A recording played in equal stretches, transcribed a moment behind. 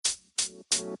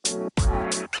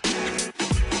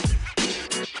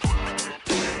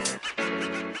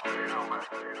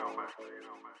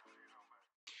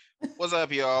What's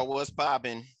up, y'all? What's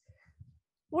popping?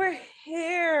 We're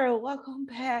here. Welcome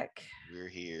back. We're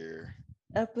here.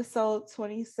 Episode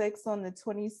 26 on the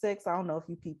 26th. I don't know if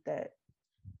you peeped that.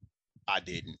 I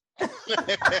didn't.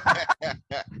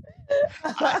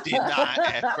 I did not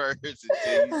at first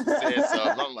until you said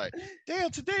something. I'm like, damn,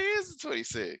 today is the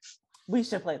 26th. We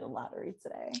should play the lottery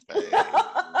today. Hey, you know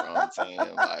what I'm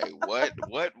saying?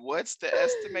 Like, what's the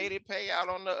estimated payout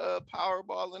on the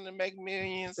Powerball and the Mega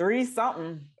Millions? 3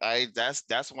 something.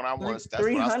 That's what I want. That's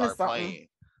what I start playing.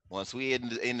 Once we in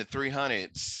the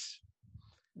 300s.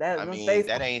 That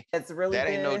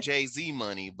ain't no Jay-Z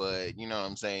money, but you know what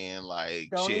I'm saying. Like,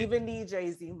 don't even need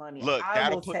Jay-Z money. Look,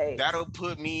 that'll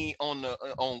put me on the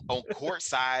on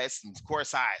courtside, some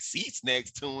courtside seats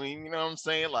next to him. You know what I'm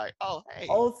saying? Like, oh hey,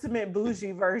 ultimate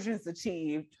bougie versions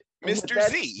achieved, Mr.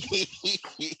 Z.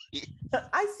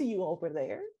 I see you over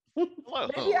there.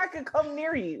 Maybe I could come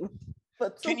near you.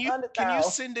 Can you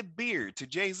send a beer to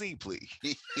Jay-Z, please?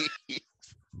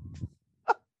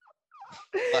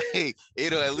 Like,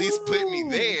 it'll at least put me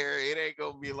there. It ain't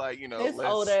gonna be like, you know, his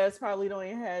old ass probably don't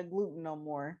even have gluten no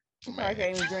more. He probably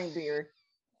can't even drink beer.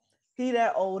 He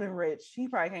that old and rich. He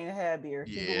probably can't have beer.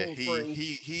 Yeah,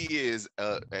 he is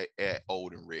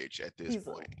old and rich at this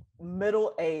point.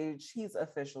 Middle age. He's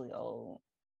officially old.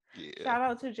 Yeah. Shout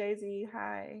out to Jay-Z.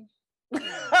 Hi.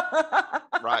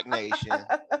 Rock Nation.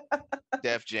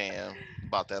 Def Jam.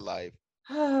 About that life.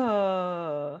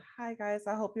 Oh, hi guys.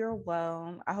 I hope you're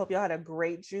well. I hope y'all had a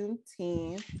great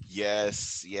Juneteenth.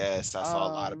 Yes. I saw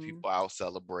a lot of people out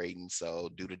celebrating, so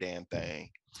do the damn thing.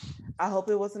 I hope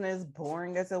it wasn't as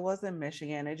boring as it was in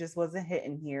Michigan. It just wasn't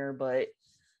hitting here, but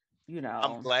you know.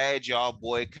 I'm glad y'all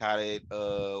boycotted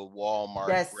Walmart.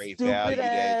 That Great stupid value,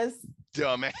 ass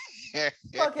dumbass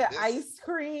fucking ice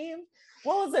cream.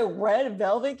 What was it? Red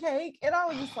velvet cake? And I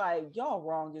was just like, y'all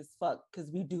wrong as fuck, because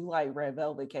we do like red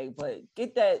velvet cake, but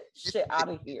get that shit out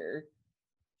of here.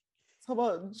 Talk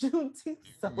about Juneteenth.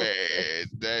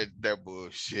 Man, that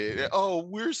bullshit. Oh,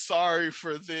 we're sorry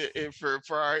for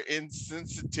our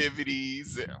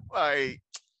insensitivities. Like,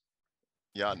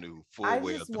 y'all knew full well.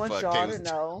 I just want y'all to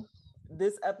know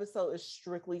this episode is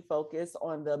strictly focused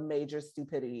on the major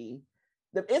stupidity.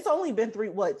 It's only been 3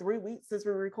 weeks since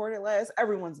we recorded last.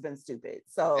 Everyone's been stupid.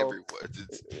 So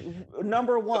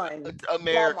number one,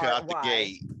 America Walmart, out the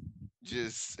gate.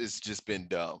 It's just been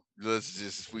dumb.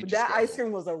 That ice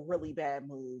cream was a really bad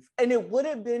move. And it would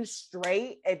have been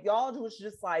straight if y'all was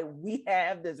just like, we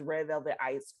have this red velvet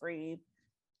ice cream,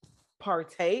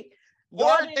 partake.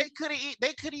 Or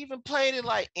they could even played it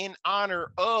like in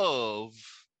honor of,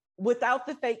 without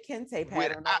the fake kente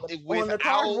pattern on the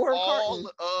cardboard carton.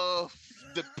 Of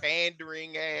the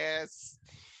pandering ass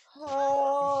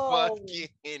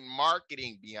fucking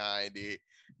marketing behind it.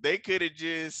 They could have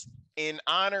just, in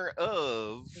honor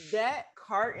of that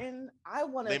carton, I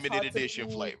want to limited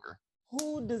edition flavor.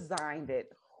 Who designed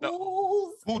it?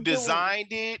 Who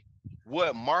designed it?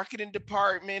 What marketing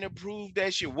department approved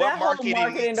that shit? What marketing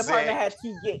department had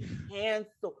to get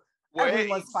canceled? Well,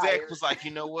 exec was like,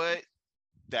 you know what?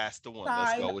 That's the one.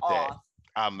 Let's go with that.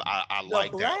 I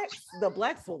like that. The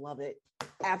blacks will love it.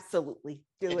 Absolutely.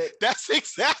 Do it. That's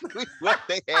exactly what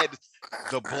they had.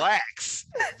 The blacks.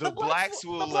 The blacks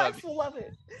will love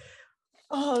it.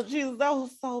 Oh, Jesus, that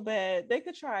was so bad. They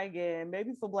could try again,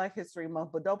 maybe for Black History Month,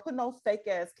 but don't put no fake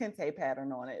ass kente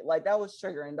pattern on it. Like, that was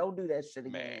triggering. Don't do that shit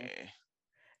again.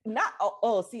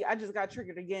 Man. See, I just got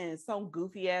triggered again. Some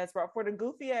goofy ass, bro. For the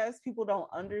goofy ass, people don't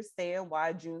understand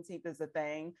why Juneteenth is a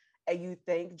thing. And you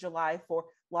think July 4th,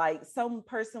 like some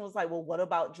person was like, well, what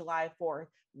about July 4th?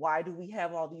 Why do we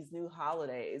have all these new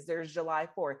holidays? There's July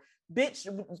 4th. Bitch,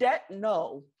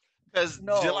 no. Because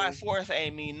July 4th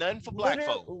ain't mean nothing for Black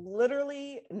folk.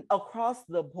 Literally across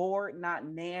the board, not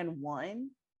Nan one.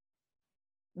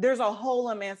 There's a whole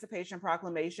Emancipation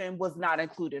Proclamation was not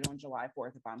included on July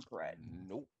 4th, if I'm correct.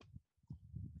 Nope.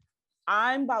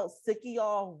 I'm about sick of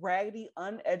y'all raggedy,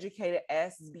 uneducated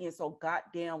asses being so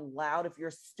goddamn loud. If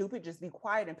you're stupid, just be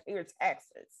quiet and pay your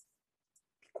taxes.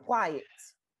 Be quiet.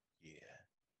 Yeah.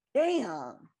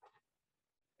 Damn.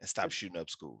 And stop shooting up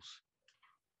schools.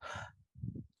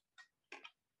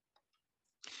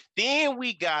 Then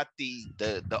we got the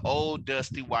old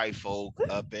dusty white folk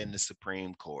up in the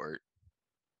Supreme Court.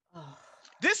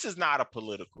 This is not a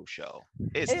political show.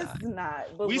 It's not.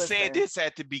 But we said this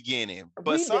at the beginning,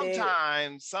 but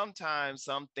sometimes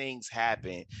some things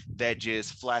happen that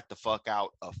just flat the fuck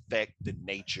out affect the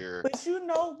nature. But you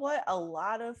know what? A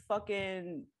lot of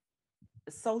fucking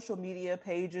social media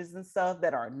pages and stuff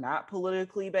that are not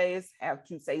politically based have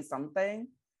to say something.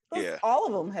 Yeah. All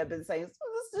of them have been saying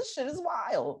this shit is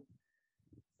wild.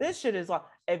 This shit is wild.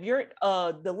 If you're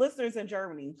the listeners in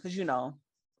Germany, because y'all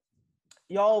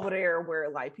over there where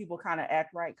like people kind of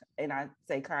act right, and I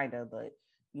say kind of, but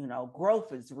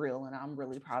growth is real, and I'm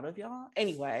really proud of y'all.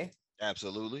 Anyway.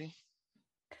 Absolutely.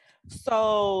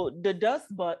 So the dust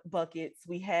buckets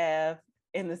we have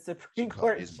in the Supreme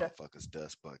Court. These motherfuckers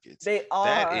dust buckets. They are.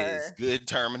 That is good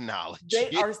terminology.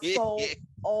 They are so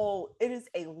old. It is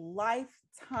a lifetime.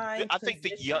 I think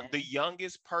the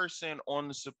youngest person on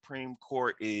the Supreme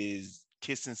Court is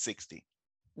kissing 60.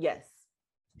 Yes.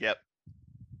 Yep.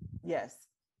 Yes.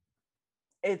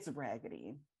 It's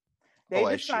raggedy. They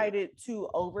decided to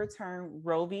overturn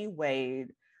Roe v.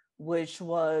 Wade, which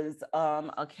was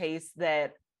a case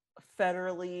that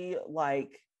federally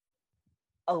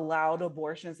allowed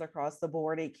abortions across the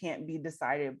board. It can't be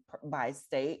decided by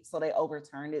state, so they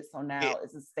overturned it. So now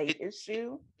it's a state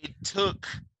issue. It took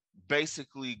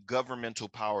basically governmental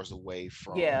powers away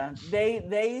from. Yeah,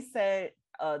 they said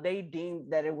they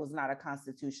deemed that it was not a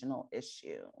constitutional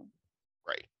issue.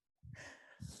 Right.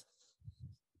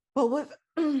 But with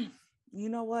you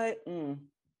know what?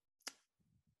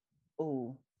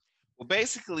 Ooh. Well,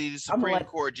 basically, the Supreme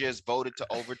Court just voted to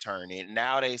overturn it.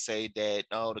 Now they say that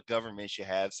the government should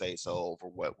have say so over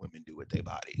what women do with their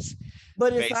bodies.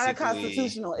 But it's not a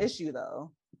constitutional issue,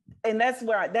 though, and that's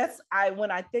where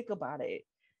when I think about it,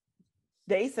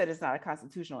 they said it's not a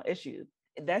constitutional issue.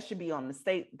 That should be on the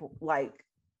state,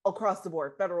 across the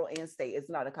board, federal and state. It's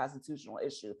not a constitutional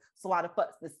issue. So why the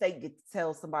fuck the state get to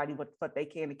tell somebody what the fuck they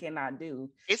can and cannot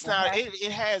do? It's not.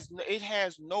 It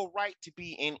has no right to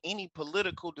be in any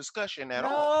political discussion at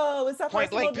all. No, it's a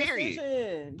point blank decision.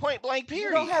 Period. Point blank period.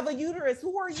 You don't have a uterus.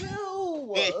 Who are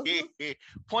you?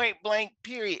 Point blank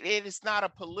period. It is not a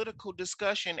political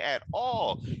discussion at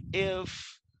all.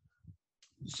 If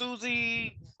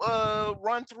Susie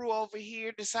run through over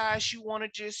here, decides she want to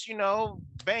just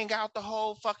bang out the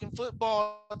whole fucking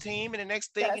football team, and the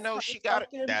next thing she got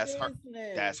it.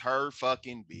 That's her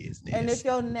fucking business. And if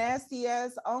your nasty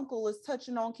ass uncle is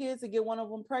touching on kids and get one of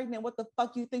them pregnant, what the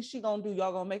fuck you think she gonna do?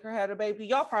 Y'all gonna make her have a baby?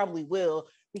 Y'all probably will,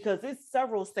 because it's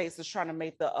several states that's trying to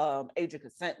make the age of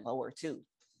consent lower too.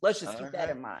 Let's just keep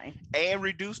that in mind. And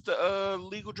reduce the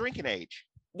legal drinking age.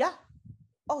 Yeah.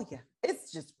 Oh yeah.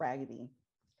 It's just raggedy.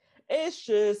 It's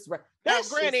just now.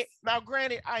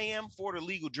 Granted, I am for the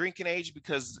legal drinking age,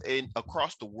 because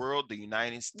across the world, the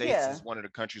United States is one of the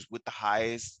countries with the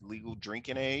highest legal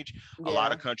drinking age. Yeah. A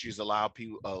lot of countries allow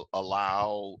people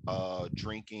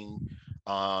drinking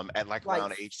at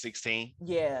around age 16.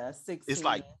 Yeah, 16. It's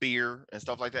like beer and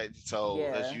stuff like that. So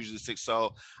that's usually 6.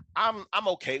 So I'm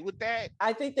okay with that.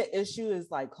 I think the issue is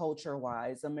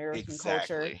culture-wise, American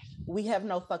culture. We have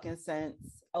no fucking sense.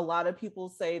 A lot of people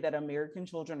say that American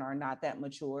children are not that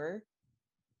mature.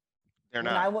 They're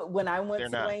not. When I went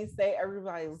to Wayne State,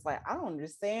 everybody was like, I don't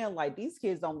understand. These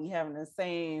kids don't be having the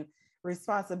same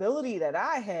responsibility that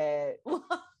I had.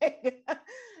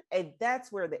 And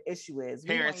that's where the issue is.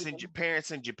 Parents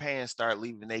in Japan start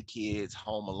leaving their kids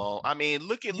home alone. I mean,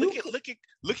 look at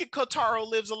Kotaro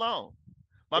lives alone.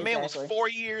 My man was 4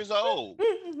 years old,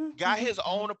 got his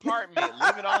own apartment,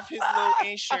 living off his little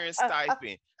insurance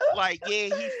stipend.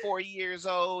 He's 4 years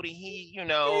old, and he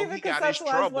got his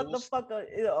troubles. What the fuck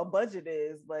a budget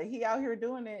is, but he out here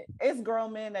doing it. It's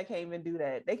grown men that can't even do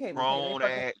that. They can't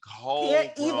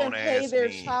even pay their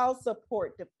child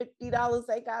support. The $50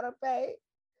 they gotta pay.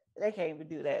 They can't even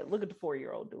do that. Look at the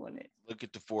 4-year-old doing it. Look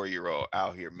at the 4-year-old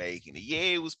out here making it. Yeah,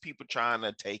 it was people trying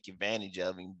to take advantage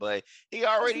of him, but he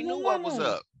already knew what was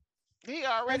up.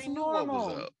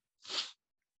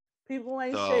 People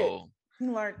ain't shit. He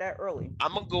learned that early.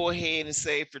 I'm going to go ahead and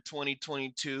say for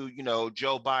 2022,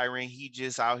 Joe Byron, he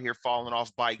just out here falling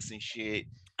off bikes and shit.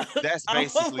 That's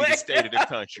basically the state of the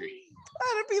country. I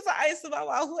had a piece of ice in my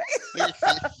mouth.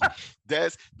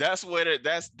 That's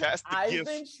the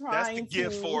gift. That's the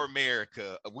gift for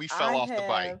America. We fell off the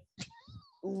bike.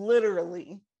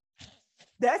 Literally.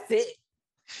 That's it.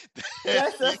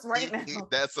 That's us right now.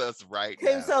 That's us right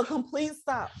now. Came to a complete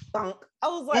stop. Thunk. I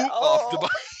was like, off the bike.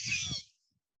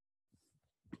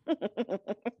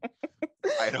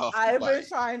 I've been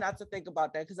trying not to think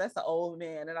about that, because that's an old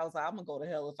man, and I was like, I'm gonna go to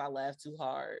hell if I laugh too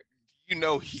hard. He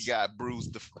got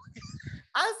bruised.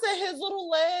 I said his little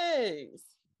legs.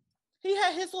 He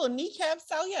had his little kneecaps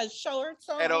out. He had shorts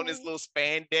on. And on his little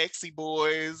spandexy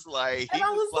boys, and I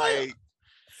was like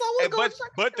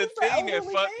but the thing that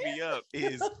fucked me up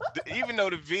is even though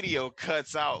the video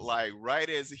cuts out right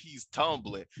as he's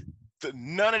tumbling,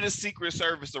 none of the Secret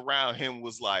Service around him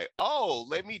was like, "Oh,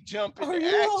 let me jump into action."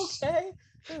 Are you okay?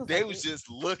 They was just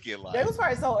looking like. They was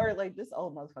probably so early, like, this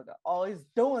old motherfucker always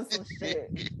doing some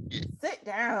shit. Sit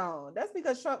down. That's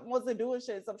because Trump wasn't doing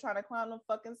shit. So I'm trying to climb the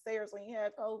fucking stairs when he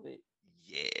had COVID.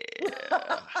 Yeah.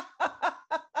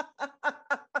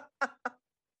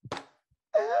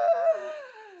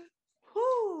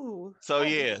 So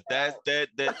yeah, that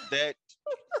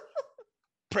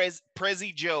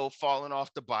Prezi Joe falling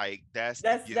off the bike. That's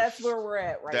where we're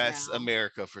at right now. That's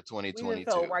America for 2022. We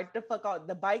fell right the fuck out.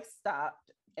 The bike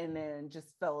stopped and then just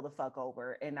fell the fuck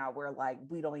over. And now we're like,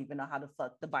 we don't even know how the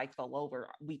fuck the bike fell over.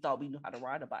 We thought we knew how to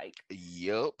ride a bike.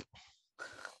 Yep.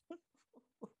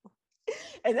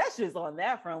 And that's just on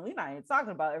that front. We're not even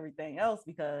talking about everything else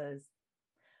because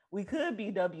we could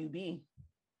be WB.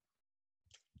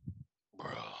 Bro.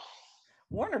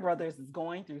 Warner Brothers is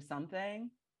going through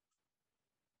something.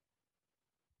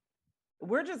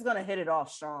 We're just going to hit it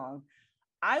off strong.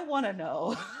 I want to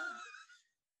know,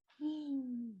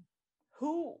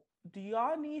 who do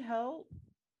y'all need help?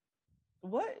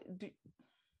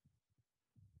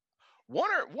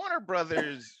 Warner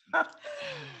Brothers.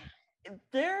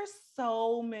 There's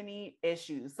so many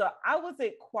issues. So I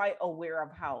wasn't quite aware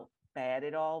of how bad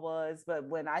it all was. But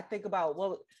when I think about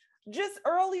just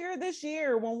earlier this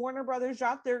year, when Warner Brothers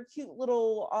dropped their cute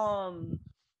little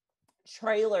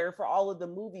trailer for all of the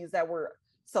movies that were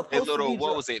supposed to be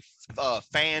what was it?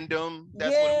 Fandom.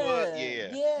 That's what it was.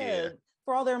 Yeah.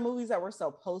 For all their movies that were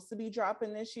supposed to be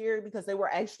dropping this year because they were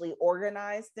actually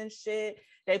organized and shit.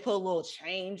 They put a little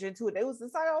change into it. I was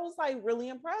like really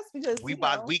impressed because we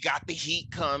got the heat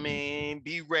coming.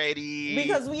 Be ready.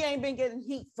 Because we ain't been getting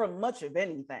heat from much of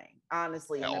anything,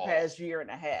 honestly, in the past year and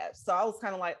a half. So I was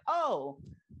kind of like, oh,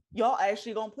 y'all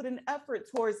actually gonna put an effort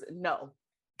towards no.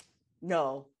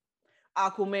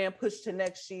 Aquaman pushed to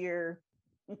next year.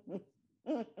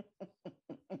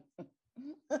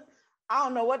 I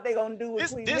don't know what they're gonna do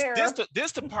with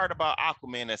this the part about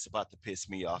Aquaman that's about to piss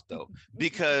me off though,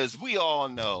 because we all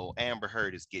know Amber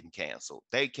Heard is getting canceled.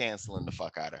 They canceling the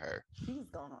fuck out of her. She's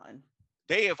gone.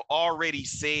 They have already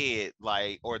said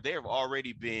or there have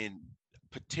already been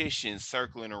petitions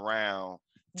circling around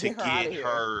to get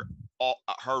her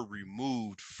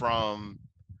removed from.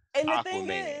 And the Aquaman. Thing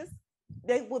is,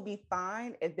 they would be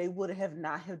fine if they would have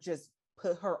not have just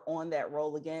put her on that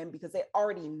role again because they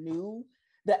already knew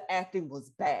the acting was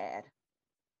bad.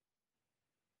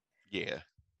 Yeah.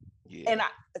 And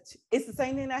it's the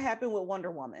same thing that happened with Wonder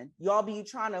Woman. Y'all be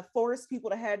trying to force people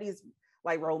to have these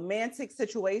like romantic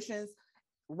situations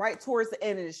right towards the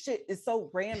end, and the shit is so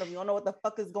random. You don't know what the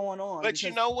fuck is going on. But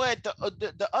you know what?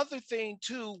 The other thing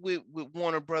too with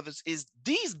Warner Brothers is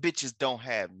these bitches don't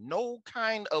have no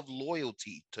kind of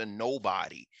loyalty to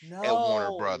nobody at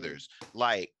Warner Brothers,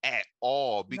 like at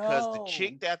all. Because the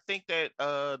chick that I think that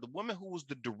the woman who was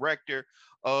the director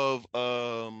of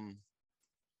the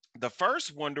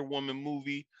first Wonder Woman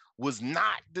movie was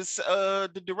not this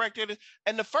the director,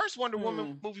 and the first Wonder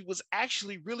Woman movie was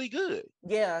actually really good.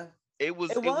 Yeah. It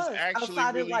was actually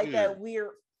outside really of like good. That weird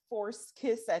forced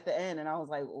kiss at the end, and I was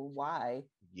like, well, why?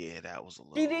 Yeah, that was a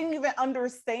little. She didn't even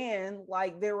understand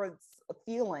like there was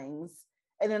feelings,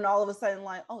 and then all of a sudden,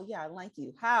 like, oh yeah, I like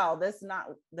you. How? That's not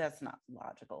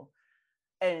logical.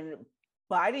 But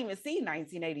I didn't even see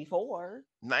 1984.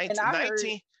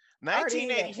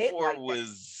 1984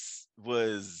 was.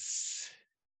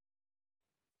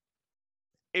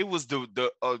 It was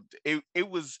it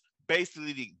was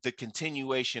basically the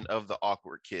continuation of the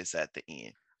awkward kiss at the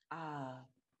end.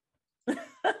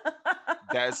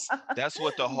 That's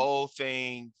what the whole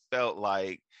thing felt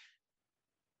like.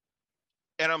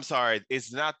 And I'm sorry,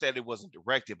 it's not that it wasn't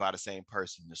directed by the same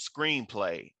person. The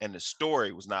screenplay and the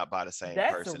story was not by the same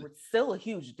person. That's still a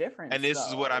huge difference. And this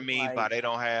is what I mean by they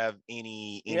don't have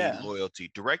any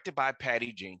loyalty. Directed by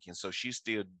Patty Jenkins, so she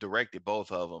still directed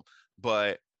both of them.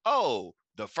 But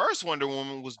the first Wonder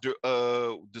Woman was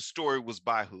the story was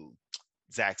by who?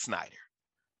 Zack Snyder.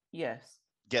 Yes.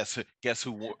 Guess who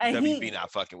WB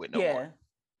not fucking with no more.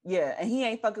 Yeah, and he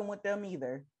ain't fucking with them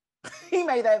either. He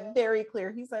made that very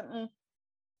clear. He said,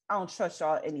 I don't trust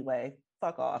y'all anyway.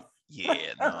 Fuck off.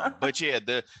 Yeah, no. But yeah,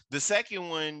 the second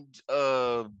one,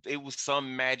 it was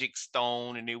some magic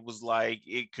stone, and it was like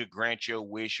it could grant your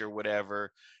wish or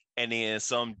whatever. And then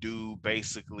some dude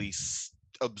basically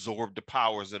absorbed the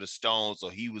powers of the stone, so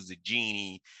he was a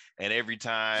genie. And every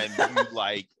time you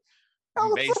like,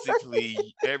 basically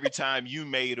every time you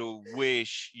made a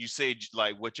wish, you said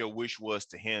like what your wish was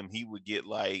to him, he would get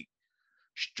like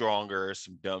stronger or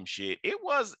some dumb shit. It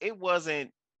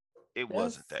wasn't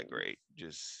that great.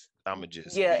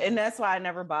 And that's why I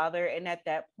never bothered. And at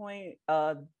that point,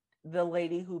 the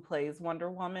lady who plays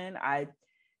Wonder Woman. I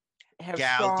have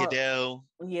Gal Gadot.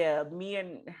 Yeah, me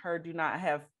and her do not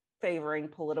have favoring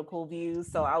political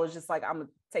views, so I was just like, I'm gonna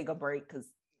take a break because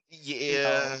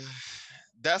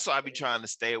that's why I be trying to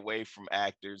stay away from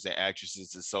actors and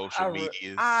actresses and social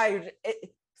media.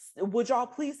 Would y'all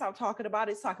please stop talking about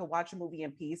it so I can watch a movie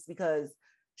in peace? Because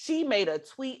she made a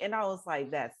tweet and I was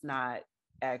like, that's not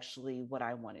actually what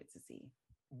I wanted to see.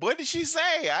 What did she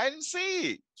say? I didn't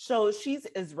see it. So she's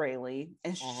Israeli,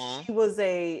 and she was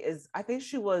I think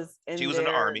she was in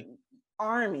the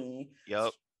army.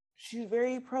 Yep. She's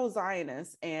very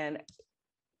pro-Zionist, and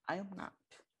I am not.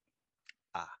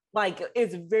 Like,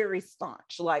 it's very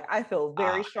staunch. Like, I feel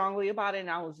very strongly about it, and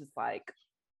I was just like,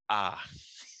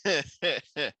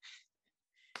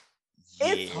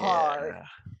 it's hard.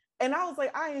 And I was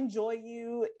like, I enjoy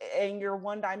you and your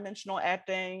one-dimensional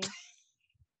acting.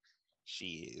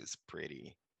 She is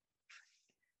pretty.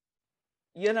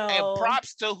 You know, and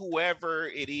props to whoever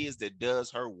it is that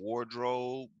does her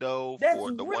wardrobe though. That's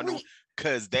for the Wonder,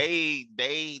 because they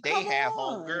have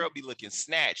homegirl be looking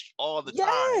snatched all the time.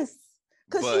 Yes,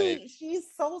 because she's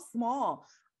so small.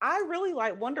 I really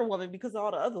like Wonder Woman because of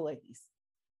all the other ladies.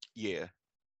 Yeah.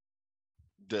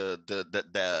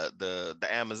 The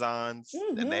Amazons,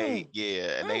 and they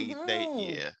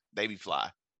be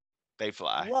fly. They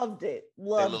fly. Loved it. They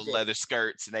little leather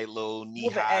skirts and they little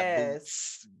knee-high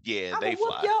boots. Yeah, they fly.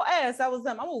 Whoop your ass. That was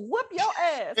them. I'm gonna whoop your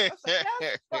ass. I said,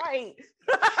 that's right.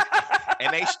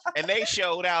 and they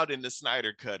showed out in the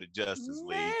Snyder Cut of Justice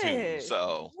League too.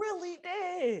 So really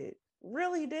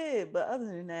did. But other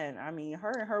than that, I mean,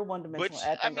 her and her one-dimensional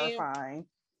acting are fine.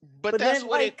 But that's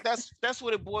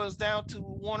what it boils down to.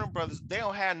 Warner Brothers, they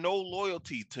don't have no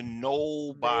loyalty to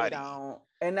nobody. They don't.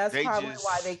 And that's probably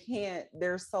why they can't.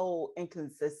 They're so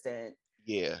inconsistent.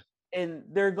 Yeah. And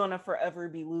they're gonna forever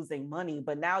be losing money.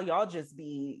 But now y'all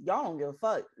don't give a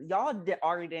fuck. Y'all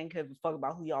already didn't give a fuck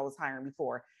about who y'all was hiring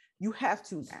before. You have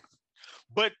to now.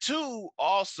 But two,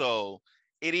 also,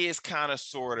 it is kind of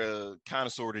sort of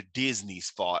Disney's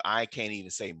fault. I can't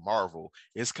even say Marvel.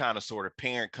 It's kind of sort of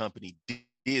parent company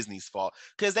Disney's fault,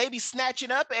 because they be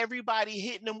snatching up everybody,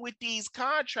 hitting them with these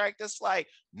contracts. It's like,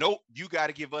 nope, you got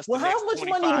to give us. Well, how much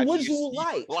money would you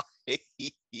like?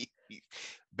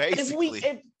 Basically,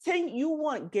 if you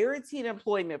want guaranteed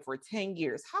employment for 10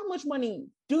 years, how much money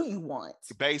do you want?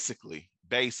 Basically,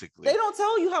 they don't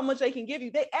tell you how much they can give you.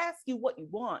 They ask you what you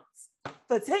want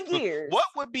for 10 years. What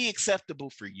would be acceptable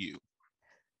for you?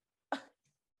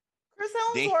 Chris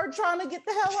Hemsworth trying to get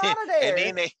the hell out of there.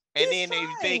 And then they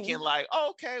thinking like,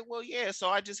 okay, well, yeah, so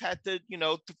I just had to,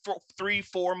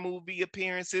 3-4 movie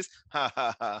appearances. Ha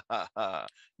ha ha ha ha.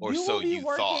 Or you so will be you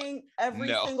working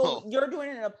thought. You're doing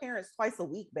an appearance twice a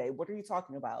week, babe. What are you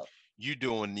talking about? You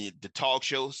doing the talk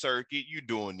show circuit. You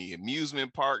doing the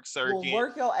amusement park circuit. Well,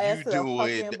 work your ass to the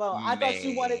fucking bone. I thought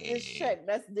you wanted this check.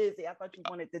 That's Disney. I thought you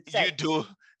wanted the check. You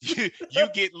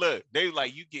get, look, they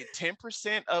like, you get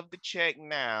 10% of the check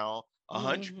now,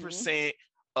 100%.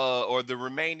 Or the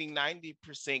remaining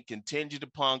 90% contingent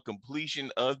upon completion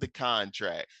of the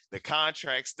contract. The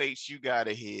contract states you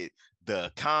gotta hit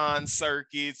the con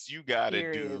circuits, you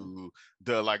gotta do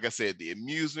like I said, the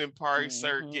amusement park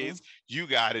circuits, you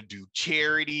gotta do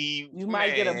charity. You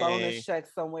might get a bonus check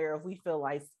somewhere if we feel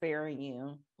like sparing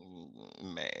you.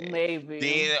 Man, maybe.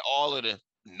 Then all of the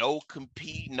no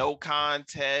compete, no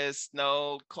contest,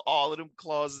 all of them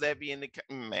clauses that be in the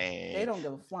man. They don't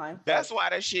give a flying fuck. That's why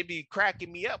that shit be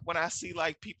cracking me up when I see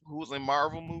like people who was in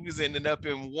Marvel movies ending up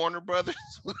in Warner Brothers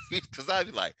movies, because I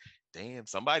be like, damn,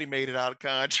 somebody made it out of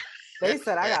contract. They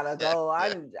said I gotta go.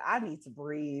 I need to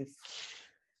breathe.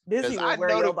 Disney will wear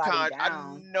your body down.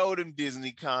 I know them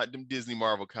Disney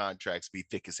Marvel contracts be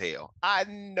thick as hell. I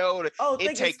know that. Oh,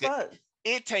 thick as fuck.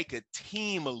 It take a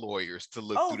team of lawyers to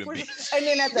look through them. Sure. And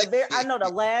then at the I know the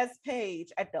last page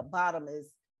at the bottom is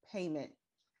payment,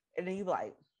 and then you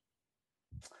like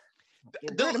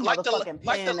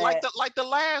the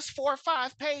last 4 or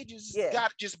 5 pages got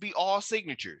to just be all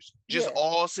signatures,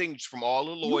 all signatures from all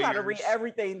the lawyers. You got to read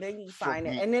everything, then you sign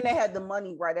it, and then they had the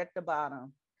money right at the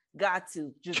bottom. Got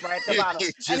to just right at the bottom,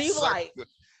 and you like.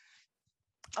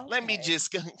 Okay. Let me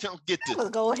just get to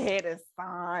go ahead and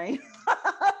sign.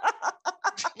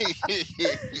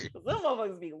 Some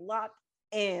motherfuckers be locked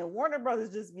in. Warner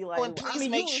Brothers just be like, well, please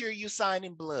make sure you sign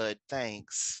in blood.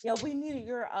 Thanks. Yeah, we needed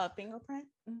your fingerprint.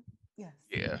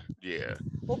 Yes. Yeah.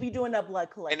 We'll be doing that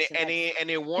blood collection. And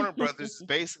then Warner Brothers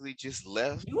basically just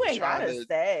left. You ain't gotta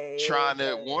say.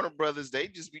 Warner Brothers, they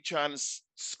just be trying to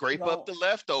scrape up the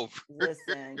leftovers.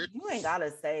 Listen, you ain't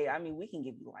gotta say. I mean, we can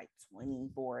give you like 20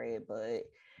 for it, but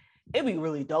It'd be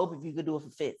really dope if you could do it for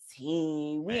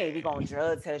 15. We ain't even gonna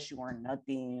drug test you or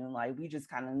nothing. Like, we just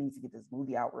kind of need to get this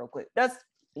movie out real quick. That's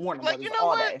Warner Brothers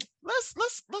all day. Let's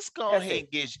go ahead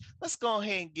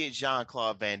and get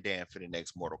Jean-Claude Van Damme for the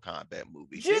next Mortal Kombat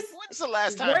movie. Just when's the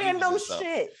last time random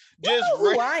shit? Just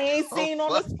who I ain't seen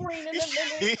on the screen in a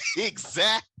minute.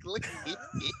 Exactly. Like,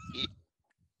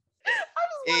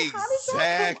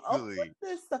 exactly.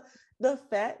 The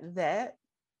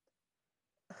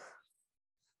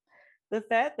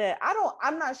fact that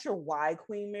I'm not sure why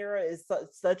Queen Mira is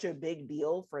such a big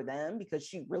deal for them, because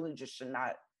she really just should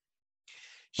not.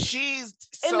 She's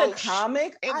in the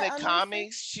comics,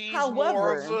 she's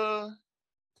more of a,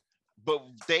 but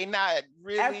they not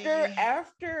really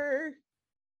after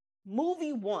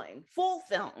movie 1, full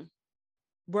film,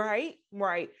 right,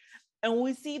 and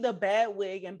we see the bad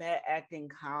wig and bad acting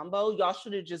combo. Y'all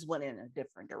should have just went in a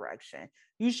different direction.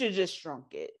 You should just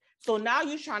shrunk it. So now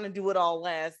you're trying to do it all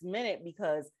last minute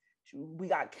because we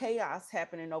got chaos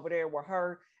happening over there with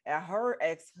her and her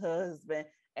ex-husband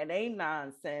and they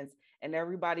nonsense, and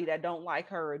everybody that don't like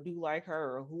her or do like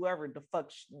her or whoever the fuck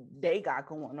they got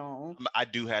going on. I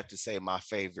do have to say my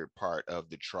favorite part of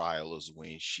the trial is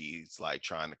when she's like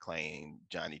trying to claim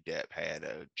Johnny Depp had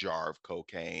a jar of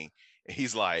cocaine. And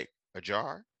he's like, a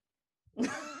jar?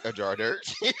 A jar of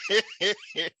dirt?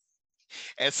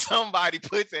 And somebody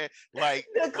put that like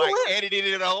edited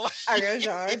it on. I got a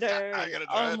jar of dirt.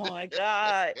 Oh my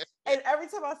God. And every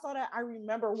time I saw that, I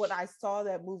remember when I saw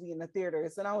that movie in the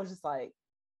theaters and I was just like,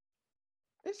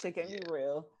 this shit can't be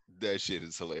real. That shit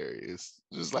is hilarious.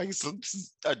 Just like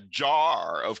a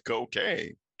jar of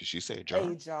cocaine. Did she say a jar?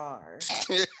 A jar.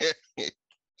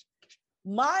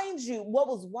 Mind you, what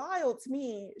was wild to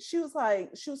me, she was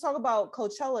talking about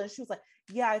Coachella and she was like,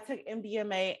 yeah, I took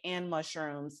MDMA and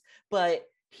mushrooms, but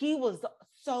he was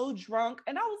so drunk.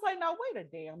 And I was like, now wait a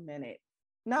damn minute.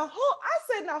 Now hold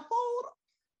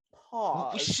pause.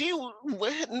 No. She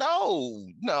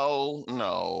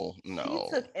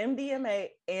took MDMA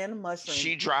and mushrooms.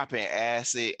 She dropping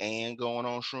acid and going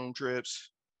on shroom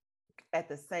trips at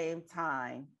the same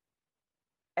time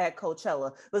at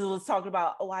Coachella. But it was talking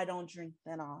about, oh, I don't drink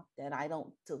that often. I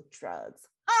don't do drugs.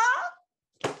 Huh?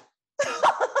 I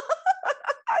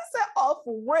said off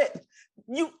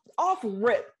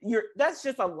rip. That's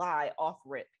just a lie off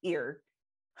rip here.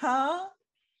 Huh?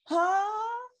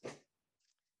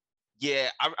 Yeah,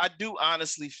 I do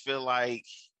honestly feel like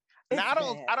I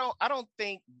don't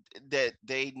think that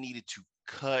they needed to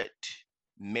cut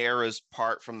Mara's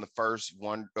part from the first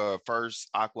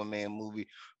Aquaman movie,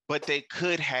 but they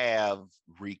could have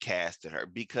recasted her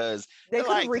because they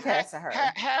could have recasted her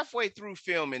halfway through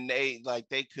filming. They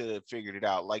could have figured it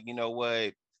out. Like, you know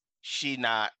what? She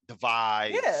not the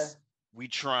vibes. Yeah, we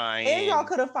trying. And y'all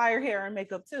could have fired hair and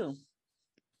makeup too.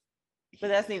 But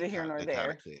that's neither here nor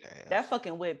there. That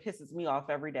fucking wig pisses me off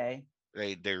every day.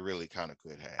 They really kind of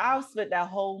could have. I'll spent that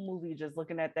whole movie just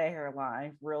looking at that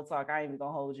hairline. Real talk, I ain't even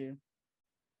gonna hold you.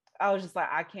 I was just like,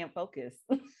 I can't focus.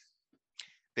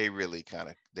 They really kind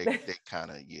of,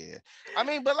 yeah. I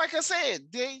mean, but like I said,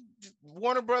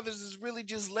 Warner Brothers is really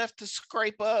just left to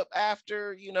scrape up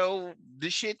after, the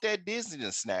shit that Disney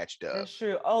done snatched up. That's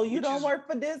true. Oh, you don't work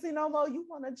for Disney no more? You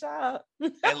want a job?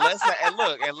 and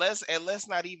let's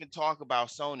not even talk about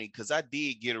Sony, because I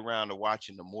did get around to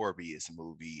watching the Morbius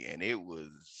movie, and it was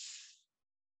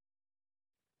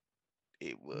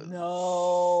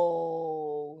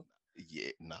no.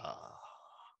 Yeah, nah.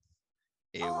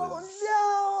 No!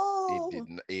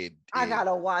 I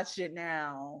gotta watch it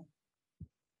now.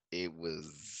 It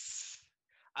was.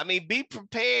 I mean, be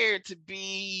prepared to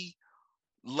be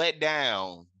let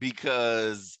down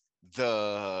because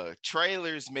the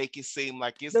trailers make it seem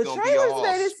like it's gonna be all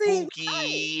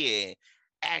spooky and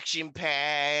action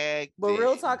packed. But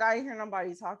real talk, I ain't hear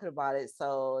nobody talking about it,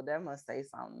 so that must say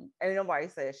something. Ain't nobody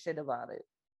said shit about it.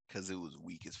 Because it was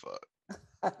weak as fuck.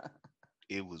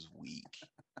 It was weak.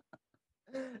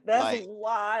 That's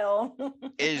wild.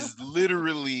 It's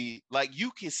literally like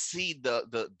you can see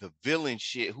the villain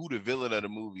shit, who the villain of the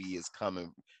movie is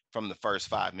coming from the first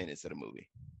 5 minutes of the movie.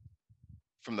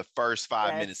 From the first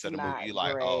 5 minutes of the movie, you're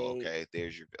like, oh, okay,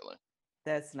 there's your villain.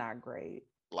 That's not great.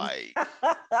 Like,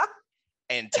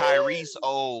 and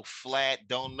Tyrese, flat,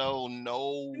 don't know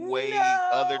no way,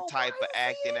 other type of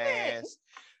acting ass.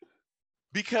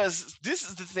 Because this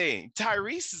is the thing,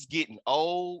 Tyrese is getting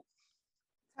old.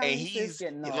 And he's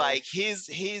like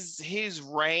his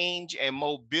range and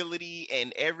mobility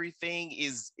and everything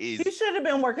is he should have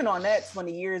been working on that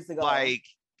 20 years ago.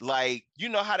 Like you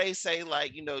know how they say,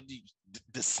 like,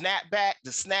 the snap back,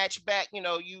 the snatch back,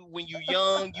 you when you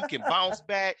young, you can bounce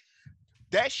back.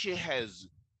 That shit has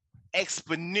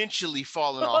exponentially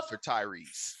falling off for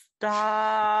Tyrese.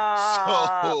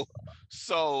 Stop.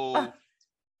 So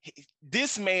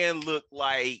this man looked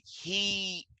like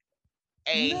he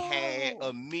ain't had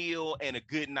a meal and a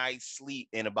good night's sleep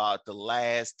in about the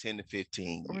last 10 to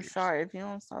 15 years. Rashard, if you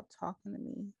don't stop talking to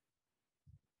me.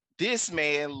 This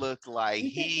man looked like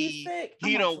he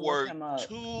don't work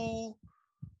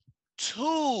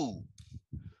two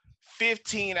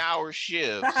 15-hour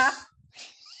shifts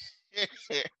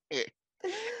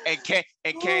and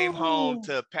came home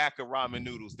to a pack of ramen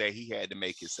noodles that he had to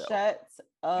make himself. Shut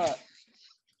up.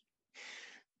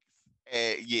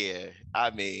 Yeah, I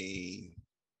mean,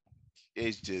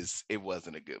 it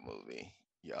wasn't a good movie,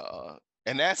 y'all.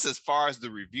 And that's as far as the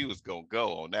review is gonna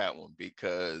go on that one,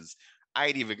 because I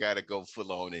ain't even gotta go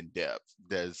full on in depth.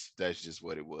 That's just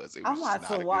what it was. I'm about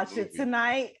to watch it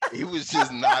tonight. It was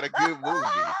just not a good movie.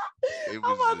 I'm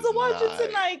about to watch it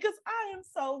tonight because I am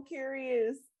so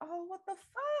curious. Oh, what the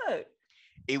fuck?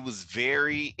 It was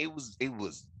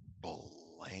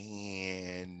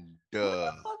bland. What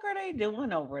the fuck are they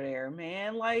doing over there,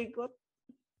 man? Like, what?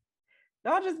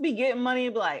 Y'all just be getting money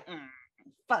and be like,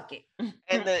 fuck it.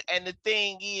 And the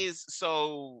thing is,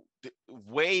 so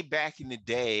way back in the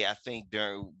day, I think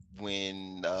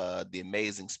when the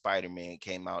Amazing Spider-Man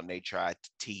came out and they tried to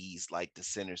tease like the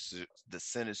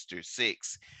Sinister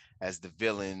Six as the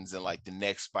villains in like the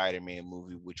next Spider-Man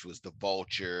movie, which was the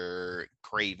Vulture,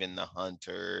 Kraven the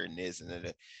Hunter, and this and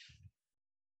that.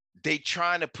 They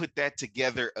trying to put that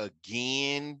together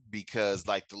again because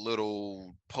like the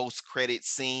little post-credit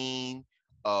scene,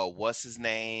 what's his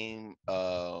name?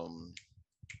 Come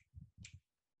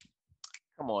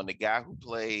on, the guy who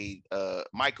played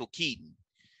Michael Keaton.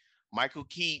 Michael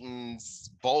Keaton's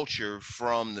Vulture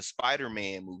from the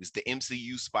Spider-Man movies, the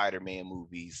MCU Spider-Man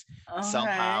movies,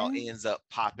 somehow ends up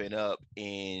popping up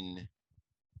in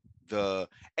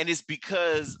and it's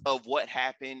because of what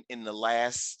happened in the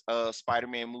last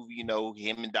Spider-Man movie. You know,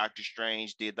 him and Doctor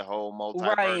Strange did the whole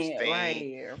multiverse thing.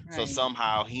 Right. So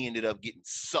somehow he ended up getting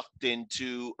sucked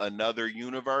into another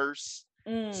universe,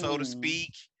 so to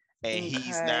speak. And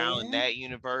he's now in that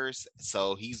universe.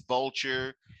 So he's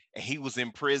Vulture, and he was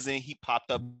in prison. He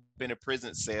popped up in a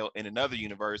prison cell in another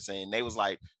universe, and they was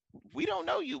like, "We don't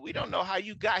know you. We don't know how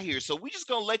you got here. So we just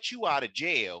gonna let you out of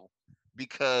jail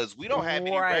because we don't have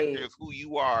any record of who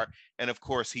you are." And of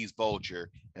course, he's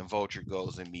Vulture, and Vulture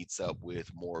goes and meets up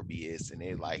with Morbius, and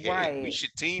they're like, "Hey, we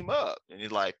should team up." And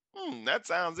he's like, "That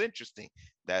sounds interesting."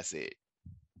 That's it.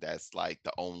 That's like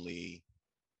the only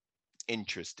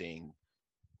interesting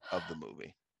of the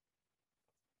movie.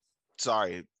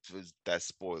 Sorry, that's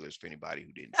spoilers for anybody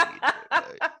who didn't see it.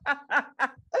 But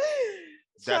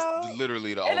that's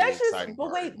literally the only exciting part.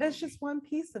 But wait, that's just one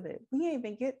piece of it. We ain't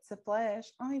even get to Flash.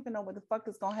 I don't even know what the fuck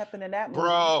is gonna happen in that movie.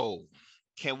 Bro,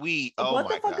 can we? Oh what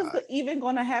the fuck is even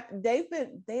gonna happen?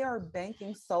 They are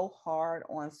banking so hard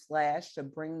on Flash to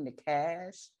bring the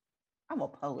cash. I'm a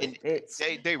poet.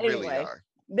 They really are.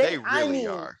 They really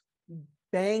are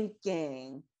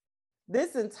banking.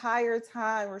 This entire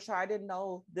time, Rashard, I didn't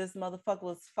know this motherfucker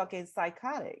was fucking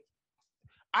psychotic.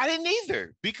 I didn't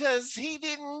either, because he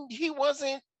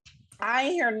wasn't. I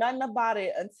ain't hear nothing about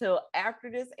it until after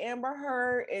this Amber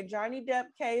Heard and Johnny Depp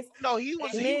case. No, he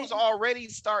was already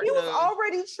starting. He was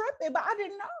already tripping, but I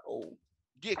didn't know.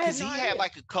 Yeah, because he had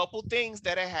like a couple things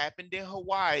that had happened in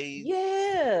Hawaii.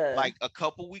 Yeah. Like a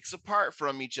couple weeks apart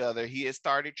from each other, he had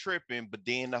started tripping, but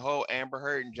then the whole Amber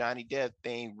Heard and Johnny Depp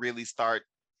thing really started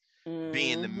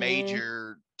being the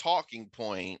major talking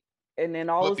point. And then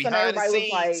all of a sudden everybody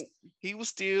was like, he was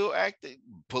still acting,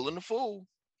 pulling the fool.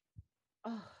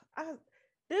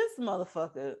 This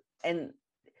motherfucker. And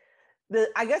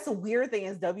I guess the weird thing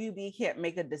is WB can't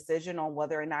make a decision on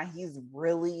whether or not he's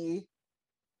really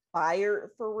fired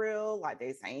for real. Like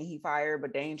they saying he fired,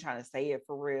 but they ain't trying to say it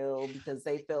for real because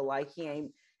they feel like he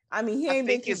ain't. I mean, he ain't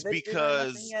been convicted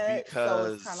because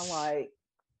so it's kind of like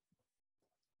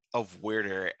of where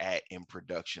they're at in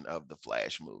production of the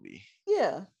Flash movie.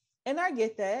 Yeah, and I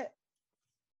get that.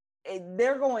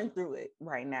 They're going through it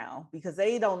right now because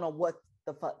they don't know what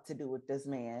the fuck to do with this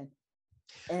man.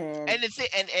 He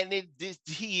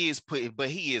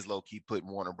is low-key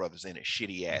putting Warner Brothers in a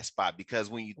shitty ass spot, because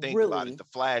when you think about it, the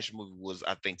Flash movie was,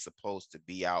 I think, supposed to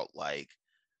be out like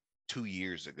 2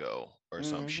 years ago or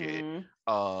some shit.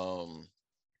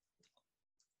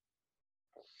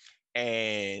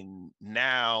 And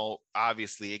now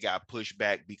obviously it got pushed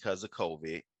back because of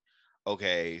COVID.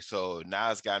 Okay, so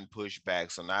now it's gotten pushed back.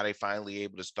 So now they finally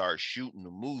able to start shooting the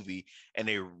movie, and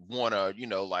they want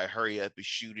to, like hurry up and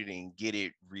shoot it and get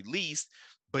it released.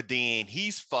 But then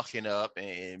he's fucking up,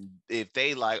 and if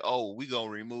they like, oh, we gonna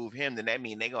remove him, then that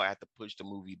means they gonna have to push the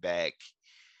movie back.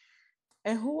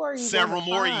 And who are you several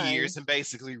more find? years and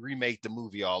basically remake the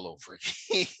movie all over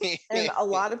again. And a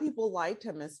lot of people liked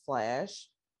him as Flash.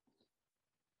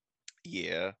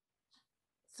 Yeah.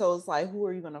 So it's like, who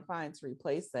are you gonna find to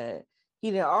replace that?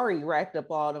 He done already racked up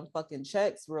all them fucking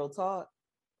checks, real talk.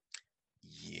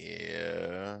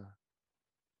 Yeah.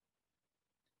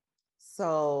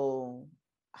 So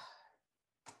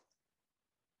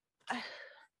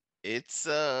it's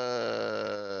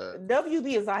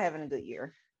WB is not having a good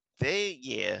year.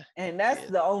 And that's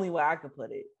the only way I could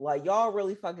put it. Like, y'all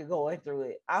really fucking going through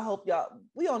it. I hope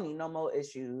we don't need no more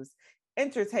issues.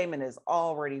 Entertainment is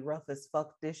already rough as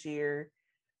fuck this year.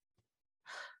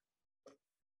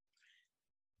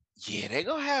 Yeah, they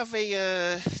gonna have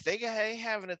they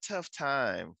having a tough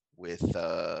time with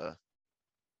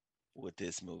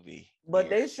this movie. But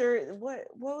here. They sure what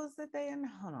was it they in?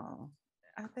 Hold on.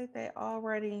 I think they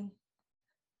already.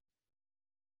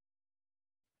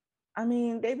 I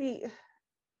mean, they be.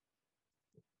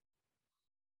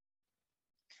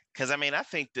 Because I mean, I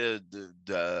think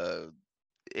the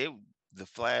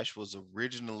Flash was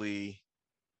originally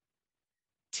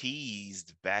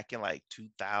teased back in like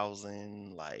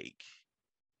 2000, like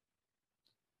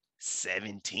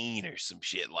 17 or some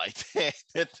shit like that.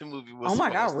 That the movie was. Oh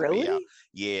my god, really?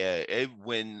 Yeah,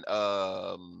 when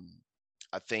I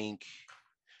think,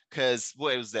 because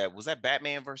what was that? Was that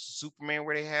Batman versus Superman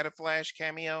where they had a Flash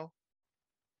cameo?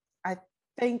 I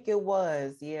think it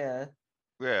was. Yeah.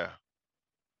 Yeah.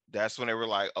 That's when they were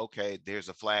like, okay, there's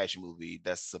a Flash movie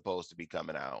that's supposed to be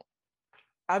coming out.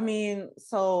 I mean,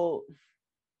 so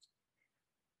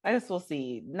I guess we'll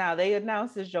see. Now they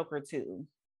announced this Joker 2.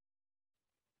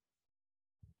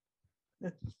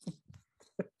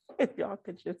 If y'all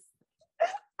could just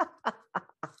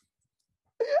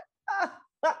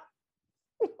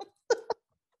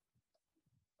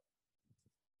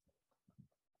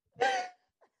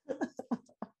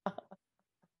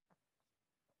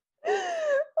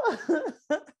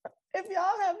if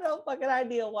y'all have no fucking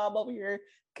idea why I'm over here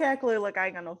cackling like I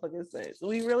ain't got no fucking sense.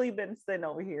 We really been sitting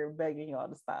over here begging y'all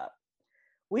to stop.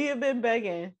 We have been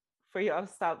begging for y'all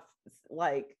to stop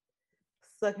like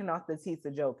sucking off the teeth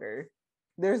of Joker.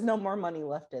 There's no more money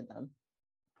left in them.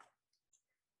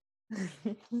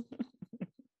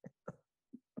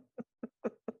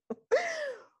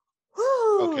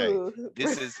 Okay,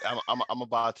 this is I'm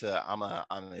about to I'm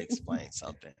gonna explain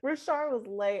something. Rashard was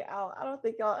laid out. I don't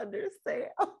think y'all understand.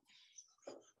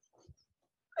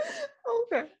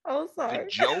 Okay, I'm sorry. The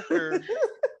Joker.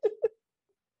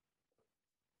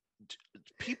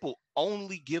 People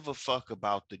only give a fuck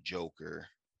about the Joker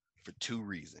for two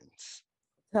reasons.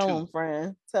 Tell him,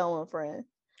 friend. Tell him, friend.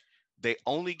 They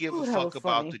only give a fuck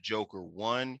about the Joker,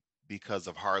 one, because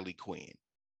of Harley Quinn.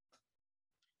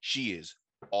 She is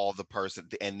all the person,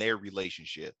 and their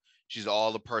relationship. She's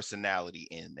all the personality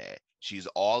in that. She's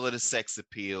all of the sex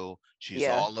appeal. She's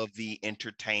all of the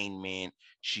entertainment.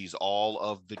 She's all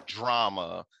of the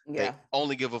drama. They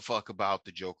only give a fuck about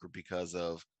the Joker because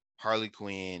of Harley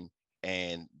Quinn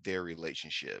and their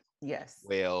relationship. Yes.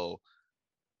 Well,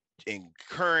 in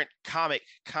current comic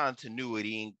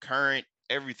continuity, in current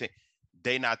everything,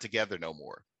 they not together no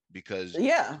more because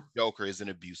Joker is an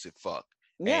abusive fuck.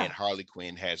 Yeah. And Harley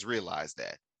Quinn has realized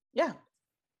that. Yeah.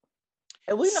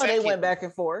 And we know they went back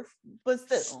and forth, but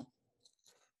still.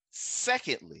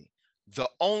 Secondly, the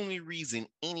only reason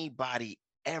anybody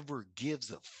ever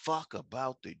gives a fuck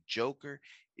about the Joker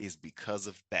is because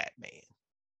of Batman.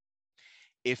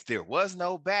 If there was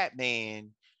no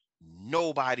Batman,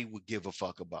 nobody would give a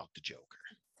fuck about the Joker.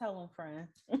 Tell him, friend.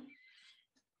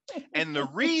 And the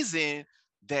reason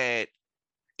that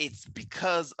it's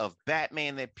because of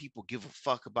Batman that people give a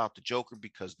fuck about the Joker,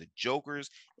 because the Joker's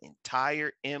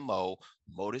entire MO,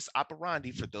 modus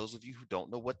operandi, for those of you who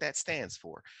don't know what that stands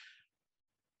for,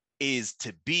 is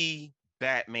to be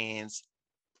Batman's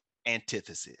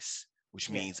antithesis, which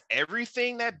means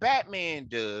everything that Batman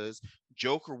does,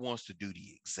 Joker wants to do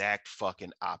the exact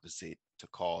fucking opposite to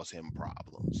cause him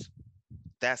problems.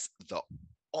 That's the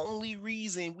only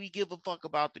reason we give a fuck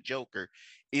about the Joker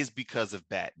is because of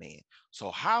Batman.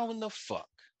 So how in the fuck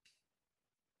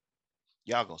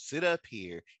y'all gonna sit up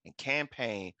here and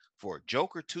campaign for a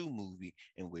Joker 2 movie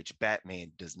in which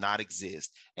Batman does not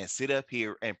exist and sit up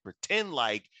here and pretend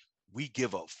like we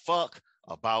give a fuck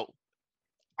about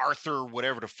Arthur,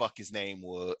 whatever the fuck his name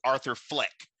was, Arthur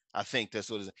Fleck. I think that's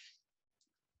what it is.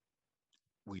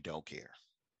 We don't care.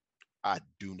 I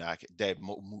do not. That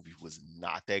movie was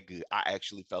not that good. I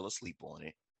actually fell asleep on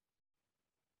it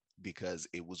because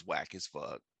it was whack as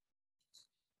fuck.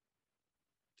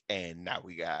 And now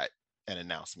we got an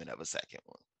announcement of a second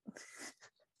one.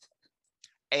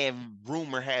 And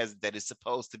rumor has that it's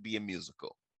supposed to be a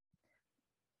musical.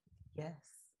 Yes.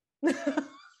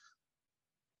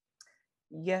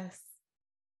 Yes.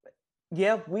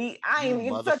 Yeah, I ain't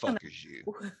even motherfuckers, you.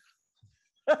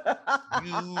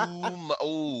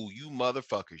 You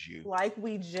motherfuckers, you. Like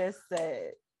we just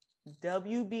said,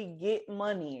 WB get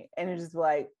money, and it's just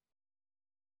like,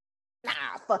 nah,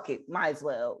 fuck it, might as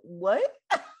well. What?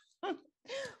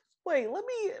 Wait, let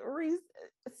me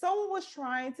someone was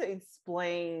trying to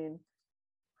explain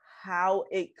how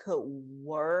it could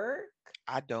work.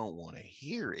 I don't want to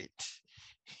hear it.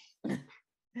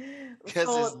 Because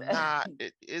it's not,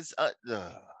 it's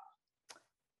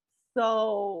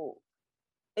so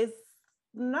it's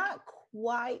not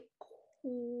quite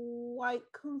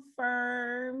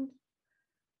confirmed,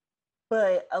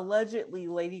 but allegedly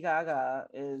Lady Gaga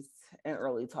is in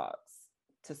early talks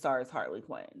to star as Harley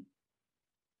Quinn,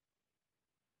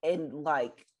 and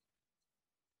like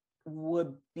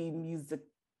would be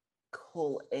musical-ish.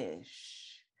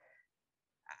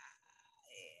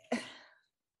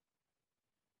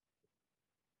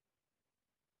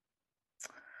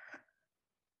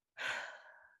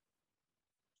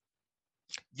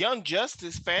 Young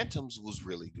Justice Phantoms was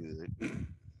really good.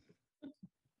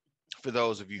 For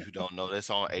those of you who don't know, that's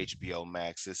on HBO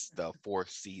Max. It's the 4th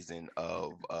season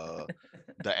of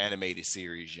the animated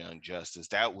series Young Justice.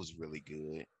 That was really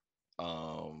good.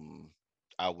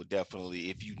 I would definitely,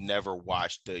 if you've never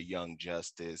watched the Young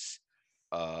Justice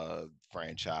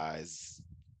franchise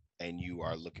and you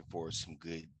are looking for some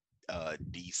good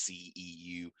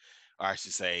DCEU, or I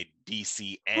should say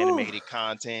DC animated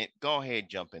content, go ahead and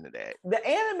jump into that. The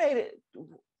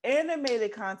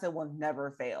animated content will never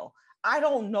fail. I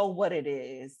don't know what it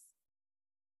is.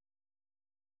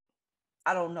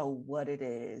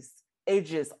 It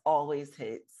just always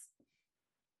hits.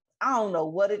 I don't know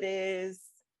what it is.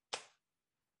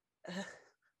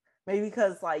 Maybe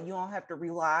because like you don't have to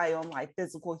rely on like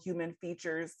physical human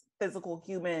features, physical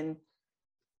human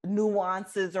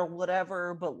nuances or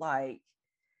whatever, but like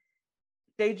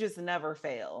they just never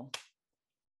fail.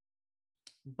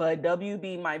 But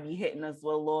WB might be hitting us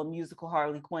with a little musical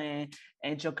Harley Quinn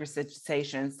and Joker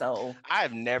situation. So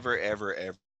I've never, ever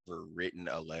written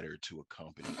a letter to a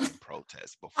company in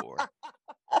protest before.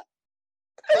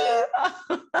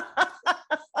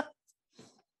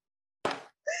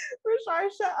 Rashard,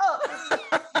 shut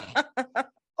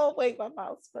up. Oh wait, my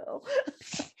mouth fell.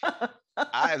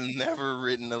 I've never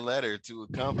written a letter to a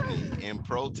company in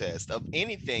protest of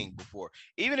anything before.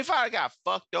 Even if I got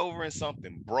fucked over and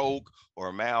something broke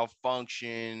or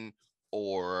malfunction,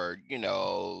 or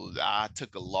I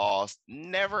took a loss,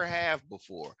 never have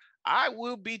before. I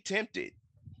will be tempted.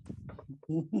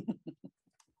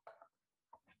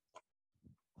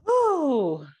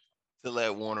 Ooh. To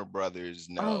let Warner Brothers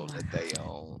know that they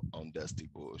on Dusty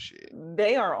bullshit.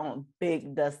 They are on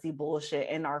big Dusty bullshit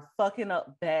and are fucking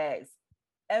up bags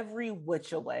every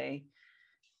which way.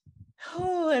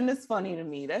 Oh, and it's funny to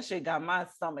me. That shit got my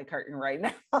stomach hurting right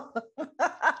now.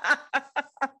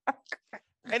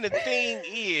 And the thing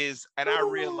is, and I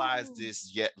realized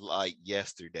this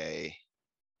yesterday,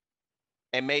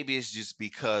 and maybe it's just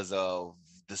because of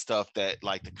the stuff that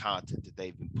like the content that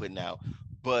they've been putting out,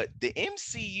 but the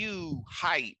MCU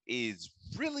hype is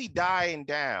really dying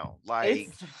down. Like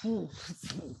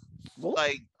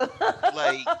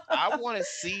I want to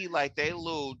see like their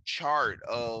little chart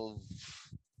of,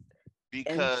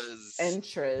 because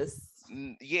interest.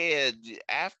 Yeah,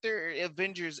 after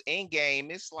Avengers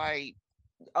Endgame, it's like,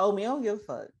 oh, me don't give a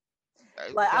fuck.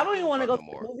 Like I don't even want to go to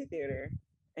the movie theater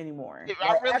anymore.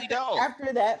 I really don't.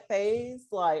 After that phase,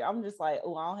 like I'm just like,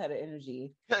 oh, I don't have the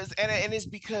energy. And it's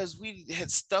because we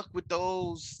had stuck with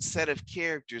those set of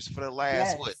characters for the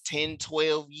last 10,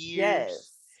 12 years.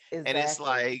 Yes, exactly. And it's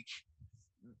like,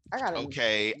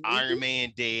 okay, Iron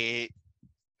Man dead,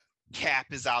 Cap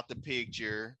is out the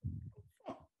picture.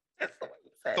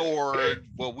 Thor,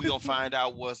 well, we're gonna find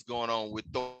out what's going on with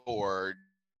Thor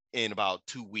in about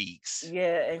 2 weeks.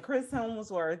 Yeah, and Chris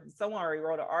Hemsworth, someone already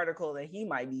wrote an article that he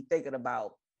might be thinking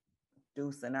about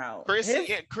deucing out. Chris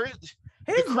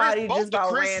body just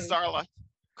about ran.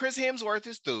 Chris Hemsworth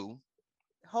is through.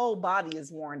 Whole body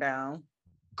is worn down.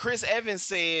 Chris Evans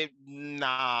said,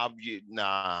 nah.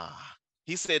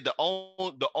 He said the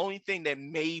only thing that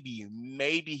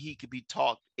maybe he could be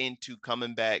talked into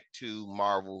coming back to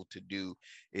Marvel to do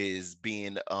is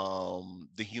being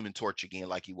the Human Torch again,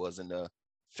 like he was in the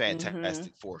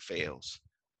Fantastic Four fails.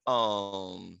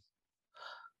 But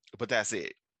that's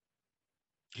it.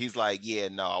 He's like, yeah,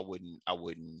 no, I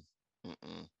wouldn't.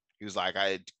 He was like,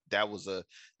 that was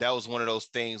one of those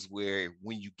things where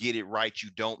when you get it right, you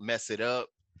don't mess it up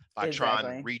by trying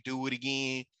to redo it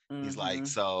again. He's like,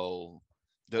 so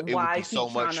it would be so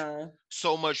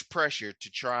much pressure to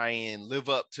try and live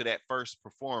up to that first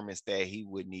performance that he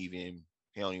don't even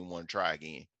want to try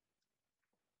again.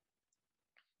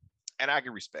 And I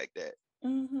can respect that.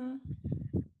 I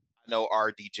know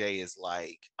RDJ is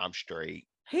like, I'm straight.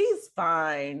 He's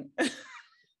fine. He's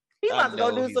about to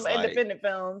go do some independent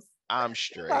films. I'm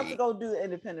straight. He's about to go do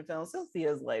independent films. He'll see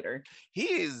us later. He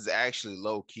is actually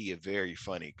low key a very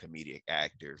funny comedic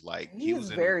actor. Like he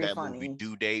was in that movie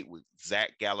Due Date with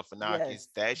Zach Galifianakis. Yes,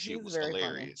 that shit was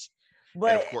hilarious.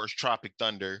 But and of course, Tropic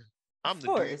Thunder. I'm the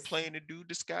dude playing a dude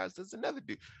disguised as another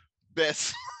dude.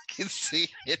 Best fucking scene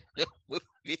in the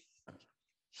movie.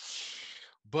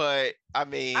 But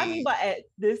but at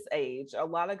this age, a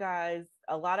lot of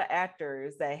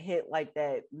actors that hit like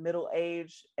that middle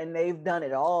age and they've done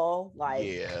it all,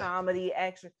 like comedy,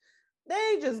 action,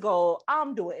 they just go,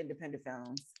 I'm doing independent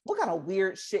films. What kind of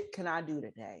weird shit can I do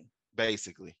today?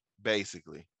 Basically.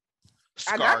 ScarJo,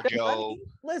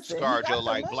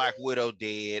 like money. Black Widow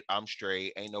dead. I'm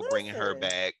straight. Ain't no bringing her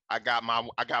back. I got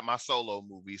my solo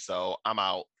movie, so I'm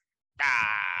out.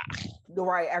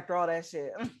 Right, after all that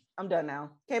shit. I'm done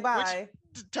now. Okay, bye.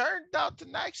 Which turned out to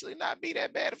actually not be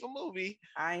that bad of a movie.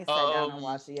 I ain't sat down and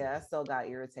watched it yet. I still got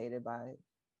irritated by it.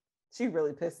 She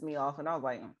really pissed me off, and I was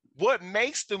like, what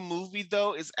makes the movie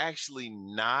though is actually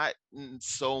not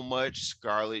so much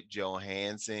Scarlett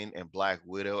Johansson and Black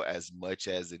Widow as much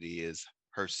as it is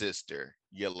her sister,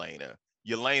 Yelena.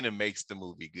 Yelena makes the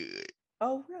movie good.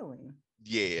 Oh, really?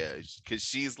 Yeah, because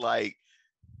she's like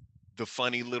the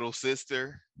funny little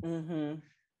sister.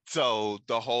 So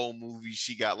the whole movie,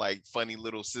 she got like funny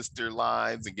little sister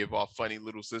lines and give off funny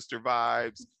little sister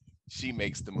vibes. She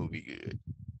makes the movie good.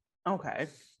 Okay.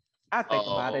 I think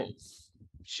about it.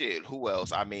 Shit, who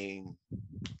else?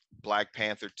 Black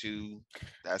Panther 2.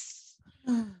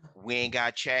 We ain't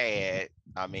got Chad.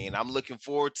 I'm looking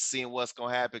forward to seeing what's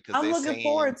gonna happen because I'm looking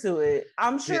forward to it.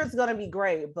 I'm sure it's gonna be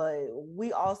great, but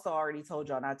we also already told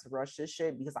y'all not to rush this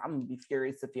shit because I'm gonna be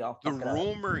curious if y'all. The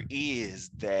rumor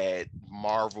is that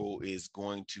Marvel is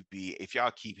going to be. If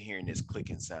y'all keep hearing this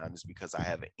clicking sound, it's because I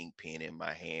have an ink pen in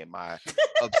my hand. I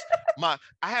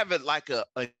have it like a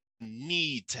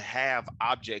need to have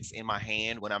objects in my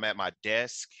hand when I'm at my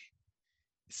desk.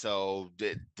 So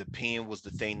the pen was the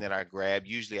thing that I grabbed.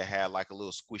 Usually I had like a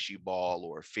little squishy ball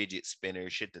or a fidget spinner,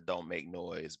 shit that don't make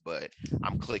noise, but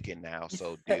I'm clicking now,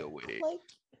 so deal with it.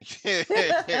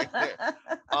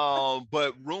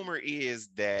 But rumor is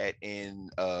that in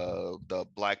the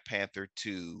Black Panther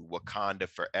 2, Wakanda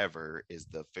Forever is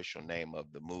the official name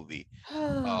of the movie.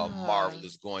 Marvel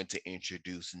is going to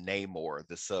introduce Namor,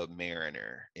 the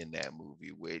Submariner, in that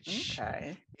movie, which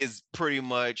is pretty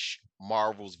much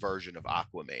Marvel's version of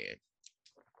Aquaman.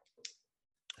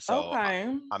 So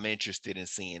I'm interested in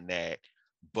seeing that.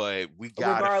 But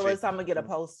regardless, I'm gonna get a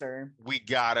poster.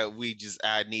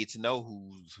 I need to know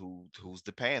who's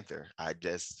the Panther.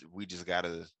 We just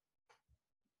gotta.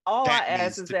 All I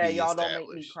ask is that y'all don't make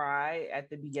me cry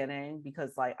at the beginning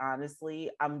because, like,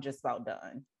 honestly, I'm just about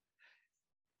done.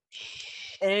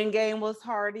 Endgame was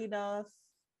hard enough.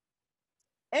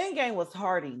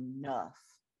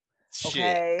 Shit.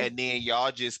 Okay? And then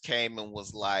y'all just came and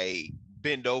was like,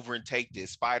 bend over and take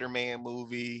this Spider-Man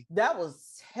movie. That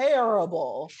was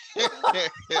terrible. It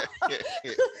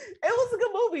was a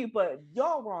good movie, but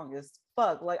y'all wrong as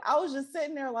fuck. Like, I was just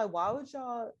sitting there like, why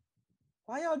y'all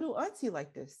do auntie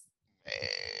like this?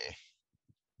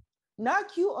 Not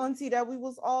cute auntie that we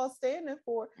was all standing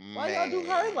for. Why y'all do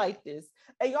her like this?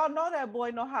 And y'all know that boy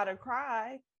know how to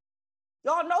cry.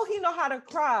 Y'all know he know how to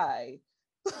cry.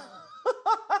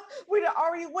 We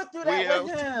already went through that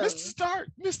with him.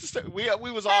 Mr. Stark.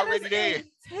 We was already there.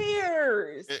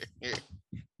 Tears.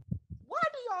 Why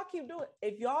do y'all keep doing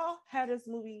it? If y'all had this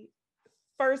movie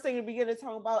first thing to begin to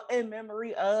talk about in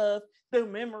memory of the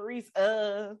memories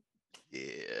of.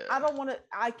 Yeah. I don't want to.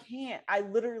 I can't. I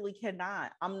literally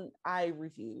cannot. I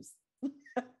refuse.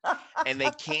 And they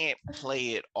can't play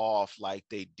it off like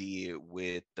they did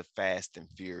with the Fast and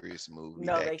Furious movie.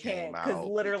 No, they can't, because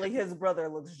literally his brother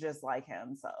looks just like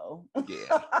him. So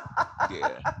yeah.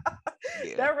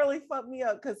 That really fucked me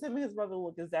up because him and his brother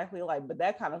look exactly alike. But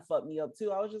that kind of fucked me up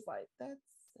too. I was just like, that's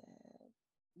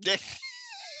sad.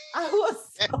 I was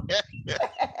so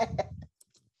sad.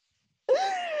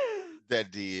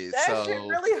 That did. That shit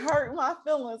really hurt my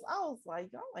feelings. I was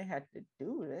like, y'all ain't had to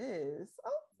do this. I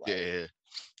was like, yeah.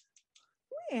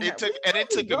 We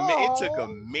It took a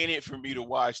minute for me to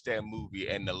watch that movie,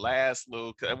 and the last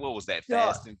little, what was that,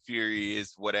 Fast and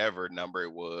Furious, whatever number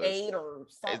it was, 8 or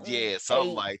something. Yeah,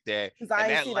 something like that. And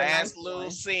that last little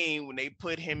one. scene when they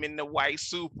put him in the white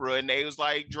Supra and they was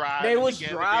like driving. They was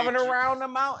driving around the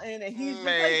mountain, and he's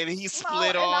man, like, he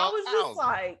split off. And I was just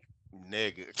like,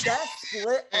 nigga, that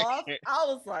split off. I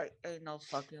was like, ain't no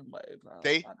fucking way, bro.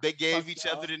 They gave each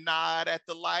other the nod at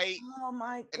the light. Oh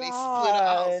my god! And they split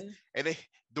off, and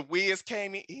the Wiz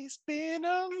came in. It's been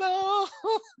a long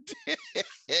day.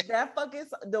 That fucking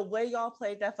the way y'all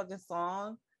played that fucking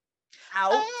song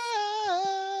out.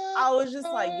 I was just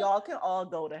like, y'all can all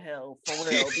go to hell for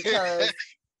real, because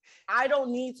I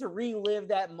don't need to relive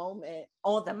that moment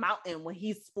on the mountain when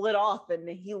he split off and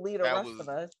then he lead the rest of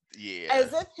us. Yeah.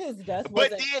 As if his death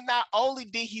wasn't. But then not only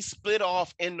did he split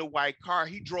off in the white car,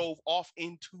 he drove off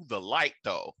into the light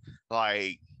though.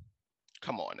 Like,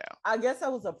 come on now. I guess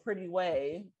that was a pretty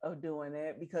way of doing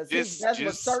it, because his death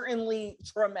was certainly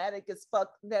traumatic as fuck.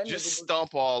 That just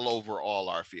stomp all over all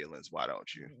our feelings. Why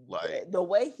don't you? Like the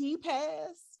way he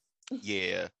passed.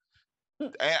 Yeah.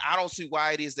 And I don't see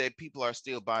why it is that people are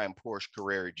still buying Porsche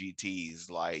Carrera GTs.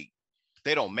 Like,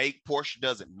 they don't make, Porsche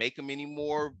doesn't make them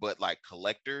anymore, but like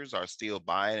collectors are still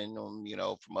buying them, you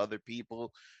know, from other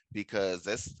people, because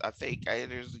I think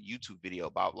there's a YouTube video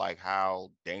about like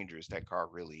how dangerous that car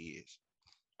really is.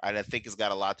 And I think it's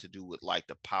got a lot to do with like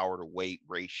the power to weight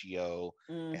ratio,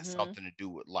 and something to do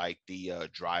with like the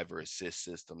driver assist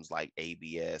systems like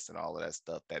ABS and all of that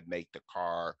stuff that make the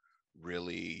car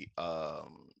really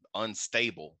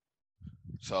unstable.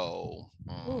 So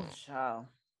child.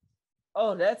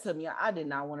 Oh, that took me. I did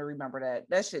not want to remember that.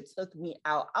 That shit took me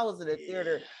out. I was in the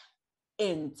theater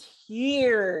in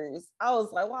tears. I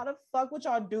was like, why the fuck would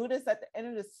y'all do this at the end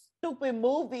of this stupid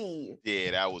movie?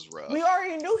 Yeah, that was rough. We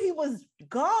already knew he was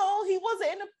gone. He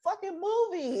wasn't in the fucking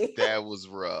movie. That was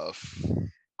rough. I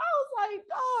was like,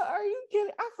 oh, are you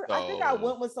kidding? I think I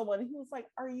went with someone. He was like,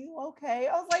 are you okay?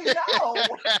 I was like, no,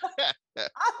 I'm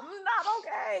not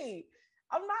okay.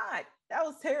 I'm not. That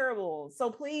was terrible.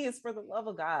 So please, for the love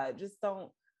of God, just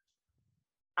don't.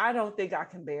 I don't think I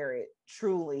can bear it,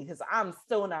 truly, because I'm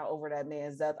still not over that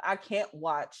man's death. I can't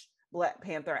watch Black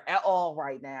Panther at all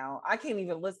right now. I can't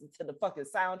even listen to the fucking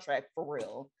soundtrack for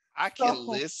real. I can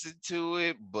listen to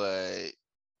it, but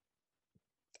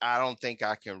I don't think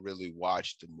I can really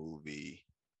watch the movie.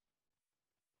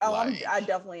 Oh, I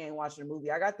definitely ain't watching the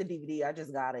movie. I got the DVD. I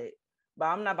just got it, but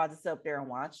I'm not about to sit up there and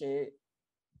watch it.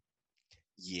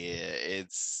 Yeah,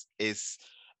 it's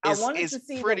I wanted to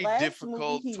see pretty the last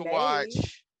difficult movie he to made.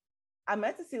 watch. I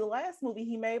meant to see the last movie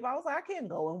he made, but I was like, I can't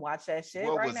go and watch that shit.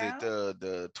 What right was now. it?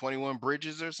 The 21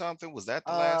 Bridges or something? Was that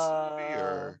the last movie,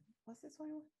 or what's this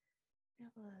 21?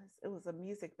 It was a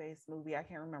music-based movie. I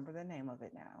can't remember the name of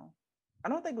it now. I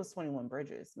don't think it was 21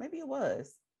 Bridges. Maybe it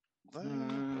was.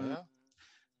 Well,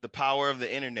 the power of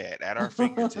the internet at our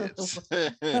fingertips.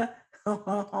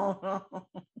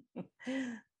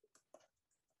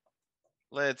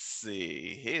 Let's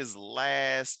see. His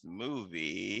last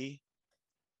movie.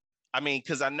 I mean,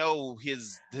 because I know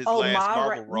his last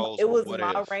Marvel roles. It was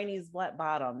Ma Rainey's Black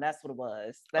Bottom. That's what it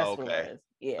was. That's what it was.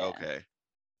 Yeah. Okay.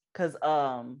 Because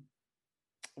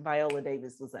Viola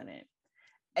Davis was in it,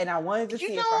 and I wanted to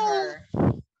see it for her.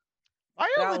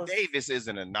 Viola Davis is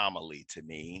an anomaly to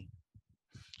me,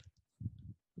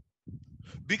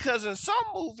 because in some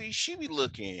movies she be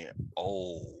looking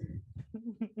old.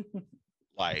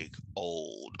 Like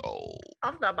old.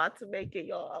 I'm not about to make it,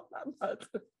 y'all. I'm not about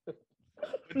to. But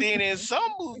then in some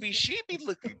movies, she be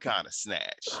looking kind of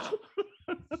snatched.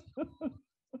 That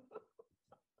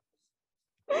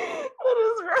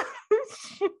is right.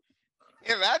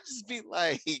 And I just be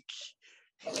like,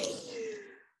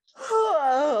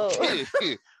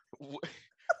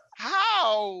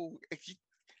 how?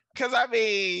 Because I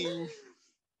mean,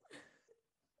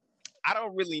 I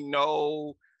don't really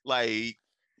know, like,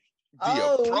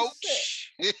 the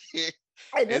approach.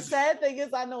 And the sad thing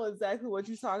is, I know exactly what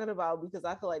you're talking about, because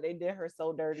I feel like they did her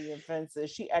so dirty in Fences.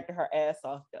 She acted her ass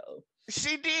off though.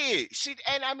 She did.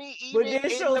 And I mean, even in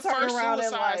the first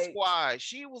Suicide Squad,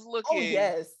 she was looking. Oh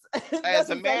yes, as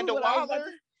Amanda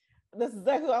Waller. That's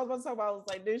exactly what I was going to talk about. I was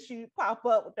like, did she pop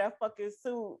up with that fucking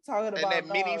suit talking about that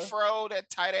mini fro, that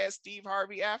tight ass Steve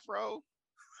Harvey afro?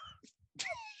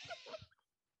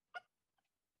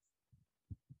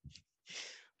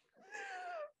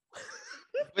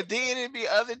 But then it'd be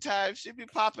other times she'd be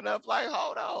popping up like,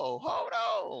 hold on.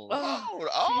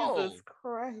 Jesus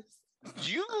Christ.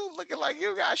 You looking like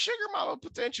you got sugar mama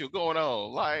potential going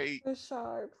on. Like,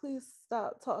 Rashard, please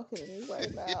stop talking to me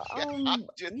right now. I'm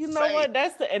just You know saying. what?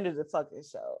 That's the end of the fucking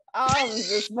show. I'm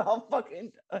just about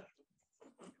fucking done.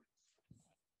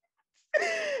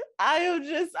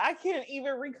 I can't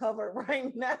even recover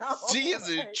right now. She is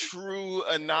a true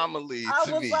anomaly I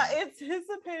to was me. like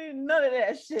anticipating none of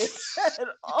that shit at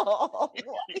all.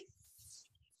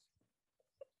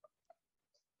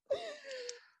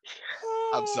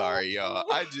 I'm sorry, y'all.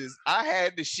 I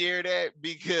had to share that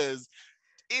because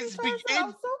I'm so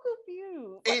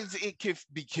confused. It can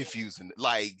be confusing.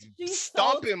 Like She's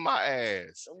stomping my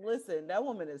ass. Listen, that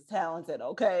woman is talented,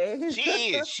 okay?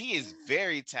 She is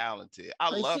very talented. I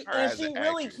love her as an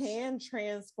really actress. can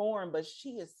transform, but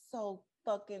she is so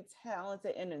fucking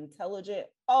talented and intelligent.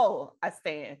 Oh, I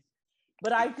stand.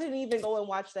 But I couldn't even go and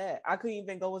watch that. I couldn't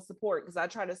even go and support because I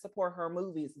try to support her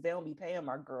movies. They don't be paying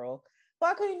my girl. But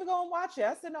I couldn't even go and watch it.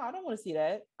 I said, no, I don't want to see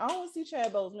that. I don't want to see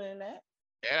Chad Boseman in that.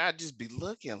 And I just be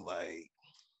looking like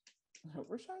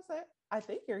Rashard said, I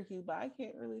think you're cute, but I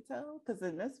can't really tell. Because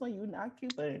in this one, you're not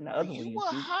cute, but in the other one, you a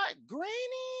hot granny?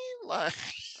 Like,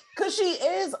 because she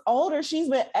is older. She's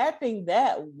been acting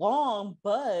that long,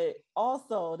 but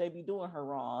also they be doing her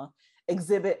wrong.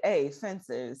 Exhibit A,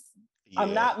 Fences. Yeah.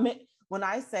 I'm not when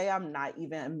I say I'm not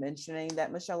even mentioning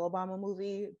that Michelle Obama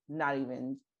movie, not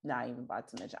even about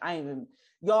to mention.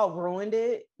 Y'all ruined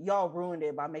it. Y'all ruined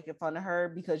it by making fun of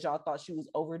her because y'all thought she was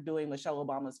overdoing Michelle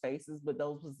Obama's faces, but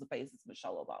those was the faces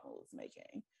Michelle Obama was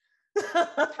making.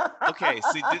 Okay,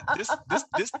 see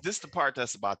this the part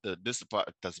that's about to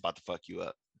fuck you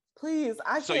up. Please,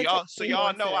 so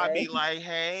y'all know I be like,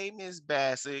 hey, Miss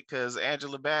Bassett, because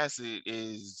Angela Bassett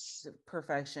is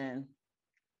perfection,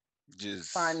 just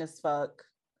fine as fuck.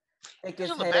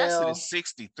 Angela Bassett is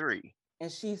 63,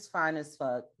 and she's fine as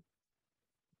fuck.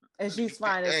 And she's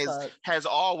fine as fuck. Has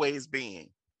always been.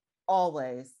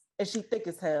 Always, and she thick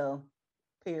as hell.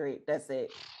 Period. That's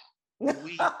it. I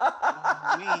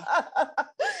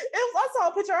saw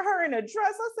a picture of her in a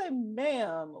dress. I said,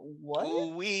 ma'am, what?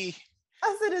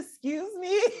 I said, excuse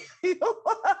me.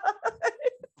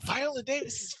 Viola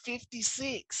Davis is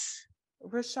 56.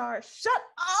 Rashard, shut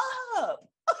up.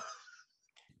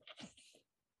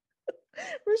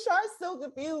 Rashard's still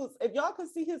confused. If y'all can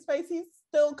see his face, he's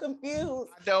still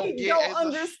confused. I don't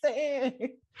understand.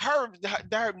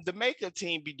 The makeup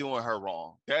team be doing her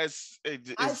wrong. It's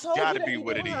got to be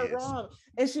what it is. Wrong.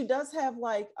 And she does have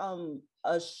like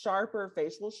a sharper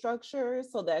facial structure,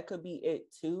 so that could be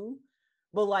it too.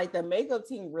 But like the makeup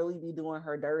team really be doing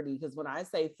her dirty because when I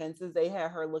say Fences, they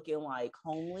had her looking like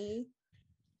homely.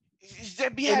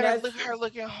 They had her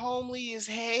looking homely as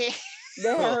hell. They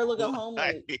had her looking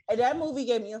homely. And that movie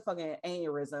gave me a fucking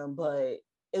aneurysm, but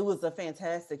it was a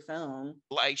fantastic film.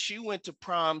 Like she went to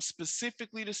prom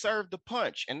specifically to serve the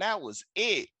punch, and that was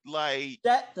it. Like,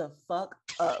 shut the fuck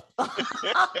up.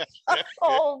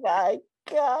 Oh my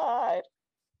God.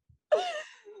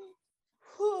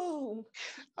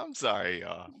 I'm sorry,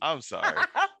 y'all. I'm sorry.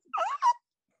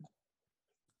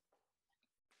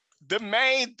 The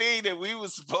main thing that we were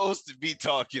supposed to be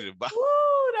talking about. Woo,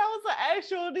 that was an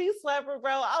actual knee slapper,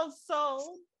 bro. I'm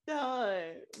so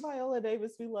done. Viola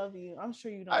Davis, we love you. I'm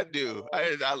sure you know. I do.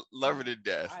 I love her to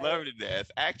death. Love her to death.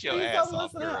 Act your ass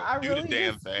off, girl. Do really the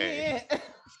damn thing.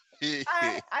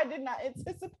 I did not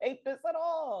anticipate this at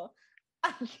all.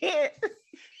 I can't.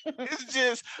 It's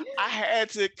just I had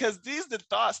to, because these are the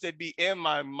thoughts that be in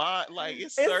my mind. Like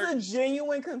it's a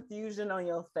genuine confusion on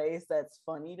your face that's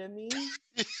funny to me.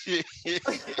 Because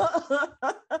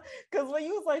when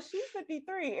you was like, she's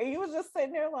 53, and you was just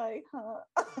sitting there like, huh?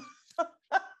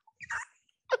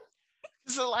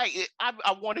 So like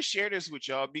I want to share this with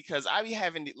y'all because I be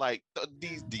having like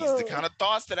these the kind of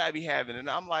thoughts that I be having, and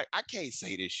I'm like, I can't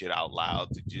say this shit out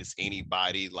loud to just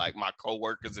anybody, like my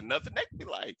coworkers and nothing. They can be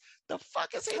like, the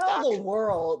fuck is he talking? Tell the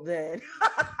world then.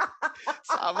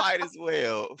 So I might as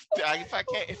well.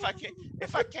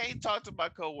 If I can't talk to my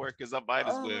coworkers, I might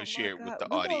as well share it with the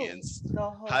audience.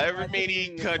 However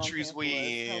many countries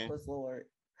we in. Help us, Lord.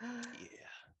 Yeah.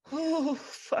 Oh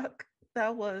fuck.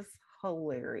 That was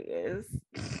hilarious.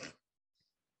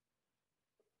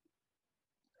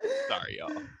 Sorry,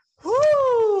 y'all.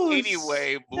 Woo,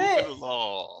 anyway, moving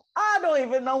along. I don't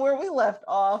even know where we left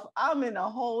off. I'm in a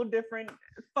whole different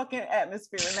fucking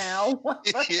atmosphere now. What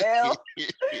the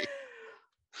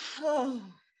hell?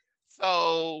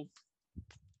 So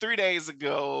 3 days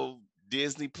ago,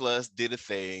 Disney Plus did a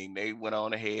thing. They went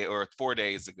on ahead, or 4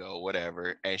 days ago,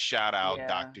 whatever, and shout out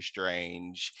Doctor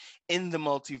Strange in the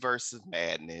Multiverse of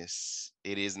Madness.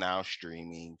 It is now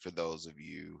streaming for those of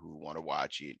you who want to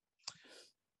watch it.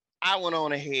 I went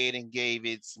on ahead and gave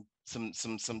it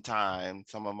some time,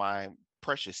 some of my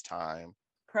precious time.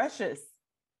 Precious.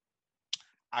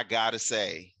 I gotta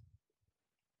say,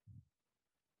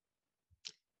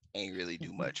 ain't really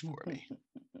do much for me.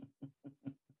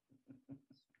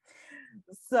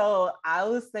 So I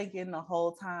was thinking the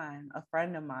whole time, a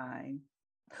friend of mine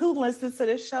who listens to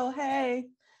this show, hey,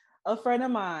 a friend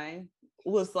of mine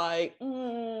was like,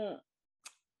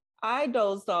 I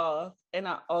dozed off, and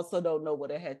I also don't know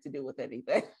what it had to do with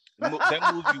anything.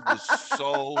 That movie was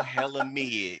so hella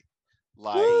mid.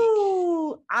 Like,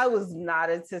 ooh, I was not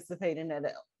anticipating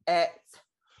that at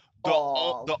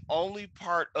all. The only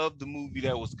part of the movie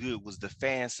that was good was the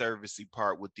fan servicey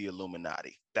part with the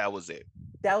Illuminati. That was it.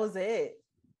 That was it.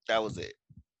 That was it.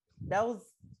 That was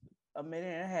a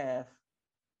minute and a half.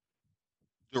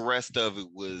 The rest of it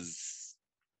was.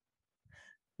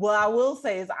 What I will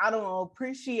say is I don't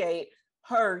appreciate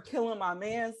her killing my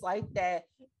man's like that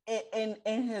in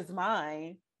his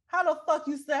mind. How the fuck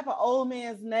you snap an old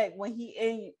man's neck when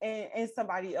he in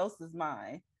somebody else's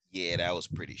mind? Yeah, that was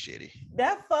pretty shitty.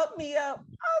 That fucked me up.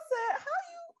 I said, how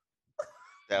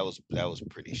you? That was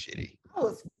pretty shitty. I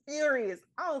was furious.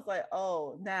 I was like,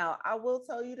 oh, now I will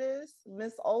tell you this,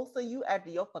 Miss Olsen, you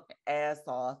acted your fucking ass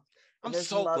off. I'm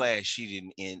so glad she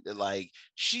didn't end. Like,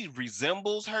 she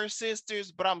resembles her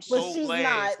sisters, but I'm so she's glad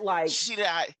not like she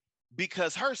not,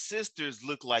 because her sisters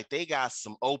look like they got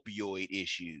some opioid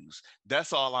issues.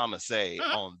 That's all I'm gonna say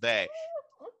on that.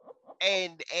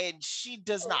 And she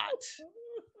does not.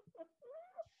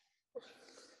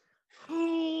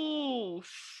 Oh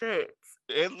shit.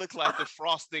 It looked like the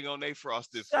frosting on their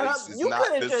frosted faces. You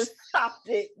could have just stopped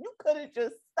it. You could have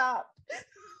just stopped.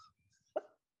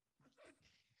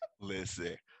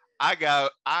 Listen, I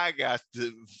got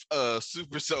the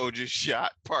Super Soldier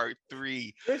Shot Part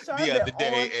 3 the other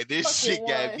day, and this shit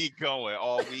got me going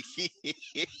all week.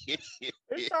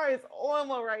 Rashard is on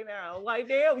one right now. Like,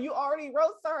 damn, you already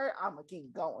roasted her. I'ma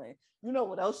keep going. You know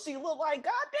what else she look like?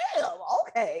 Goddamn.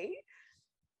 Okay.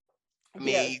 I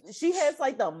mean, yeah, she has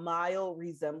like the mild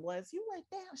resemblance. You like,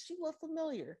 damn, she look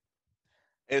familiar.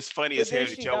 It's funny as hell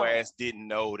that your ass didn't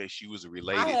know that she was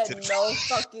related. I had no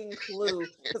fucking clue,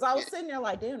 because I was sitting there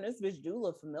like, damn, this bitch do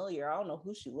look familiar. I don't know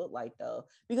who she looked like though,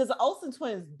 because the Olsen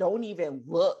twins don't even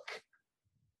look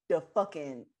the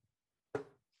fucking.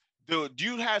 Dude,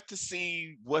 you have to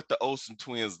see what the Olsen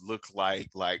twins look like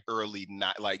early,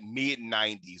 like mid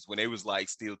 90s, when they was like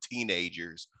still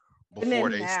teenagers before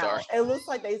they started. It looks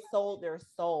like they sold their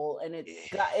soul, and it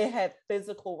had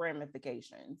physical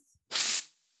ramifications.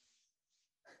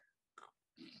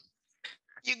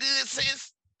 You good,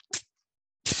 sis?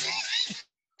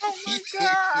 Oh my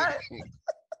god.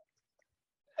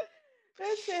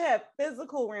 That shit had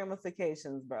physical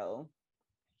ramifications, bro.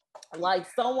 Like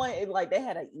someone, like they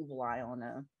had an evil eye on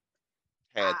them.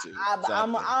 Had to.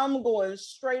 I'm going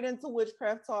straight into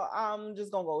witchcraft talk. I'm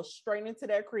just gonna go straight into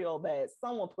that Creole bag.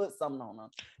 Someone put something on them.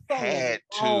 Had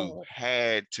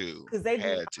to. Because they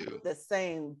had to. Look the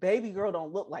same. Baby girl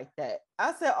don't look like that.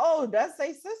 I said, oh, that's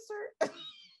a sister.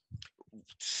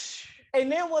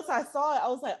 And then once I saw it, I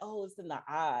was like, oh, it's in the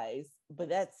eyes. But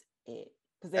that's it.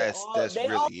 Because that's they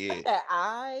really all it. That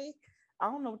eye. I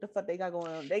don't know what the fuck they got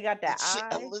going on. They got that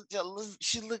eye.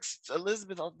 She looks,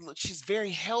 Elizabeth, she's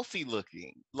very healthy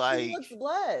looking. Like, she looks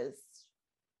blessed.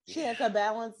 She has a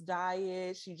balanced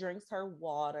diet. She drinks her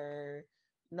water.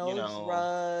 No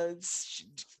drugs.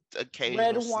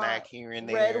 Occasional snack here and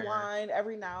there. Red wine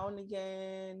every now and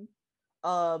again.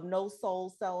 No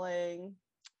soul selling.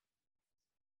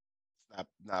 It's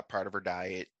not part of her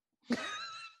diet.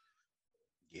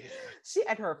 Yeah. She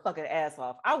acted her fucking ass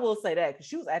off. I will say that, because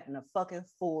she was acting a fucking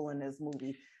fool in this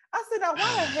movie. I said, now why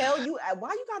the hell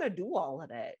why you gotta do all of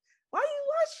that? Why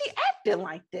is she acting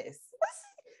like this?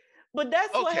 But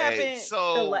that's what happened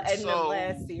in the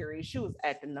last series. She was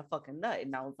acting the fucking nut,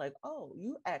 and I was like, oh,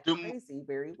 you act crazy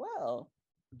very well.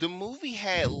 The movie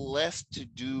had less to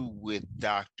do with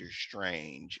Doctor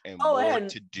Strange and more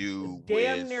to do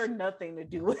damn near nothing to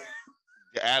do with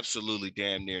absolutely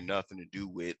damn near nothing to do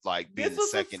with like being the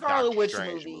second Doctor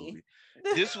Strange movie.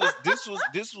 This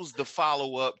was the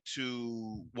follow-up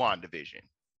to WandaVision.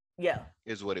 Yeah.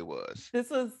 Is what it was. This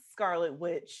was Scarlet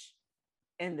Witch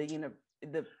and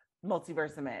the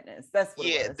Multiverse of Madness. That's what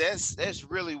it was. That's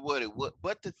really what it was.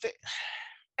 But the thing,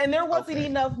 and there wasn't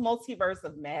enough Multiverse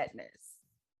of Madness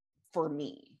for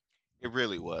me. It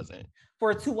really wasn't.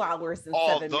 For 2 hours and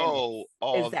 7 minutes.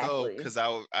 Although, because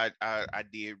I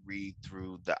did read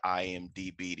through the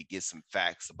IMDb to get some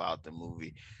facts about the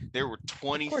movie. There were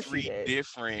 23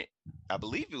 different, I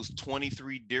believe it was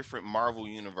 23 different Marvel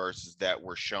universes that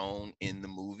were shown in the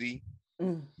movie.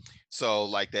 So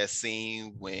like that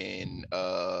scene when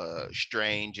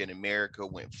Strange and America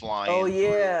went flying. Oh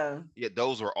yeah. Through. Yeah,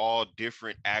 those were all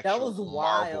different actual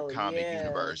Marvel comic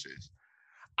universes.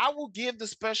 I will give the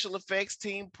special effects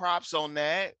team props on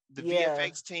that. The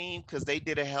VFX team, because they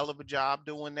did a hell of a job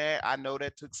doing that. I know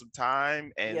that took some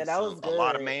time and that was a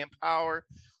lot of manpower,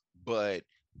 but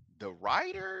the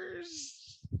writers.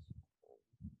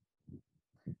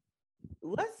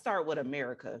 Let's start with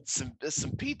America. Some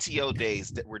PTO days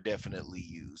that were definitely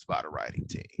used by the writing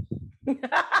team.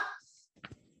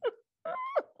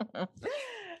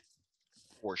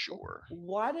 For sure.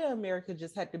 Why did America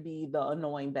just have to be the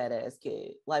annoying badass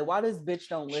kid? Like, why does bitch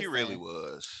don't listen? She really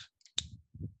was.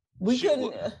 She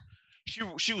couldn't.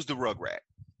 She was the Rugrat.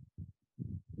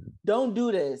 Don't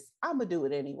do this. I'm gonna do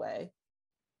it anyway.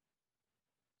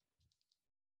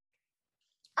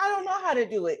 I don't know how to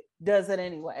do it. Does it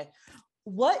anyway.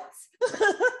 What?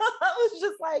 I was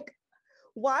just like,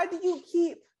 why do you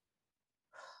keep?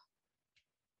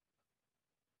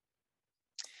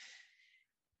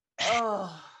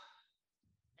 Oh.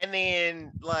 And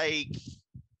then like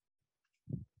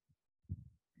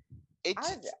it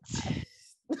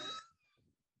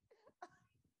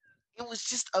was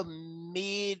just a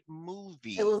mid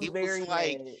movie. It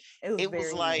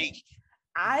was like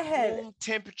I had room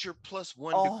temperature plus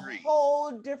 1 degree. A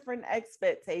whole different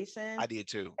expectation. I did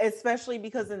too. Especially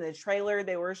because in the trailer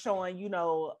they were showing,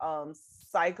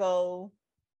 Psycho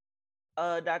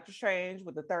Doctor Strange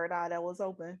with the third eye that was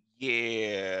open.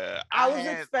 Yeah. I was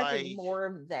expecting more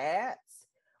of that,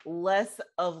 less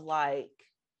of like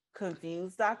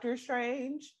confused Doctor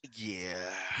Strange. Yeah.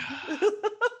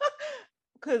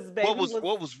 Because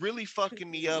what was really fucking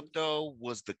me up though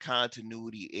was the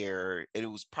continuity error, and it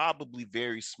was probably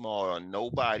very small and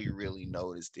nobody really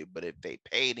noticed it. But if they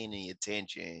paid any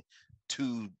attention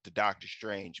to the Doctor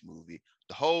Strange movie,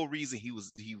 the whole reason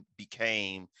he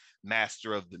became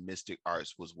master of the mystic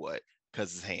arts was what?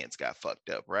 Because his hands got fucked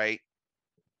up, right?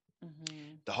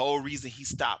 Mm-hmm. The whole reason he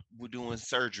stopped doing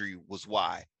surgery was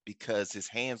why? Because his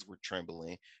hands were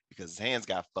trembling, because his hands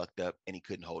got fucked up and he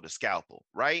couldn't hold a scalpel,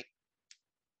 right?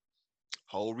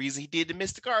 Whole reason he did the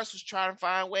mystic arts was trying to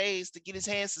find ways to get his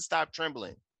hands to stop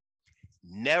trembling.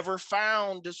 Never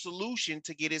found the solution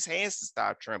to get his hands to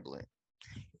stop trembling.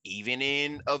 Even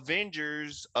in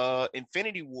Avengers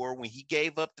Infinity War, when he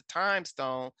gave up the time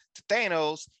stone to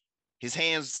Thanos, his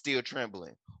hands are still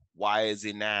trembling. Why is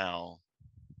it now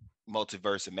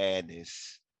Multiverse of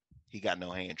Madness he got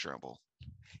no hand tremble?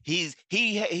 He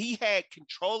had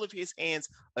control of his hands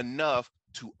enough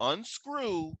to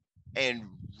unscrew and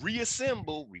replace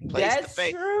the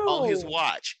face on his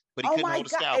watch, but he couldn't hold a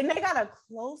scalpel. And they got a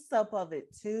close-up of it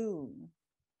too.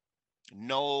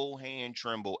 No hand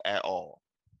tremble at all.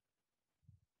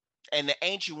 And the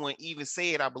Ancient One even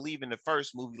said, I believe in the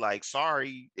first movie, like,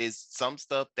 sorry, is some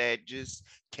stuff that just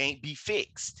can't be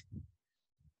fixed.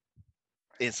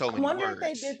 In so many words. I wonder if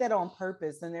they did that on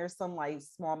purpose, and there's some like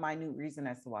small, minute reason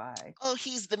as to why. Oh,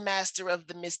 he's the master of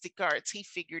the mystic arts. He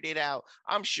figured it out.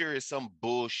 I'm sure it's some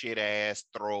bullshit ass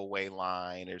throwaway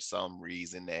line or some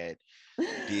reason that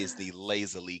Disney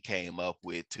lazily came up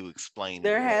with to explain.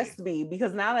 There has to be,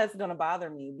 because now that's gonna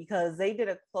bother me, because they did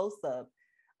a close-up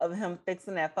of him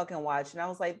fixing that fucking watch, and I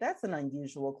was like, that's an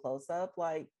unusual close-up.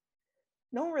 Like,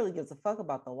 no one really gives a fuck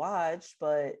about the watch,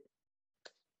 but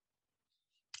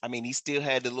I mean, he still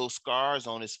had the little scars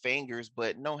on his fingers,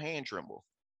 but no hand tremble.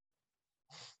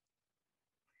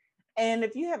 And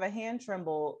if you have a hand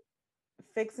tremble,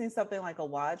 fixing something like a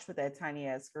watch with that tiny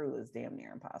ass screw is damn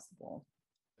near impossible.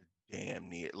 Damn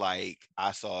near. Like,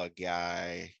 I saw a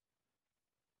guy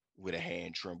with a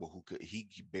hand tremble he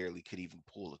barely could even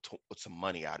pull some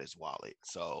money out of his wallet.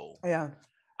 So yeah,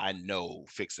 I know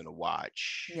fixing a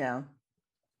watch. Yeah,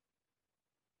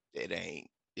 it ain't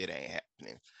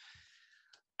happening.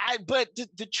 But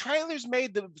the trailers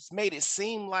made it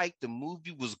seem like the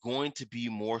movie was going to be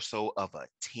more so of a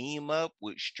team up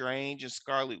with Strange and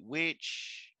Scarlet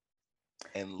Witch,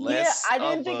 and less. Yeah, I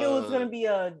didn't think it was going to be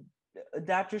a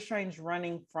Doctor Strange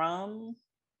running from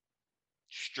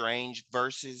Strange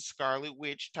versus Scarlet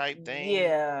Witch type thing.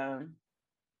 Yeah,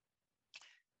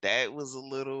 that was a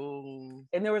little.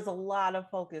 And there was a lot of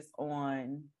focus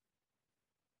on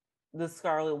the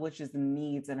Scarlet Witch's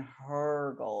needs and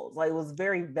her goals. Like, it was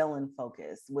very villain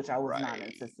focused, which I was not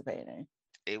anticipating.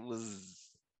 It was,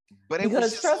 but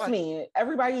because trust me,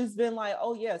 everybody's been like,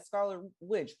 "Oh yeah, Scarlet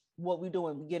Witch, what we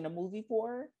doing? We getting a movie for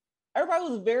her?" Everybody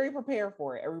was very prepared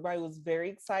for it. Everybody was very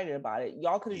excited about it.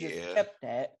 Y'all could have just kept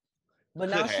that, but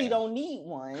now she don't need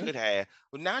one. Could have.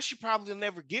 Well, now she probably will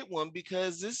never get one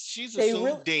because she's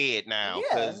assumed dead now.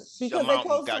 Yeah, because they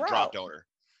closed got dropped on her.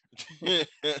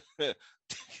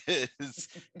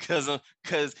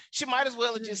 Because she might as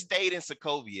well have just stayed in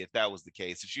Sokovia if that was the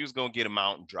case. If she was gonna get a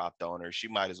mountain dropped on her, she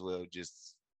might as well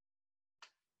just.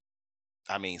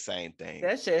 I mean, same thing.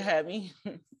 That shit had me.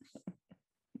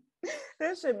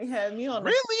 That shit had me on.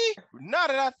 Really? Now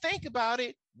that I think about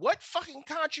it, what fucking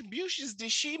contributions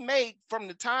did she make from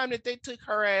the time that they took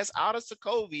her ass out of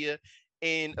Sokovia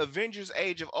in Avengers: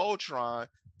 Age of Ultron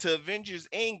to Avengers: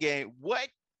 Endgame? What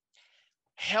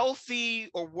healthy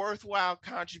or worthwhile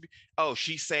contribution? Oh,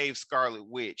 she saved Scarlet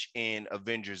Witch in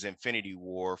Avengers: Infinity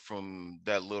War from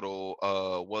that little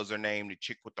what was her name, the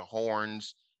chick with the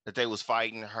horns that they was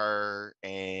fighting her,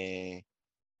 and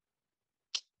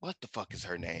what the fuck is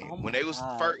her name? Oh when they was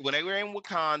first, when they were in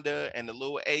Wakanda and the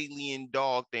little alien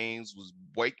dog things was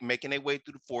making their way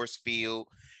through the force field,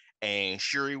 and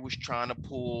Shuri was trying to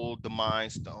pull the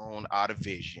Mind Stone out of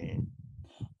Vision.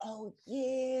 Oh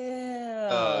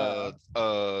yeah.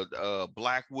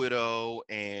 Black Widow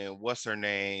and what's her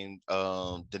name?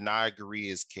 Danai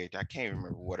Gurira's character. I can't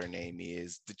remember what her name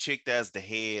is. The chick that's the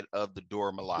head of the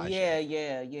Dora Milaje.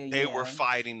 Yeah. They were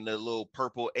fighting the little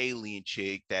purple alien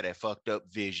chick that had fucked up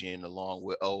Vision along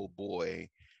with Old Boy,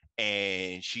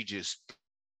 and she just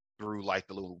threw like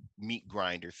the little meat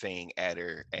grinder thing at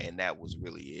her, and that was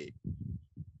really it.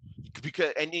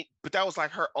 But that was like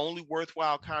her only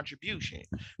worthwhile contribution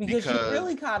because she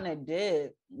really kind of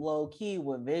did low key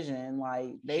with Vision,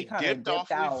 like they kind of dipped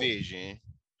off out with Vision.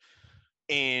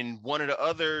 And one of the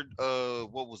other,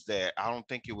 what was that? I don't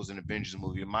think it was an Avengers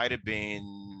movie. It might have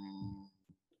been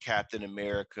Captain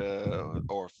America,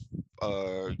 or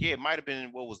it might have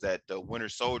been, what was that? The Winter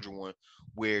Soldier one,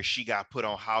 where she got put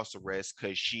on house arrest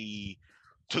because she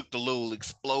took the little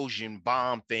explosion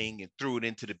bomb thing and threw it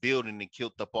into the building and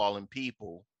killed up all them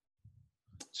people.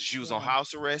 So she was on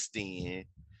house arrest then.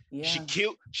 Yeah.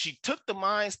 She took the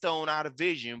Mind Stone out of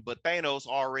Vision, but Thanos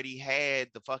already had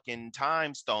the fucking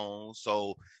Time Stone,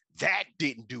 so that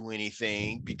didn't do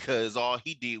anything because all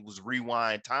he did was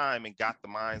rewind time and got the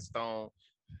Mind Stone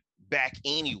back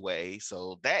anyway,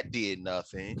 so that did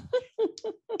nothing.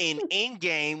 In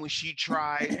Endgame, when she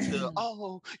tried to,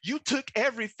 oh, you took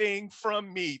everything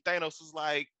from me, Thanos was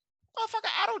like, motherfucker,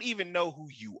 I don't even know who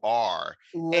you are.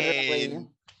 Literally. And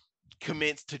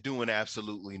commenced to doing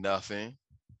absolutely nothing.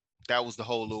 That was the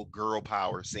whole little girl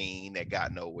power scene that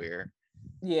got nowhere.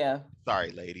 Yeah.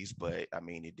 Sorry, ladies, but I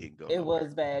mean, it didn't go It nowhere.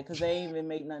 Was bad because they ain't even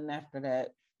make nothing after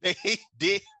that. They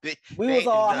did. We was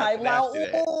all hyped out.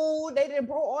 Oh, they didn't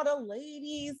brought all the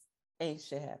ladies. Ain't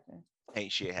shit happen.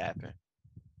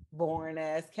 Boring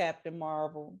ass Captain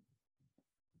Marvel.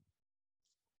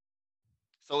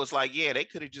 So it's like, yeah, they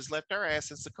could have just left her ass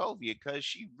in Sokovia because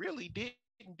she really didn't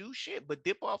do shit but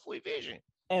dip off with Vision.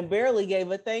 And barely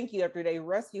gave a thank you after they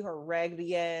rescued her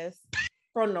raggedy ass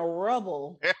from the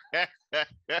rubble.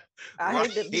 I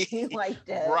hate to be like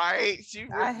that. Right?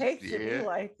 I hate to be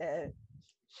like that.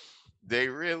 They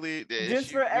really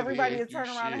just for everybody to turn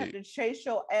around and have to chase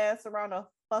your ass around a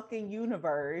fucking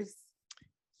universe.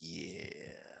 Yeah.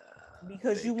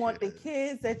 Because you want the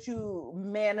kids that you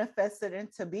manifested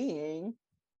into being.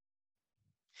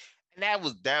 And that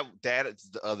is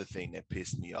the other thing that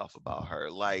pissed me off about her.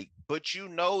 Like, but you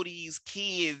know, these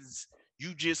kids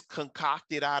you just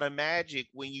concocted out of magic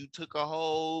when you took a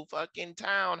whole fucking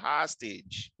town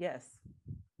hostage. Yes.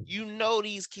 You know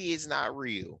these kids not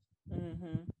real.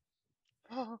 Mm-hmm.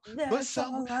 Oh, but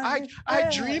I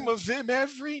dream of them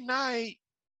every night.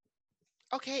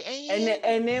 Okay,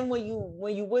 and then when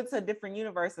you went to a different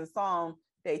universe and saw them,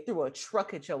 they threw a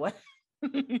truck at your ass. They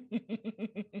said,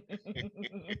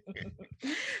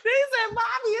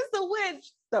 "Mommy, it's the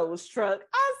witch." Those truck.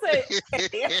 I said,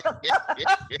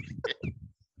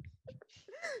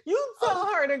 "You tell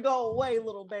her to go away,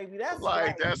 little baby." That's like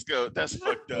right. That's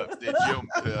fucked up.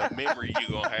 The memory you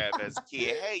gonna have as a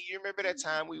kid. Hey, you remember that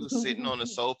time we was sitting on the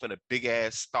sofa and a big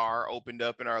ass star opened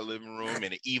up in our living room and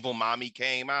an evil mommy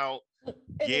came out?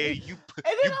 Yeah, you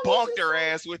bonked her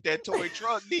ass with that toy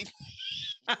truck, didn't you?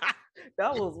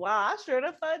 That was wild. I sure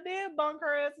the fuck did bonk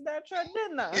her ass in that truck,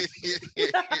 didn't I?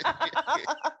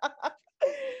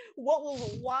 What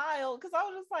was wild, because I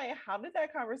was just like, how did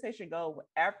that conversation go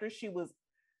after she was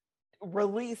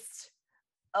released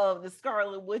of the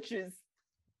Scarlet Witch's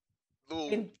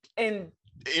enchant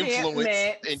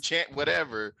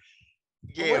whatever?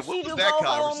 Yeah, what she do go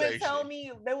home and tell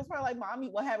me? They was probably like, "Mommy,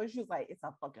 what happened?" She was like, "It's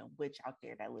a fucking witch out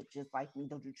there that looks just like me.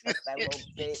 Don't you trust that little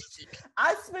bitch?"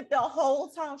 I spent the whole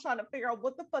time trying to figure out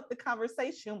what the fuck the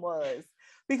conversation was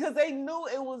because they knew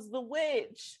it was the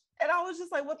witch, And I was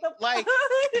just like, what the like,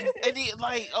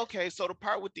 like, okay, so the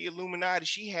part with the Illuminati,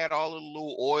 she had all the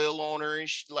little oil on her, and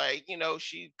she, like,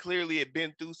 she clearly had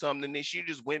been through something, and then she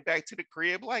just went back to the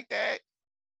crib like that.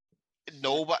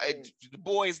 Nobody, the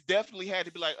boys definitely had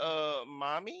to be like,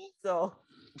 mommy. So,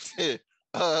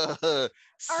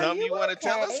 something you want to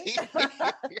tell us?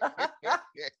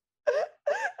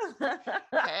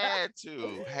 Had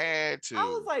to. I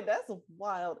was like, that's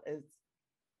wild as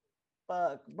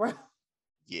fuck, bro.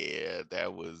 Yeah,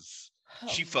 that was.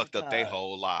 She fucked up their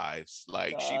whole lives.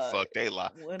 Like, she fucked their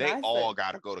life. They all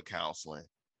got to go to counseling.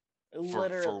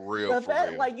 Literally, for real, the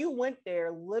fact, like, you went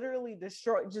there, literally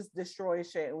destroy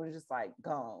shit, and was just like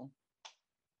gone.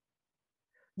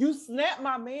 You snapped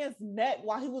my man's neck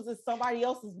while he was in somebody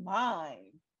else's mind.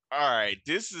 All right,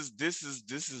 this is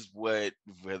what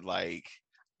like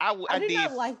I did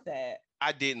not like that.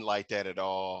 I didn't like that at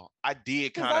all. I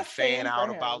did kind of fan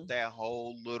out about that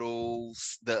whole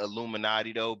the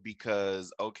Illuminati though,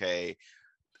 because okay,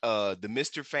 the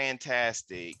Mr.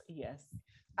 Fantastic. Yes.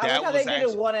 I like how they did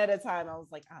it one at a time. I was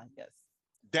like, yes.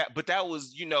 But that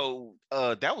was,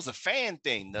 that was a fan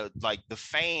thing. The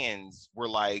fans were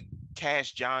like,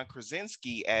 cast John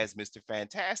Krasinski as Mr.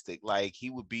 Fantastic. Like, he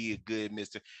would be a good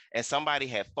Mr. And somebody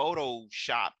had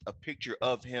photoshopped a picture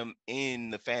of him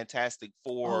in the Fantastic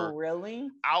Four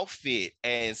outfit.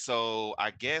 And so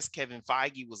I guess Kevin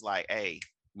Feige was like, hey,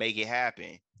 make it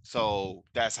happen. So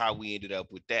that's how we ended up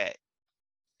with that.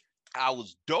 I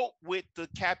was dope with the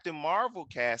Captain Marvel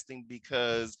casting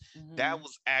because that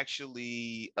was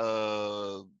actually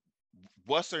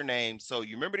what's her name? So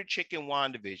you remember the chick in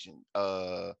WandaVision?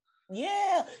 The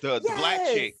black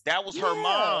chick. That was her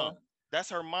mom. That's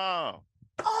her mom.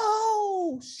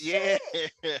 Oh shit.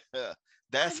 Yeah.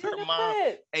 That's her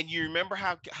mom. And you remember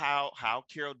how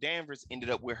Carol Danvers ended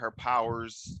up with her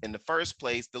powers in the first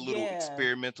place? The little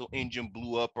experimental engine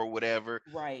blew up or whatever.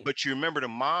 Right. But you remember the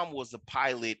mom was a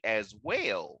pilot as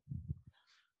well.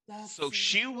 So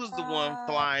she was the one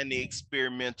flying the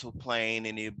experimental plane,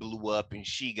 and it blew up, and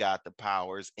she got the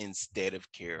powers instead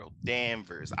of Carol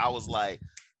Danvers. I was like,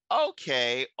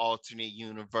 okay, alternate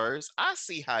universe. I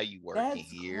see how you working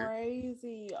here. That's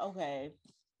crazy. Okay.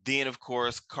 Then, of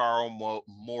course, Carl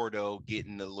Mordo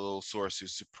getting the little Sorcerer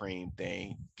Supreme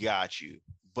thing. Got you.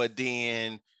 But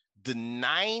then the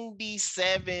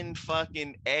 97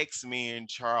 fucking X-Men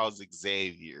Charles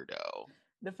Xavier, though.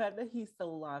 The fact that he's still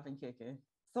alive and kicking.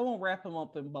 Someone wrap him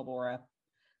up in bubble wrap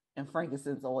and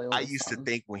frankincense oil. I used to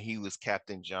think when he was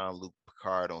Captain Jean-Luc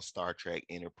Picard on Star Trek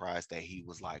Enterprise that he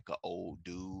was like an old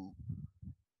dude,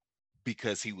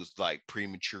 because he was like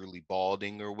prematurely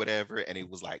balding or whatever, and it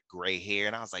was like gray hair,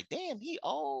 and I was like, damn, he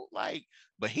old, like,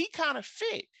 but he kind of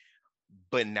fit.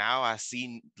 But now I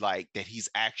see like that he's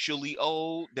actually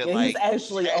old. That he's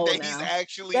actually old now. He's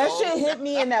actually that old. Shit hit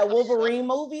me in that Wolverine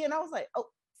movie, and I was like,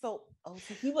 so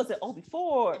he wasn't old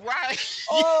before, right?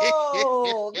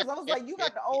 Because I was like, you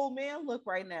got the old man look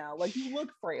right now, like you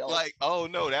look frail. Like, oh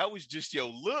no, that was just your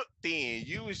look then.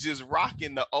 You was just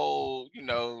rocking the old,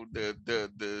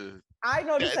 the. I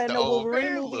noticed that in the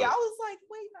Wolverine movie. Look. I was like,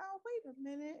 wait a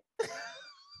minute.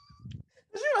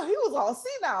 He was all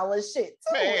senile and shit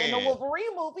too in the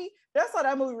Wolverine movie. That's why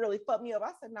that movie really fucked me up.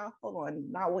 I said, "No, hold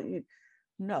on, not what you."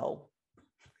 No,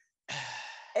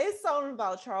 it's something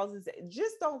about Charles.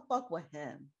 Just don't fuck with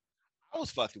him. I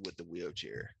was fucking with the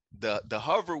wheelchair, the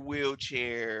hover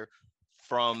wheelchair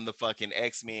from the fucking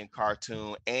X-Men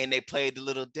cartoon, and they played the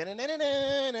little. They did.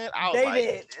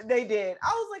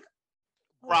 I was like,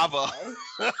 bravo.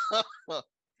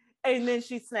 And then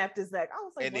she snapped his neck. I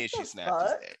was like, and then she snapped his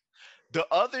neck. The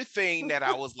other thing that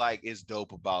I was like is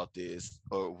dope about this,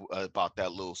 or about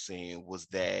that little scene, was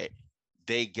that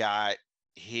they got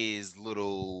his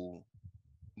little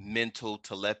mental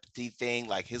telepathy thing,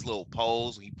 like his little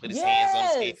pose. He put his hands on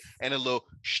his head, and a little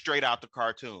straight out the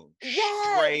cartoon.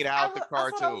 Straight out the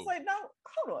cartoon. I was like, no,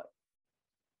 hold on.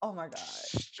 Oh my God.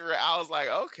 I was like,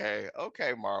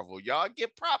 okay, Marvel, y'all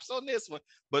get props on this one.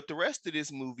 But the rest of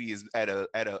this movie is at a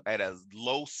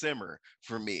low simmer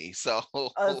for me. So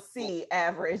a C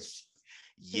average.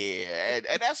 Yeah,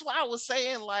 and that's why I was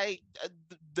saying, like,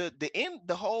 the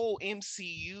whole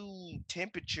MCU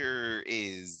temperature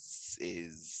is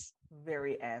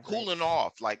very average. Cooling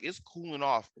off. Like, it's cooling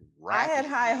off rapidly. I had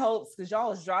high hopes because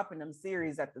y'all was dropping them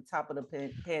series at the top of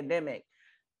the pandemic.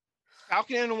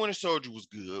 Falcon and the Winter Soldier was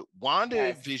good.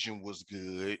 WandaVision was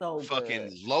good. So fucking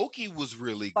good. Loki was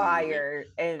really fire.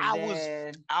 Good.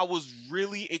 And I was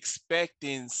really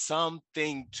expecting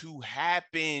something to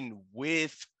happen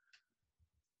with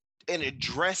and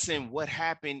addressing what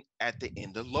happened at the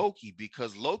end of Loki,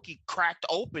 because Loki cracked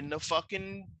open the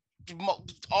fucking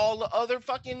all the other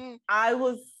fucking. I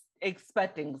was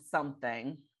expecting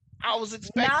something. I was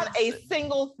expecting not a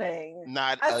single thing.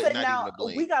 I said, now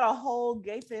we got a whole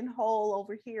gaping hole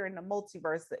over here in the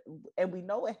multiverse, and we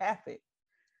know it happened.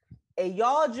 And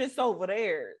y'all just over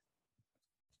there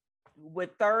with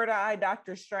Third Eye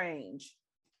Doctor Strange.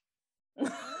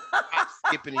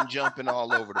 Skipping and jumping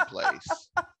all over the place.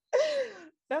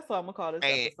 That's what I'm gonna call this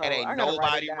episode. And ain't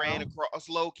nobody ran across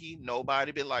Loki.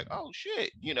 Nobody been like, oh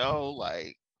shit,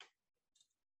 like.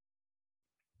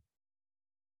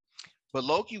 But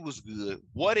Loki was good.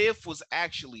 What If was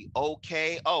actually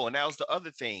okay. Oh, and that was the other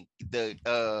thing.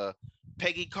 The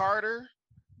Peggy Carter,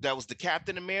 that was the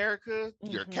Captain America,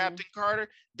 your Captain Carter,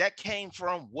 that came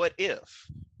from What If.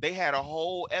 They had a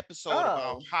whole episode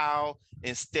about how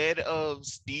instead of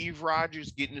Steve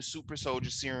Rogers getting the super soldier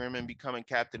serum and becoming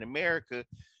Captain America,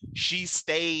 she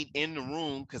stayed in the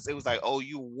room because it was like, oh,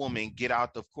 you a woman, get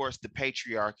out. Of course, the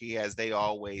patriarchy, as they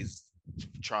always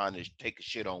trying to take a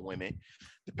shit on women.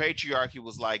 The patriarchy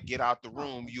was like, get out the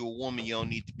room. You a woman. You don't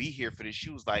need to be here for this.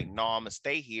 She was like, no, I'm going to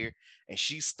stay here. And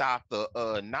she stopped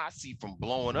the Nazi from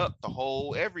blowing up the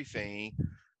whole everything.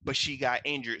 But she got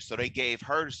injured. So they gave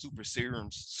her the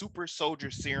super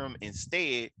soldier serum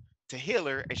instead to heal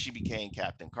her. And she became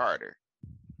Captain Carter.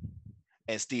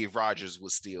 And Steve Rogers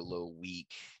was still a little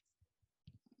weak,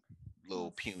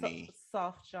 little puny.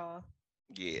 Soft jaw.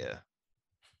 Yeah.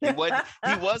 He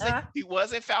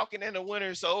wasn't Falcon and the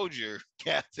Winter Soldier,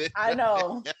 Captain. I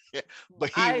know. but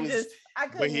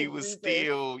he was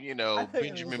still,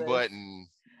 Benjamin Button.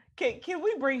 Can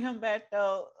we bring him back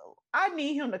though? I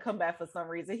need him to come back for some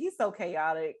reason. He's so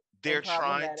chaotic. They're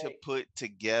trying to put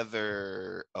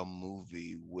together a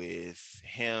movie with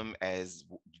him as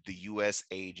the US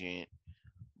agent,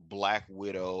 Black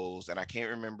Widows, and I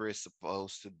can't remember, it's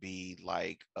supposed to be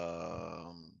like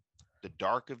the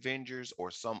Dark Avengers or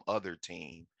some other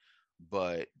team,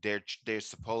 but they're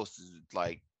supposed to,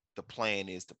 like, the plan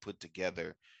is to put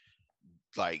together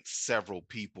like several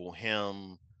people.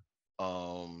 Him,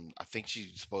 I think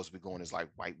she's supposed to be going as like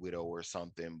White Widow or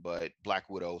something, but Black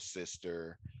Widow's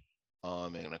sister,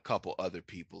 and a couple other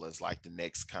people as like the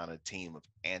next kind of team of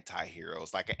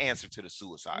anti-heroes, like an answer to the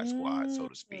Suicide Squad, so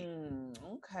to speak.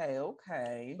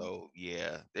 Okay. So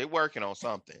yeah, they're working on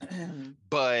something.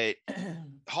 But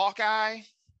Hawkeye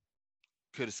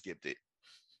could have skipped it.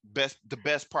 The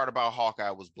best part about Hawkeye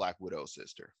was Black Widow's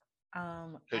sister.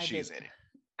 Because she's in it.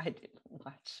 I didn't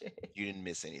watch it. You didn't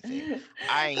miss anything.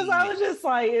 Because I was just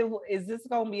like, is this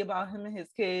gonna be about him and his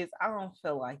kids? I don't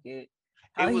feel like it.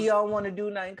 He don't want to do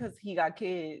nothing because he got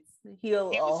kids. He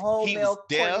was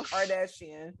deaf,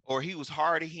 Kardashian. Or he was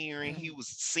hard of hearing. He was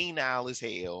senile as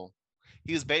hell.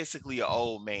 He was basically an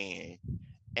old man.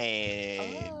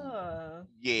 And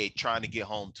trying to get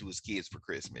home to his kids for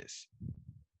Christmas.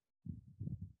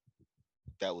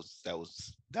 That was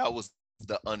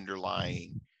the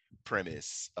underlying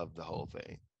premise of the whole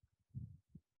thing.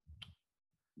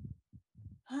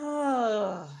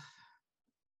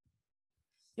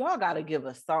 Y'all gotta give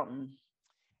us something.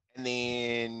 And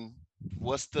then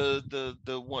what's the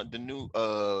new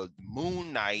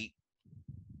Moon Knight?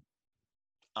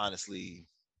 Honestly,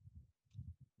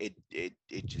 it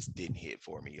just didn't hit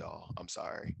for me, y'all. I'm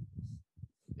sorry.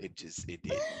 It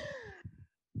didn't.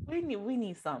 We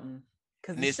need something.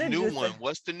 Cause this new one,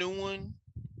 what's the new one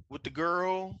with the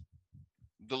girl?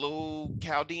 The little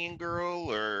Chaldean girl,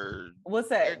 or what's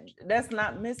that? That's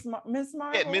not Miss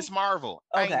Marvel. Yeah, Miss Marvel.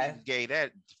 Okay. I ain't gave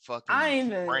that fucking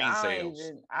brain cells.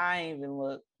 I ain't even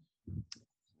look.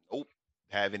 Oh,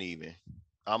 haven't even.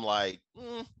 I'm like,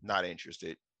 not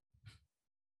interested.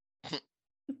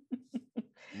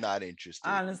 Not interested.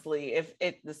 Honestly,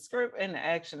 if the script and the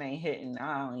action ain't hitting,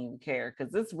 I don't even care,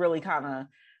 because it's really kind of.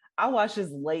 I watched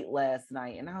this late last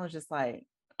night, and I was just like,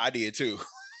 I did too.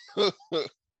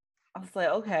 I was like,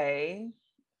 okay.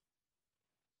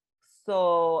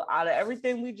 So out of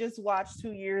everything we just watched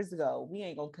 2 years ago, we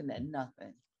ain't gonna connect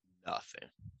nothing. Nothing.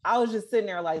 I was just sitting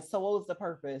there like, so what was the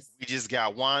purpose? We just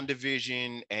got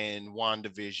WandaVision and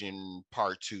WandaVision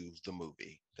Part 2, the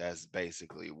movie. That's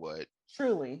basically what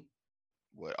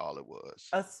all it was.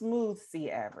 A smooth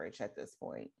C average at this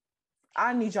point.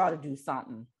 I need y'all to do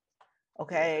something.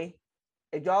 Okay?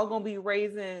 If y'all gonna be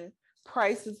raising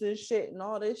prices and shit and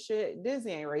all this shit,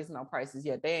 Disney ain't raising no prices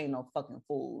yet. They ain't no fucking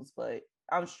fools, but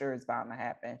I'm sure it's bound to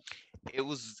happen. It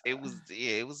was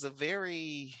a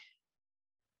very,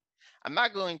 I'm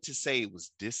not going to say it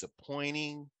was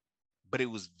disappointing, but it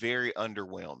was very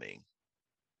underwhelming.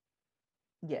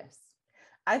 Yes.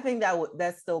 I think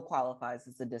that still qualifies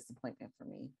as a disappointment for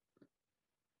me.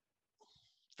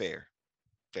 Fair.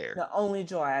 The only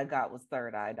joy I got was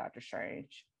Third Eye Doctor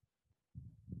Strange.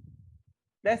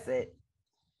 That's it.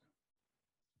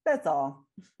 That's all.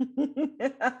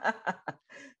 Because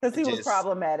he was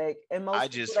problematic, and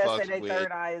most people that say their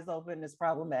third eye is open is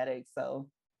problematic. So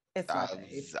it's not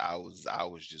I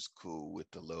was just cool with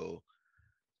the little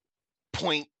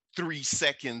 0.3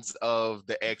 seconds of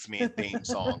the X-Men theme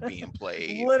song being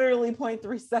played. Literally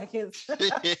 0.3 seconds. I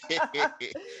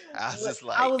was just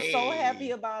like, I was so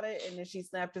happy about it, and then she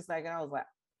snapped a second. I was like,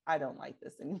 I don't like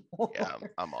this anymore. Yeah,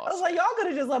 I'm I was like, y'all could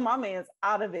have just let my man's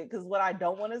out of it, because what I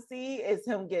don't want to see is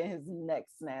him getting his neck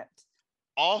snapped.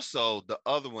 Also, the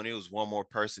other one, it was one more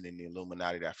person in the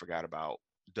Illuminati that I forgot about.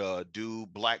 The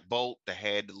dude Black Bolt that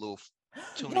had the little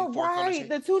tuning fork on his head.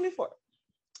 The tuning fork.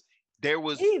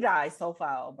 he died so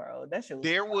foul, bro. That shit was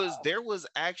there was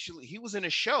actually, he was in a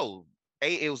show.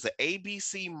 It was an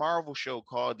ABC Marvel show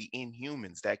called The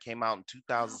Inhumans that came out in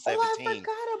 2017. Oh, I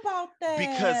forgot about that.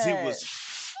 Because it was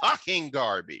fucking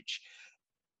garbage.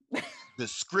 The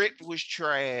script was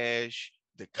trash.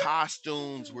 The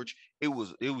costumes were. It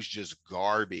was just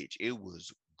garbage. It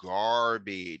was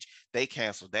garbage. They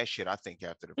canceled that shit, I think,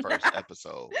 after the first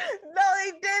episode. No,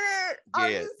 they didn't.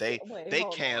 Yeah, they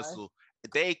canceled.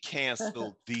 They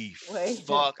canceled the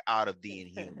fuck out of the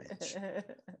Inhumans.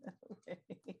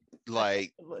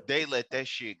 Like, they let that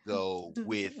shit go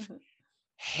with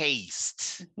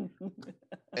haste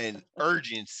and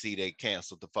urgency. They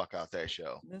canceled the fuck out that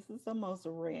show. This is the most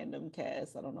random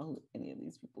cast. I don't know who any of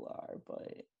these people are,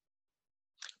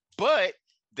 but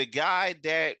the guy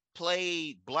that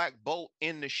played Black Bolt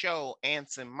in the show,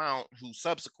 Anson Mount, who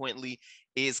subsequently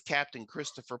is Captain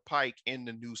Christopher Pike in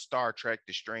the new Star Trek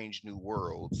The Strange New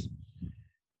Worlds,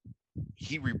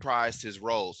 he reprised his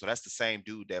role. So that's the same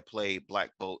dude that played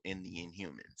Black Bolt in the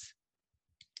Inhumans.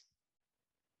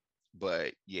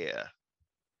 But yeah,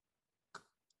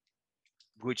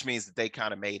 which means that they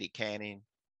kind of made it canon.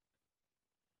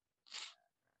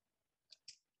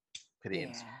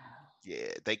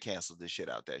 Yeah, they canceled this shit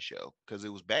out that show because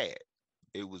it was bad.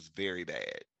 It was very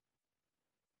bad.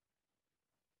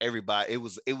 Everybody, it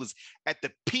was at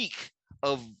the peak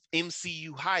of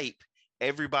MCU hype.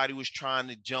 Everybody was trying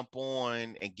to jump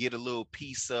on and get a little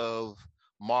piece of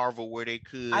Marvel where they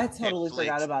could. I totally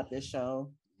forgot about this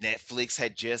show. Netflix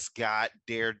had just got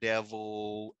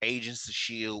Daredevil. Agents of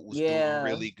S.H.I.E.L.D. was doing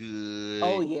really good.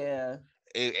 Oh, yeah.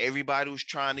 Everybody was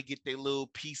trying to get their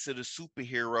little piece of the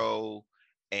superhero.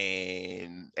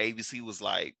 And ABC was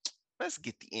like, let's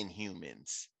get the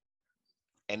Inhumans.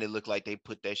 And it looked like they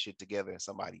put that shit together in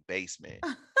somebody's basement.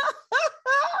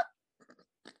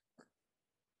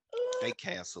 They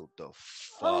canceled the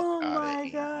fuck out of it. Oh my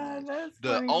God, that's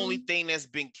the only thing that's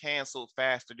been canceled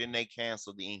faster than they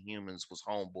canceled the Inhumans was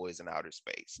Homeboys in Outer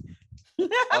Space.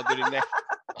 Other than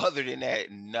that,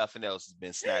 nothing else has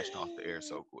been snatched off the air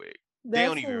so quick.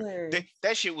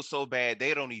 That shit was so bad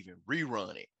they don't even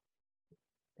rerun it.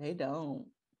 They don't.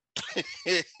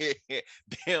 They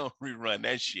don't rerun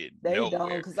that shit. They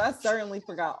don't, because I certainly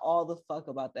forgot all the fuck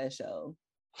about that show.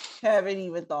 Haven't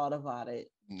even thought about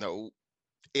it. No,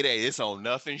 it ain't. It's on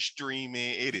nothing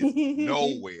streaming. It is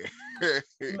nowhere.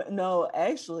 No,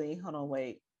 actually, hold on,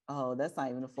 wait. Oh, that's not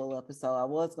even a full episode. I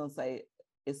was gonna say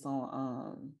it's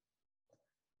on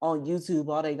YouTube.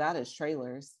 All they got is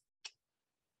trailers.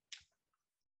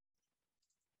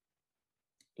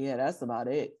 Yeah, that's about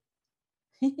it.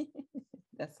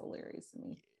 That's hilarious to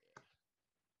me.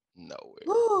 Nowhere.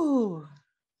 Woo.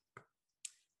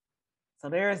 So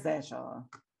there's that, y'all.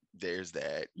 There's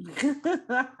that.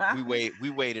 we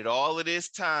waited all of this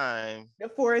time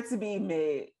for it to be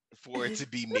made. For it to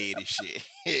be made and shit.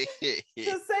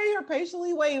 Just say you're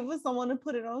patiently waiting for someone to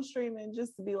put it on streaming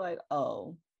just to be like,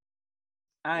 oh,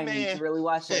 I need to really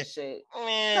watch that shit.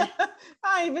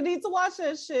 I even need to watch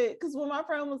that shit. Because when my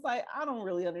friend was like, I don't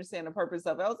really understand the purpose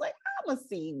of it, I was like, I'm gonna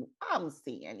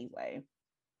see anyway.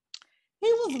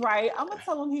 He was right. I'm gonna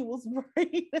tell him he was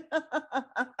right.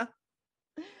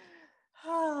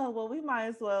 Oh, well, we might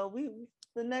as well.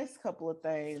 The next couple of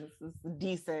things is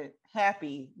decent,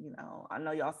 happy. You know, I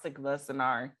know y'all sick of us and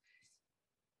our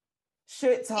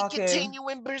shit talking.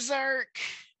 Continuing Berserk.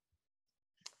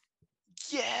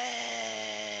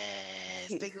 Yes,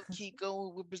 they gonna keep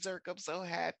going with Berserk. I'm so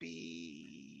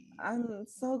happy. I'm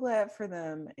so glad for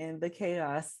them and the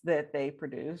chaos that they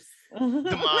produce. The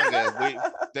manga.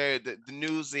 The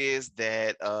news is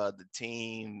that the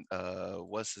team,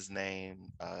 what's his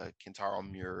name, Kentaro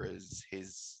Miura's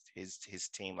his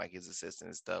team, like his assistant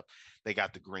and stuff, they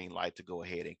got the green light to go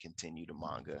ahead and continue the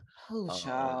manga. Oh,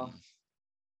 child.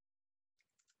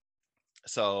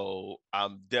 So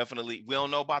we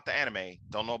don't know about the anime.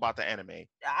 Don't know about the anime.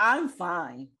 I'm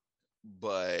fine.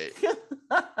 But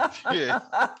yeah.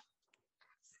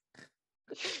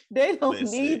 They don't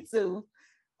need to.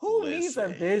 Who needs a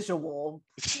Listen. visual?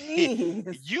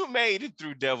 Please. You made it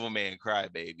through Devilman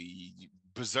Crybaby.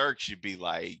 Berserk should be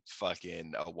like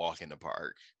fucking a walk in the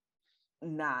park.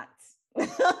 Not.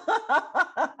 Devilman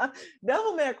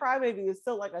Crybaby is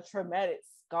still like a traumatic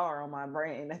scar on my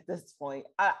brain at this point.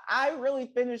 I really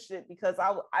finished it because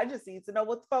I just need to know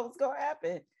what the fuck was gonna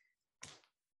happen.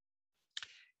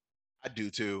 I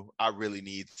do too. I really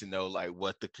need to know like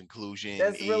what the conclusion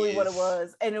That's is. really what it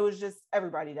was. And it was just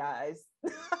everybody dies.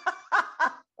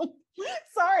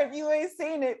 Sorry if you ain't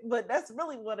seen it, but that's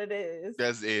really what it is.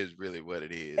 That is really what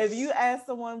it is. If you ask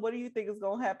someone, what do you think is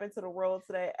going to happen to the world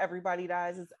today? Everybody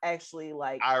dies. It's actually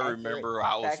like I remember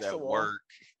I was factual. at work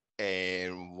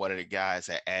and one of the guys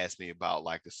had asked me about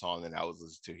like the song that I was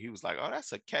listening to. He was like, "Oh,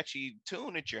 that's a catchy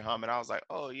tune that you're humming." I was like,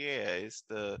 "Oh yeah, it's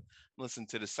the listen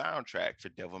to the soundtrack for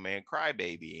Devilman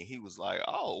Crybaby." And he was like,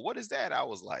 "Oh, what is that?" I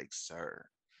was like, "Sir,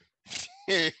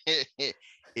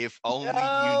 if only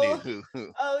you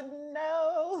knew." Oh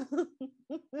no.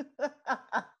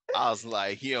 I was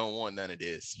like, "You don't want none of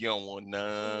this. You don't want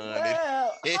none."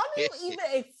 Well, how do you even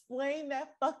explain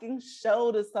that fucking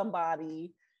show to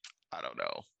somebody? I don't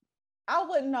know. I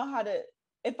wouldn't know how to.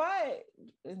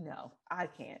 No, I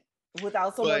can't.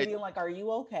 Without someone being like, "Are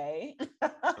you okay?"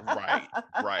 Right.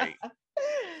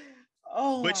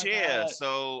 Oh, but yeah, God.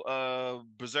 so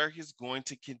Berserk is going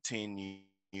to continue.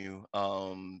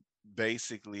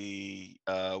 Basically,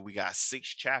 we got 6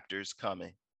 chapters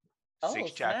coming.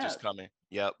 Chapters coming.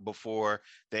 Yep. Before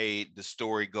the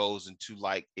story goes into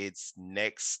like its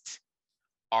next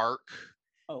arc.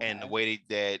 Okay. And the way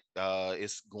that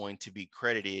it's going to be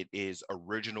credited is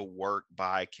original work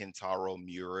by Kentaro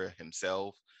Miura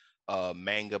himself,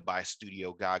 manga by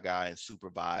Studio Gaga, and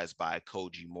supervised by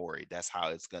Koji Mori. That's how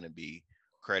it's going to be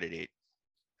credited.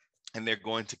 And they're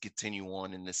going to continue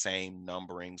on in the same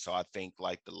numbering. So I think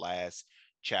like the last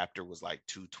chapter was like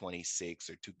 226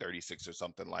 or 236 or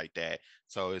something like that.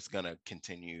 So it's going to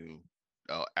continue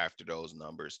after those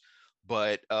numbers.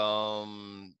 But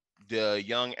the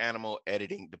Young Animal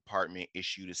Editing Department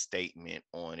issued a statement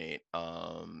on it.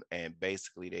 And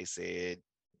basically they said,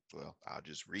 well, I'll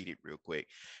just read it real quick.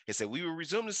 It said, "We will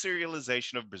resume the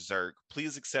serialization of Berserk.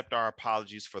 Please accept our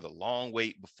apologies for the long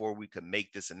wait before we could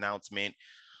make this announcement.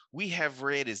 We have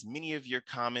read as many of your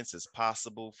comments as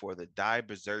possible for the Die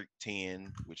Berserk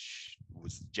 10, which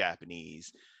was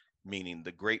Japanese, meaning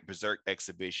the Great Berserk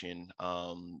Exhibition,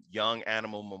 Young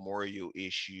Animal Memorial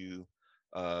Issue,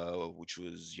 which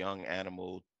was Young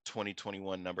Animal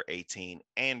 2021 number 18,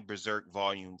 and Berserk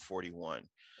Volume 41.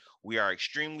 We are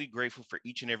extremely grateful for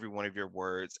each and every one of your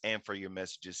words and for your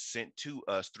messages sent to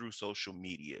us through social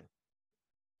media."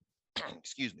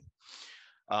 Excuse me.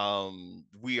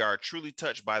 We are truly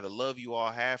touched by the love you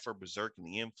all have for Berserk and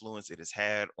the influence it has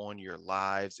had on your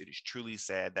lives. It is truly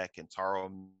sad that Kentaro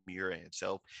Miura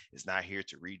himself is not here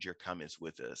to read your comments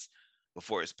with us.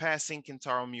 Before his passing,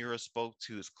 Kentaro Miura spoke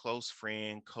to his close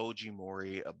friend Koji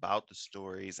Mori about the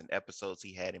stories and episodes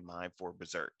he had in mind for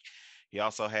Berserk. He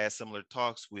also had similar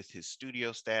talks with his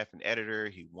studio staff and editor.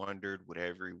 He wondered, would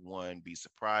everyone be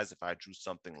surprised if I drew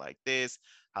something like this?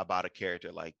 How about a character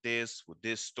like this? Would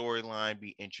this storyline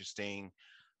be interesting?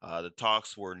 The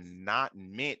talks were not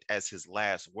meant as his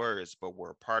last words, but were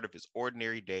a part of his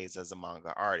ordinary days as a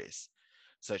manga artist.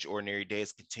 Such ordinary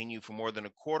days continue for more than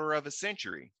a quarter of a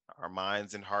century. Our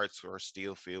minds and hearts are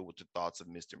still filled with the thoughts of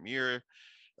Mr. Muir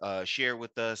shared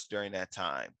with us during that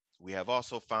time. We have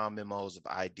also found memos of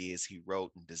ideas he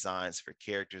wrote and designs for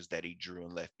characters that he drew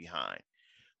and left behind.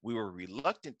 We were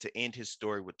reluctant to end his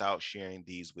story without sharing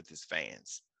these with his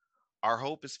fans. Our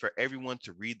hope is for everyone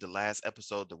to read the last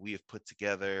episode that we have put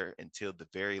together until the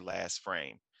very last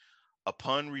frame.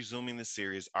 Upon resuming the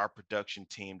series, our production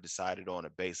team decided on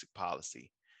a basic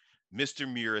policy. Mr.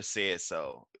 Miura said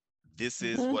so. This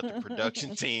is what the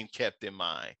production team kept in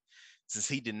mind. Since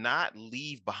he did not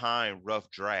leave behind rough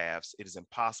drafts, it is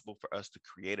impossible for us to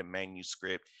create a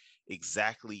manuscript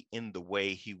exactly in the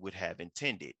way he would have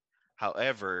intended.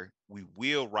 However, we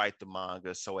will write the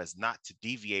manga so as not to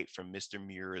deviate from Mr.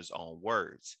 Miura's own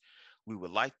words. We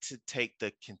would like to take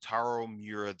the Kentaro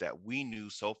Miura that we knew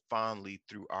so fondly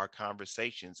through our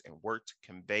conversations and work to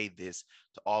convey this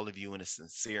to all of you in a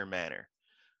sincere manner.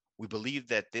 We believe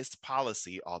that this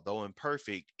policy, although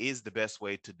imperfect, is the best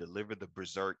way to deliver the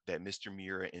Berserk that Mr.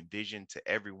 Miura envisioned to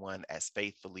everyone as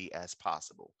faithfully as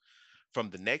possible.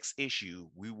 From the next issue,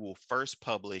 we will first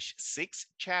publish 6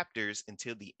 chapters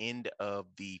until the end of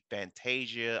the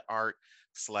Fantasia arc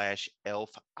 /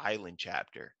 Elf Island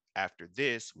chapter. After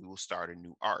this, we will start a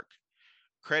new arc.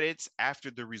 Credits after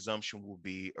the resumption will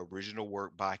be original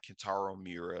work by Kentaro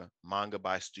Miura, manga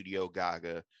by Studio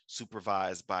Gaga,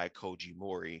 supervised by Koji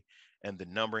Mori, and the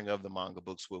numbering of the manga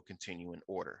books will continue in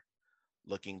order.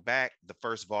 Looking back, the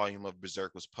first volume of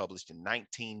Berserk was published in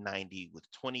 1990 with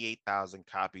 28,000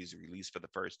 copies released for the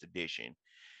first edition.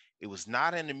 It was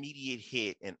not an immediate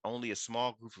hit, and only a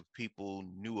small group of people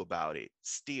knew about it.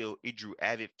 Still, it drew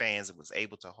avid fans and was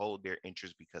able to hold their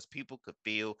interest because people could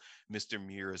feel Mr.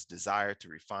 Miura's desire to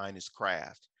refine his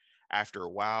craft. After a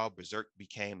while, Berserk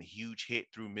became a huge hit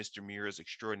through Mr. Miura's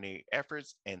extraordinary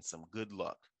efforts and some good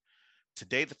luck.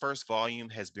 Today, the first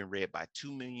volume has been read by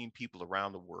 2 million people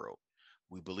around the world.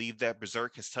 We believe that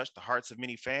Berserk has touched the hearts of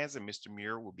many fans, and Mr.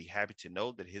 Miura will be happy to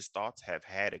know that his thoughts have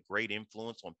had a great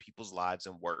influence on people's lives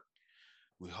and work.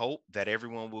 We hope that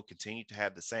everyone will continue to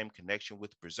have the same connection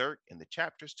with Berserk in the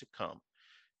chapters to come.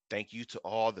 Thank you to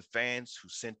all the fans who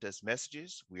sent us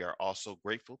messages. We are also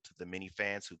grateful to the many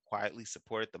fans who quietly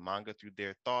supported the manga through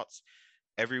their thoughts.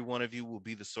 Every one of you will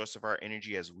be the source of our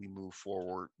energy as we move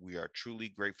forward. We are truly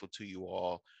grateful to you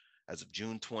all. As of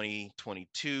June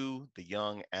 2022, the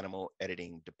Young Animal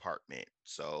Editing Department.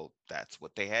 So that's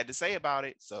what they had to say about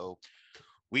it. So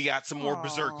we got some more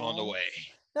Berserk on the way.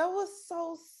 That was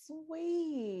so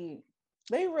sweet.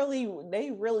 They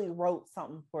really wrote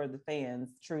something for the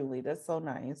fans. Truly, that's so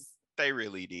nice. They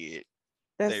really did.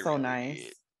 That's so nice.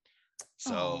 Did.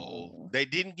 So they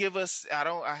didn't give us.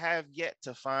 I have yet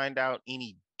to find out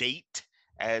any date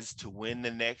as to when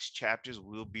the next chapters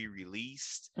will be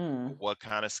released, what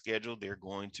kind of schedule they're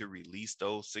going to release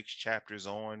those 6 chapters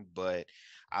on. But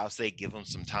I'll say give them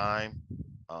some time.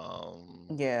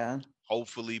 Yeah.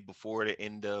 Hopefully before the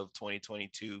end of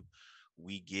 2022,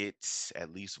 we get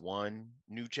at least one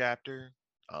new chapter.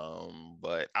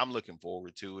 But I'm looking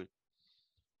forward to it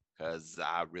because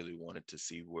I really wanted to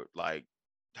see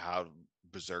how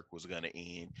Berserk was gonna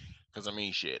end. Because I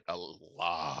mean, shit, a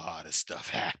lot of stuff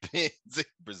happens in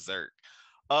Berserk.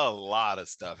 A lot of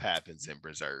stuff happens in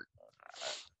Berserk.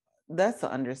 That's an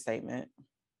understatement.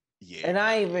 Yeah. And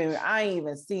I ain't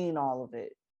even seen all of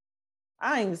it.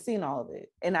 I ain't even seen all of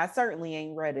it. And I certainly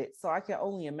ain't read it. So I can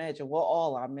only imagine what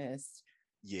all I missed.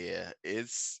 Yeah,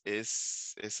 it's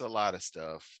a lot of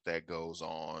stuff that goes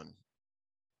on.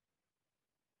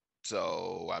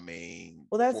 So I mean,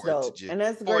 well, that's dope, and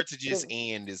that's for it to just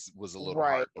end was a little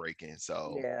heartbreaking.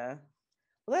 So yeah,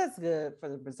 well, that's good for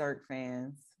the Berserk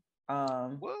fans.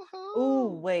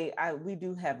 Oh wait, we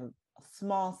do have a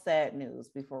small sad news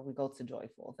before we go to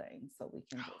joyful things, so we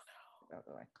can just go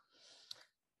away.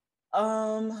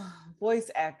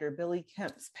 Voice actor Billy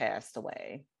Kemp's passed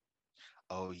away.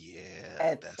 Oh yeah,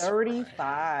 at 35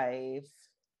 right.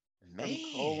 From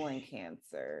colon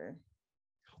cancer.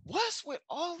 What's with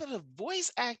all of the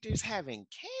voice actors having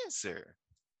cancer?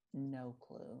 No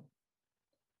clue.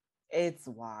 It's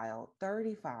wild.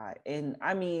 35. And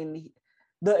I mean,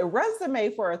 the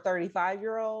resume for a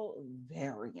 35-year-old,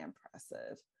 very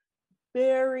impressive.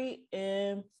 Very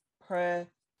impressive.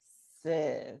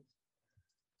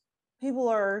 People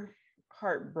are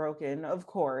heartbroken, of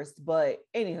course, but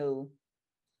anywho,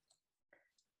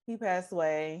 he passed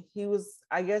away.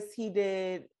 I guess he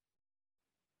did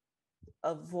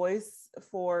a voice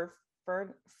for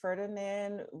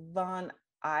Ferdinand von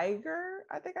Iger.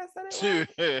 I think I said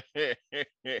it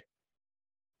right.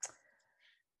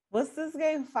 What's this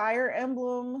game? Fire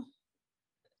Emblem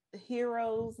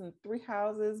Heroes and Three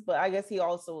Houses. But I guess he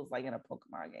also was like in a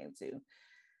Pokemon game too.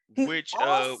 Which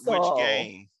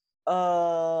game?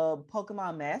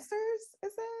 Pokemon Masters,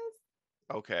 it says.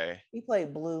 Okay. He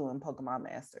played Blue in Pokemon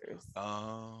Masters.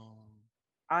 Oh.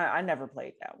 I never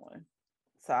played that one,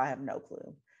 so I have no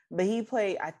clue. But he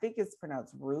played, I think it's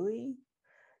pronounced Rui,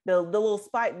 the little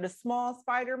spider, the small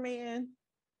Spider-Man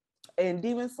in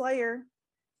Demon Slayer.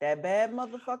 That bad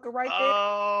motherfucker right there.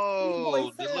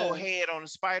 Oh, the little head on the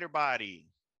spider body.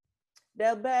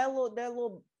 That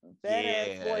little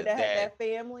badass boy that had that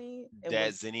family.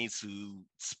 That Zenitsu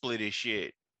split his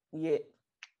shit. Yeah.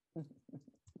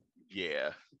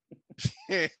 Yeah.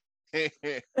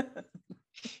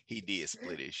 He did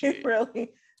split his shit.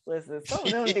 Really? Listen, some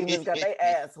of them demons got their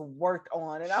ass worked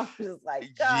on, and I was just like,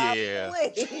 God,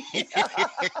 please.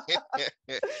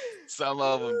 Some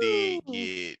of them did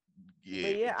get.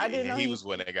 But yeah, I didn't know he was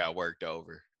when they got worked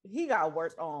over. He got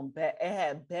worked on. It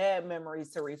had bad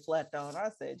memories to reflect on. I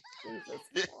said,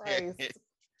 Jesus Christ.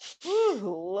 Ooh,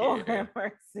 Lord have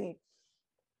mercy.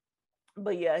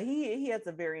 But yeah, he has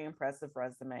a very impressive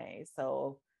resume.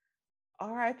 So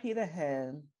RIP to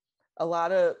him. A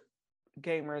lot of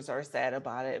gamers are sad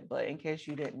about it, but in case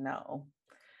you didn't know.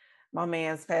 My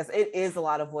man's passed. It is a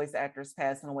lot of voice actors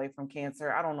passing away from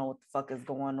cancer. I don't know what the fuck is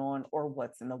going on or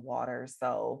what's in the water.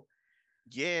 So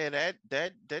yeah,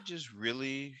 that just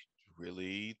really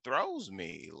throws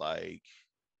me. Like,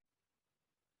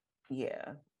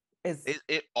 yeah, it's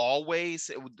it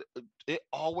always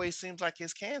seems like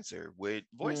it's cancer with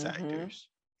voice actors.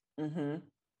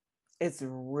 It's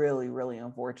really, really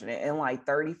unfortunate. And like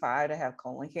 35 to have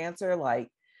colon cancer, like,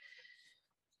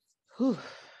 whew,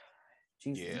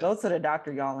 Jesus, go to the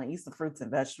doctor, y'all, and eat some fruits and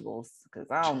vegetables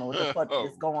because I don't know what the fuck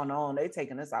is going on. They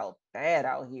taking us out bad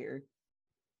out here.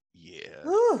 Yeah.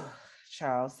 Whew,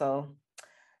 child. So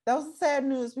that was the sad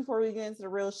news before we get into the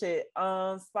real shit.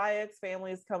 Spy X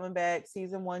Family is coming back.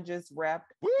 Season 1 just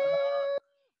wrapped.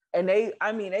 And they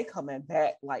coming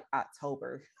back like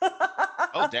October.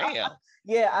 Oh damn.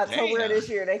 Yeah, October of this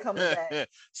year they coming back.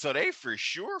 So they for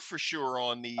sure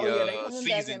on the they coming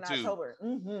season back in 2. October.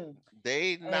 Mm-hmm.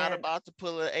 They not about to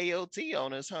pull an AOT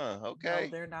on us, huh? Okay.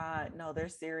 No, they're not. No, they're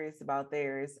serious about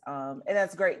theirs. And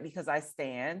that's great because I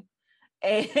stand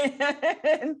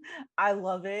and I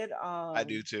love it. I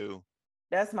do too.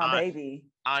 That's my baby.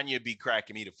 Anya be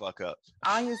cracking me the fuck up.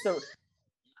 I'm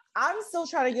still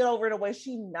trying to get over the way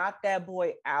she knocked that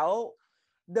boy out.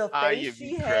 The face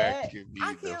she had,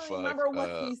 I can't remember what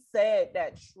he said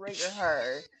that triggered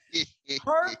her.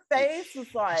 Her face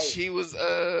was like she was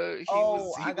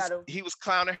he was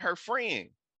clowning her friend.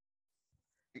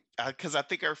 Because I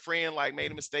think her friend like made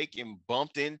a mistake and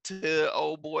bumped into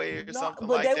old boy or something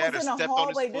like that, or stepped on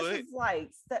his foot.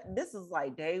 This is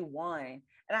like day one,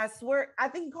 and I swear I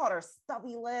think he called her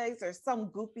stubby legs or some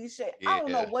goofy shit. Yeah. I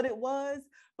don't know what it was,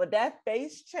 but that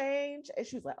face change, and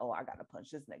she was like, "Oh, I gotta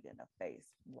punch this nigga in the face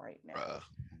right now."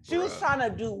 She was trying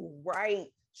to do right.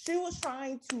 She was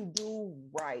trying to do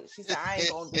right. She said, I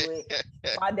ain't gonna do it.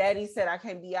 My daddy said I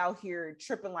can't be out here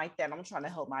tripping like that. I'm trying to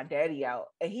help my daddy out.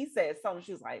 And he said something.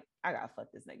 She was like, I gotta fuck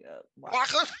this nigga up.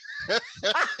 And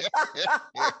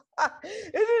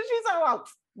then she's talking about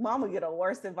mama get a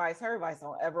worse advice. Her advice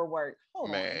don't ever work.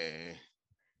 Hold on.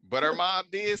 But her mom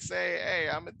did say, hey,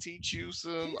 I'm gonna teach you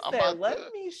some.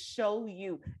 Let me show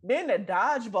you. Then the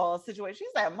dodgeball situation. She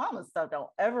said, mama stuff don't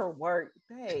ever work.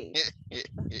 Babe.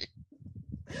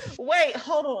 Wait,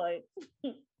 hold on.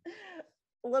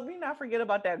 Let me not forget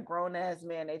about that grown ass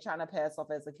man they trying to pass off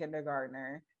as a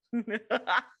kindergartner.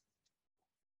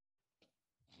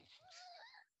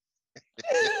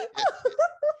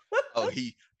 Oh,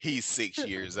 he's 6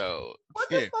 years old. What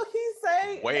the fuck he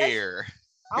say? Where?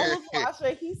 I was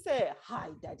watching. He said, "Hi,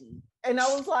 daddy," and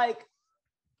I was like,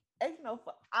 "Ain't no."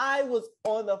 I was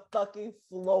on the fucking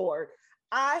floor.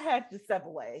 I had to step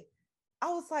away. I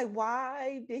was like,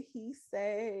 why did he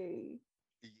say?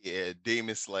 Yeah,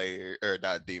 Demon Slayer, or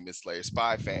not Demon Slayer,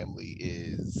 Spy Family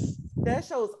is... That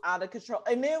show's out of control.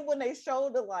 And then when they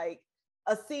showed like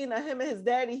a scene of him and his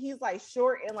daddy, he's like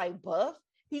short and like buff.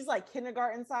 He's like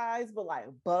kindergarten size, but like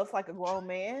buff like a grown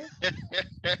man.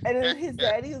 And then his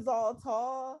daddy is all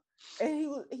tall.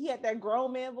 And he had that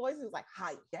grown man voice. He was like,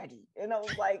 hi, daddy. And I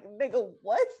was like, nigga,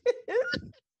 what?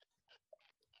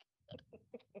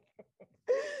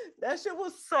 That shit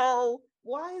was so.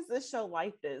 Why is this show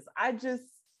like this? I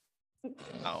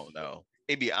don't know.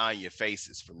 It be Anya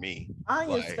faces for me.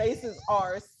 Anya's faces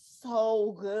are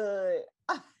so good.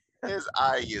 There's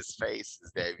Anya's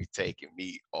faces that be taking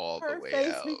me all the way out.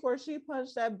 Her face before she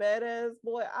punched that badass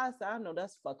boy, I said, I know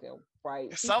that's fucking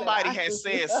right. Somebody had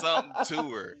said something to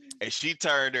her, and she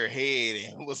turned her head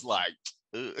and was like,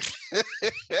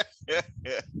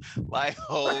 like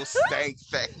whole stank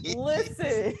face.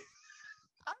 Listen.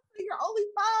 You're only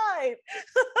 5.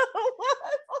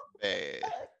 Man,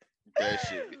 that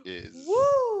shit is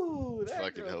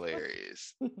fucking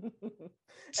hilarious.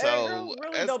 So girl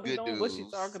really don't be knowing what she's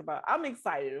talking about. I'm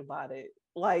excited about it.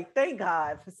 Like, thank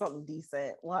God for something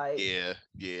decent. Like, yeah,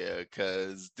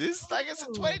 because this, like I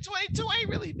said, 2022 ain't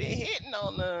really been hitting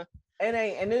on the. It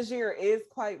ain't, and this year is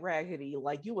quite raggedy.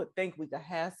 Like, you would think we could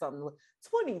have something.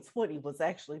 2020 was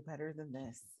actually better than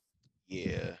this.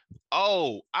 Yeah.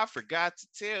 Oh, I forgot to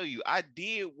tell you. I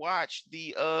did watch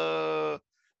the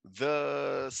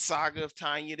Saga of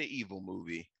Tanya the Evil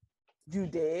movie. You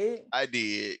did? I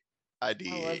did. How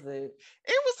was it?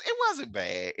 It wasn't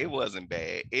bad. It wasn't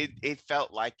bad. It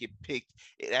felt like it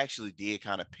actually did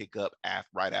kind of pick up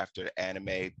right after the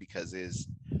anime because it's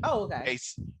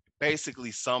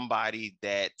basically somebody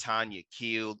that Tanya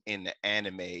killed in the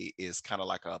anime is kind of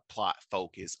like a plot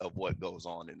focus of what goes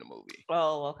on in the movie.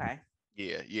 Oh, okay.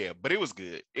 Yeah, but it was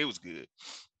good.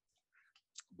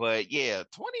 But yeah,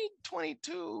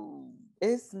 2022.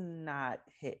 It's not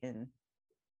hitting.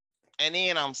 And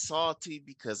then I'm salty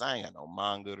because I ain't got no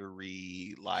manga to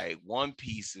read. Like One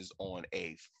Piece is on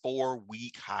a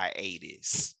 4-week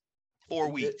hiatus. 4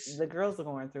 weeks. The girls are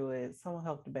going through it. Someone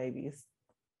help the babies.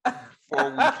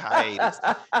 4-week hiatus.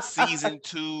 Season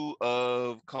 2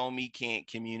 of Komi Can't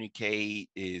Communicate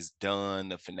is done.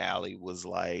 The finale was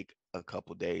like a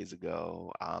couple days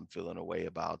ago. I'm feeling a way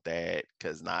about that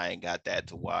because now I ain't got that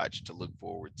to watch to look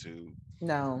forward to.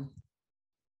 No.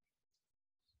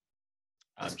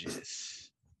 I'm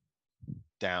just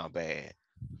down bad.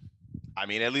 I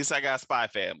mean, at least I got Spy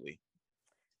Family.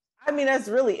 I mean, that's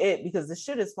really it because the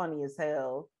shit is funny as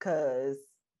hell. Cause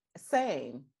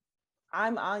same.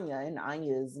 I'm Anya and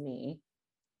Anya is me.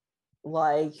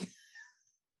 Like,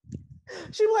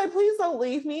 she'd be like, please don't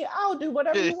leave me. I'll do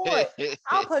whatever you want.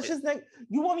 I'll punch his neck.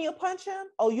 You want me to punch him?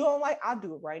 Oh, you don't like? I'll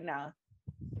do it right now.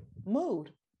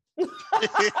 Mood.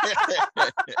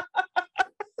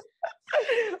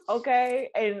 Okay.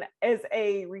 And as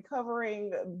a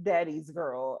recovering daddy's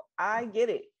girl, I get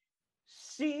it.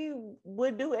 She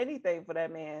would do anything for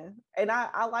that man. And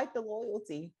I like the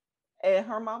loyalty. And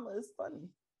her mama is funny.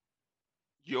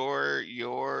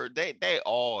 They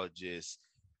all just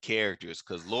characters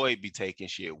because Lloyd be taking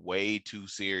shit way too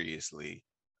seriously.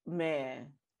 Man.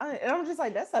 And I'm just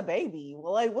like, that's a baby.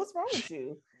 Well, like, what's wrong with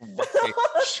you? Right.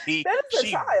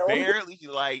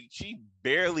 She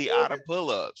barely out of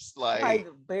pull-ups. Like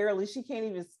barely. She can't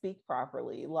even speak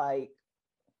properly. Like,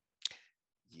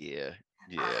 yeah.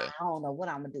 I don't know what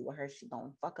I'm gonna do with her. She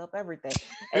gonna fuck up everything.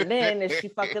 And then if she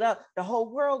fuck it up, the whole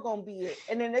world gonna be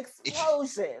in an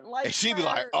explosion. Like, and she be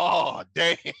like, oh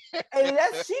damn. And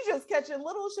she just catching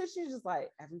little shit. She's just like,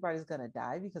 everybody's gonna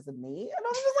die because of me. And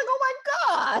I'm just like, oh my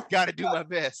God. Gotta do my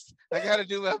best. I gotta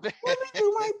do my best. Let me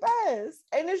do my best.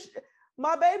 And it's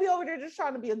my baby over there just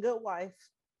trying to be a good wife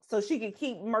so she can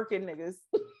keep murking niggas.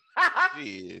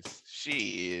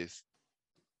 She is.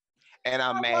 And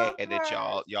I'm mad that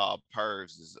y'all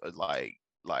pervs is like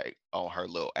on her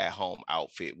little at-home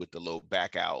outfit with the little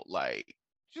back out. Like,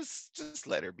 just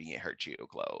let her be in her chill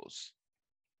clothes.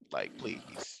 Like,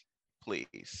 please.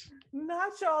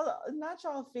 Not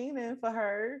y'all fiending for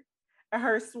her and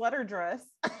her sweater dress.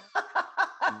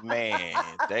 Man,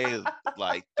 they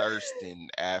like thirsting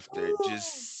after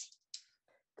just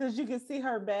because you can see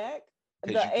her back,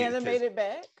 the animated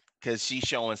back. Because she's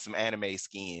showing some anime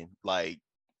skin. Like,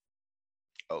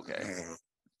 okay.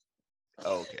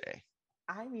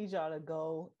 I need y'all to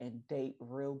go and date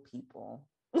real people.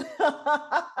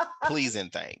 Please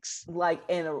and thanks. Like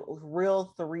in a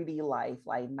real 3D life,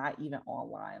 like not even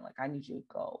online. Like I need you to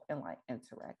go and like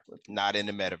interact with people. Not in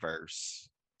the metaverse.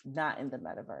 Not in the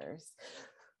metaverse.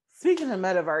 Speaking of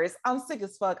metaverse, I'm sick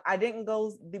as fuck. I didn't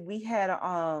go. We had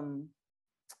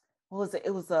what was it?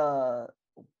 It was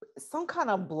some kind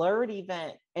of blurred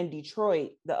event in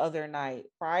Detroit the other night,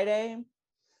 Friday.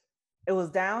 It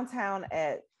was downtown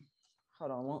at,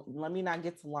 hold on, let me not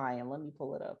get to lying. Let me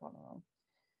pull it up. Hold on.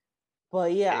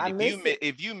 But yeah,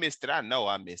 if you missed it, I know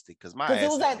I missed it because it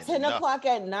was at 10 o'clock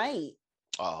at night.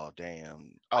 Oh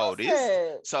damn!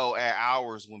 So at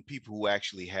hours when people who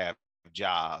actually have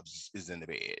jobs is in the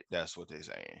bed. That's what they're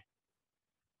saying.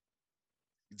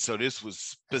 So this was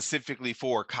specifically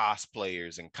for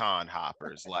cosplayers and con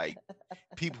hoppers, like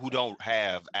people who don't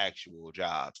have actual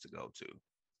jobs to go to.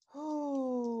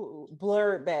 Oh,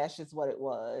 Blurred Bash is what it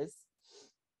was.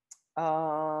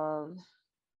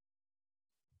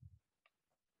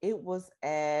 It was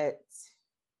at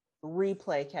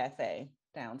Replay Cafe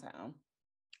downtown.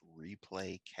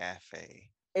 Replay Cafe.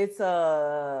 It's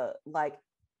I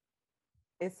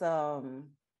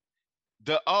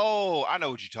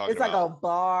know what you're talking about. It's like a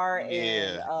bar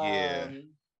and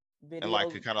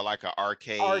like kind of like an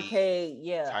arcade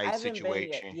yeah type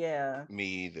situation. Yeah, me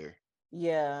either.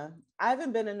 Yeah, I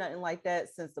haven't been in nothing like that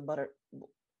since the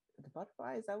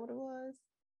Butterfly. Is that what it was?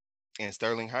 In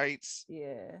Sterling Heights.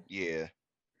 Yeah.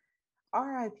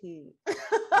 R.I.P.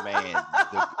 Man,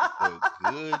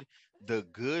 the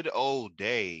good old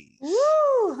days.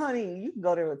 Woo, honey, you can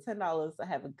go there with $10 to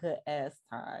have a good ass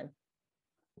time.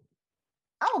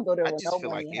 I don't go there with no money. I just feel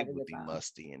like it would be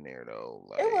musty in there though.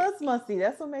 Like, it was musty.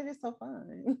 That's what made it so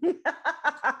fun.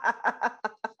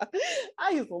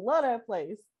 I used to love that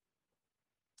place.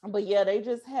 But yeah, they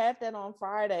just had that on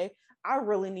Friday. I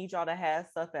really need y'all to have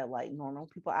stuff at like normal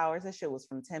people hours. That shit was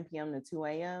from 10 p.m. to 2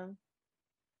 a.m.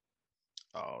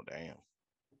 Oh, damn.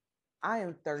 I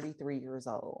am 33 years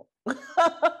old.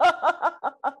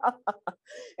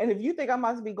 And if you think I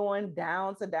must be going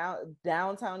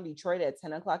downtown Detroit at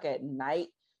 10 o'clock at night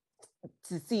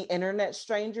to see internet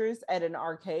strangers at an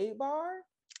arcade bar?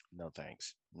 No,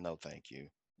 thanks. No, thank you.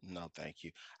 No, thank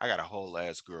you. I got a whole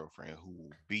ass girlfriend who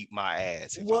will beat my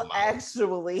ass if Well, I'm out.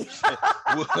 actually,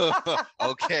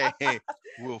 okay,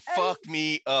 will fuck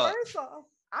me up. First off,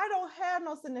 I don't have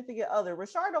no significant other.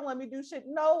 Rashard don't let me do shit.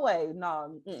 No way.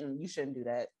 No, you shouldn't do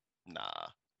that.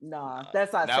 Nah,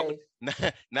 that's not safe.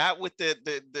 Not with the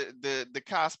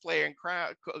cosplayer and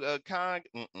con.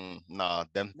 Nah,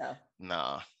 them. No.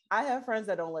 Nah. I have friends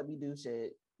that don't let me do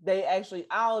shit. They actually,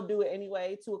 I'll do it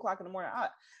anyway. 2:00 in the morning.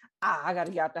 I gotta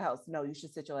get out the house. No, you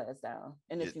should sit your ass down.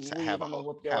 And if you leave, I'm gonna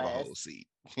whoop your ass. Have a whole seat.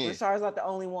 Rashard's not the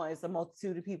only one. It's a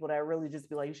multitude of people that really just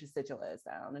be like, you should sit your ass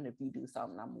down. And if you do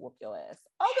something, I'm gonna whoop your ass.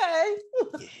 Okay.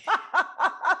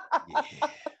 Yeah.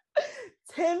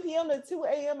 10 p.m. to 2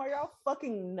 a.m. Are y'all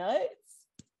fucking nuts?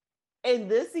 In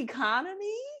this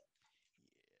economy?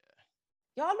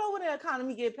 Yeah. Y'all know when the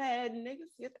economy get bad and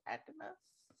niggas get acting up.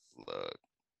 Look.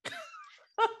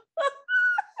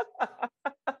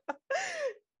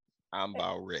 I'm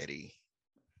about ready.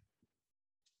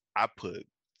 I put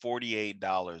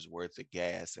 $48 worth of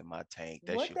gas in my tank.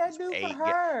 That shit was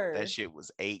that shit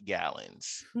was 8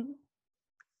 gallons.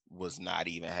 Was not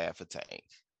even half a tank.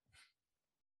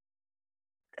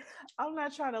 I'm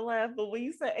not trying to laugh, but when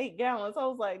you said 8 gallons, I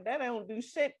was like, that don't do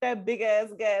shit. That big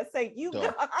ass gas tank you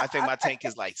got. I think my tank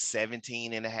is like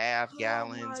 17 and a half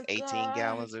gallons, 18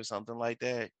 gallons or something like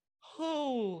that.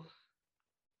 Who?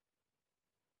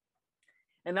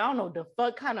 And I don't know the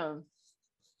fuck kind of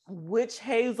witch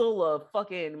hazel of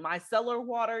fucking micellar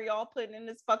water y'all putting in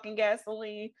this fucking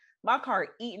gasoline. My car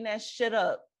eating that shit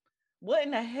up. What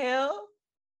in the hell?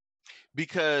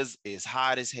 Because it's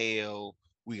hot as hell.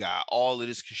 We got all of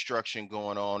this construction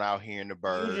going on out here in the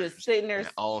burbs. You just sitting there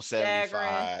on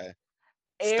 75.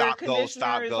 Stop,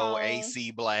 go,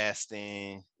 AC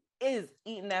blasting. Is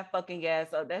eating that fucking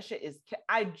gas up. That shit is,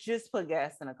 I just put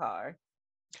gas in a car.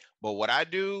 But what I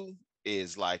do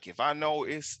is, like, if I know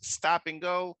it's stop and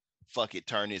go, fuck it,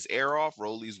 turn this air off,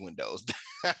 roll these windows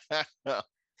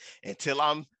until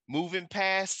I'm moving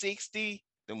past 60.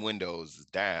 The windows is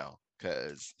down,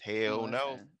 cause hell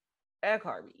no. That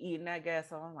car be eating that gas.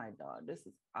 So I'm like, dog, this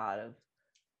is out of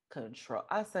control.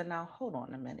 I said, now hold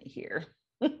on a minute here.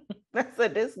 I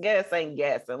said, this gas ain't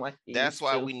gassing like that's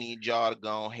why we need y'all to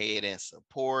go ahead and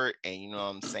support, and you know what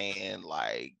I'm saying,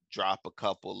 like drop a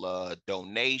couple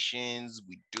donations.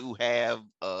 We do have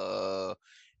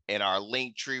in our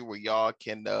link tree where y'all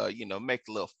can make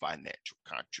a little financial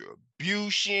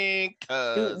contribution.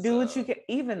 Cause do what you can,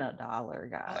 even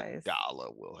 $1, guys.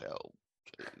 $1 will help.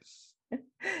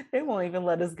 They won't even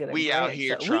let us get a grant. Out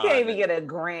here we can't even get a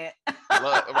grant.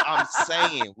 Look, I'm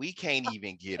saying we can't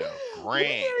even get a grant. We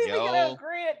can't even get a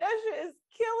grant. That shit is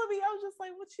killing me. I was just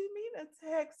like, what you mean a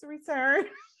tax return?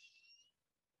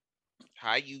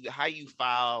 How you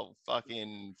file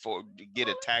fucking for to get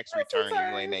a tax return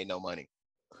and you ain't made no money?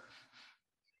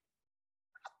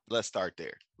 Let's start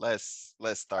there. Let's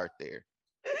start there.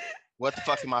 What the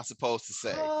fuck am I supposed to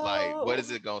say? Like, what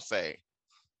is it gonna say?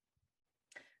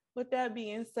 With that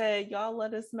being said, y'all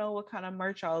let us know what kind of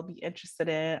merch y'all be interested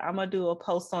in. I'm gonna do a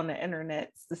post on the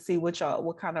internet to see what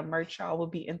kind of merch y'all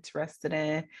would be interested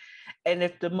in. And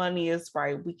if the money is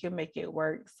right, we can make it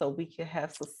work so we can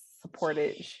have some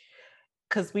supportage.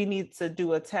 Because we need to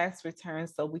do a tax return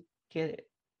so we get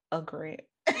a grant.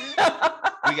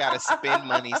 We gotta spend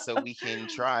money so we can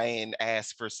try and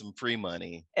ask for some free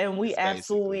money. And we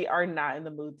absolutely are not in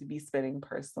the mood to be spending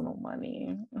personal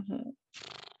money. Mm-hmm.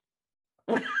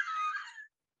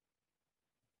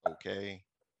 Okay.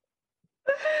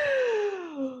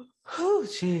 Oh,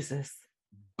 Jesus.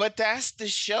 But that's the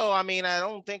show. I mean, I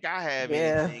don't think I have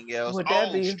anything else.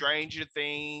 Stranger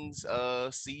Things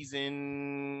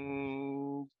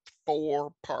season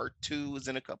 4 part 2 is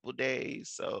in a couple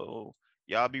days, so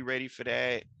y'all be ready for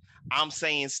that. I'm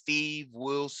saying Steve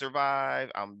will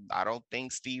survive. I don't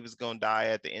think Steve is gonna die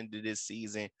at the end of this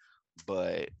season,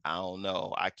 but I don't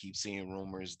know. I keep seeing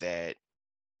rumors that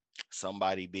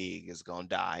somebody big is gonna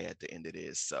die at the end of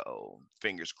this, so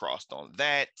fingers crossed on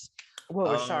that.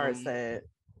 What Rashard said.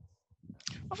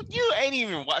 You ain't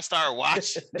even start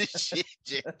watching this shit.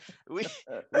 We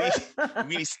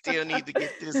still need to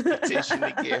get this petition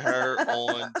to get her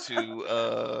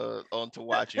onto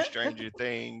watching Stranger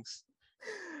Things.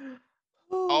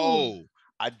 Ooh. Oh,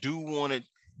 I do want to,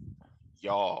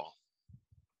 y'all.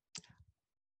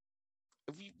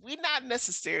 We're not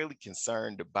necessarily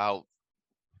concerned about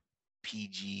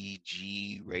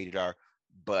PG rated R,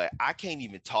 but I can't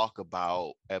even talk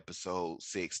about episode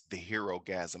 6, the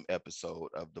Herogasm episode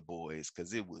of The Boys,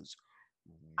 because it was.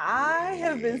 I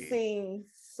have been seeing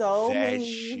so that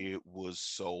many. Shit was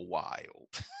so wild.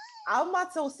 I'm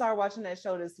about to start watching that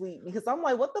show this week because I'm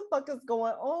like, what the fuck is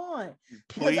going on?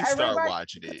 Please start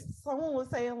watching it. Someone was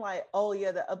saying like, oh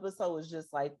yeah, the episode was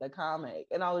just like the comic,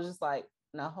 and I was just like,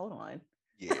 no, hold on.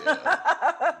 Yeah.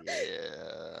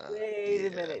 Yeah. Wait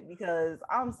a minute, because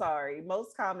I'm sorry,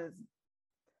 most comments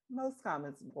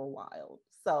were wild.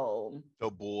 So The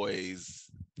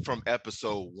Boys from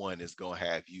episode 1 is gonna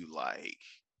have you like,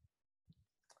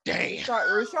 damn.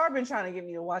 Richard been trying to get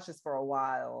me to watch this for a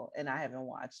while, and I haven't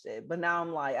watched it. But now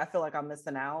I'm like, I feel like I'm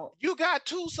missing out. You got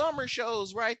 2 summer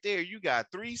shows right there. You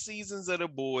got 3 seasons of The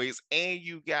Boys, and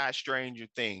you got Stranger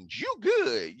Things. You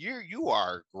good. You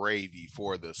are gravy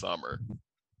for the summer.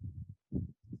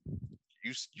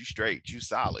 You straight. You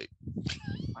solid.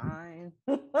 Fine.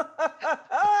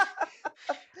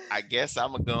 I guess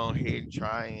I'm gonna go ahead and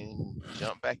try and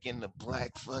jump back into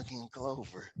Black fucking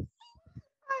Clover. I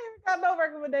ain't got no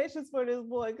recommendations for this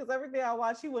boy because everything I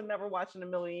watch, he would never watch in a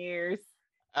million years.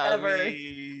 Ever.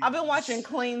 I've been watching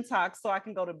Clean Talk so I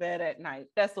can go to bed at night.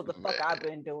 That's what the fuck I've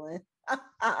been doing.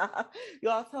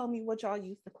 Y'all tell me what y'all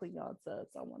used to clean y'all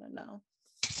tubs. I want to know.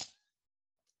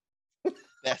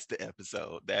 That's the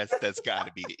episode. That's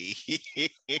gotta be the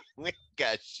we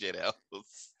got shit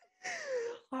else.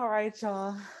 All right,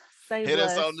 y'all. Stay Hit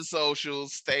blessed. us on the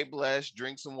socials. Stay blessed.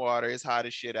 Drink some water. It's hot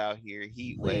as shit out here.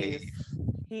 Heat wave.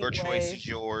 Your choice is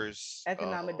yours.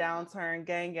 Economic downturn.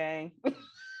 Gang, gang.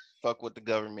 Fuck what the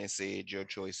government said. Your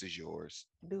choice is yours.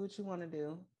 Do what you want to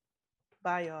do.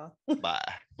 Bye, y'all.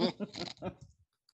 Bye.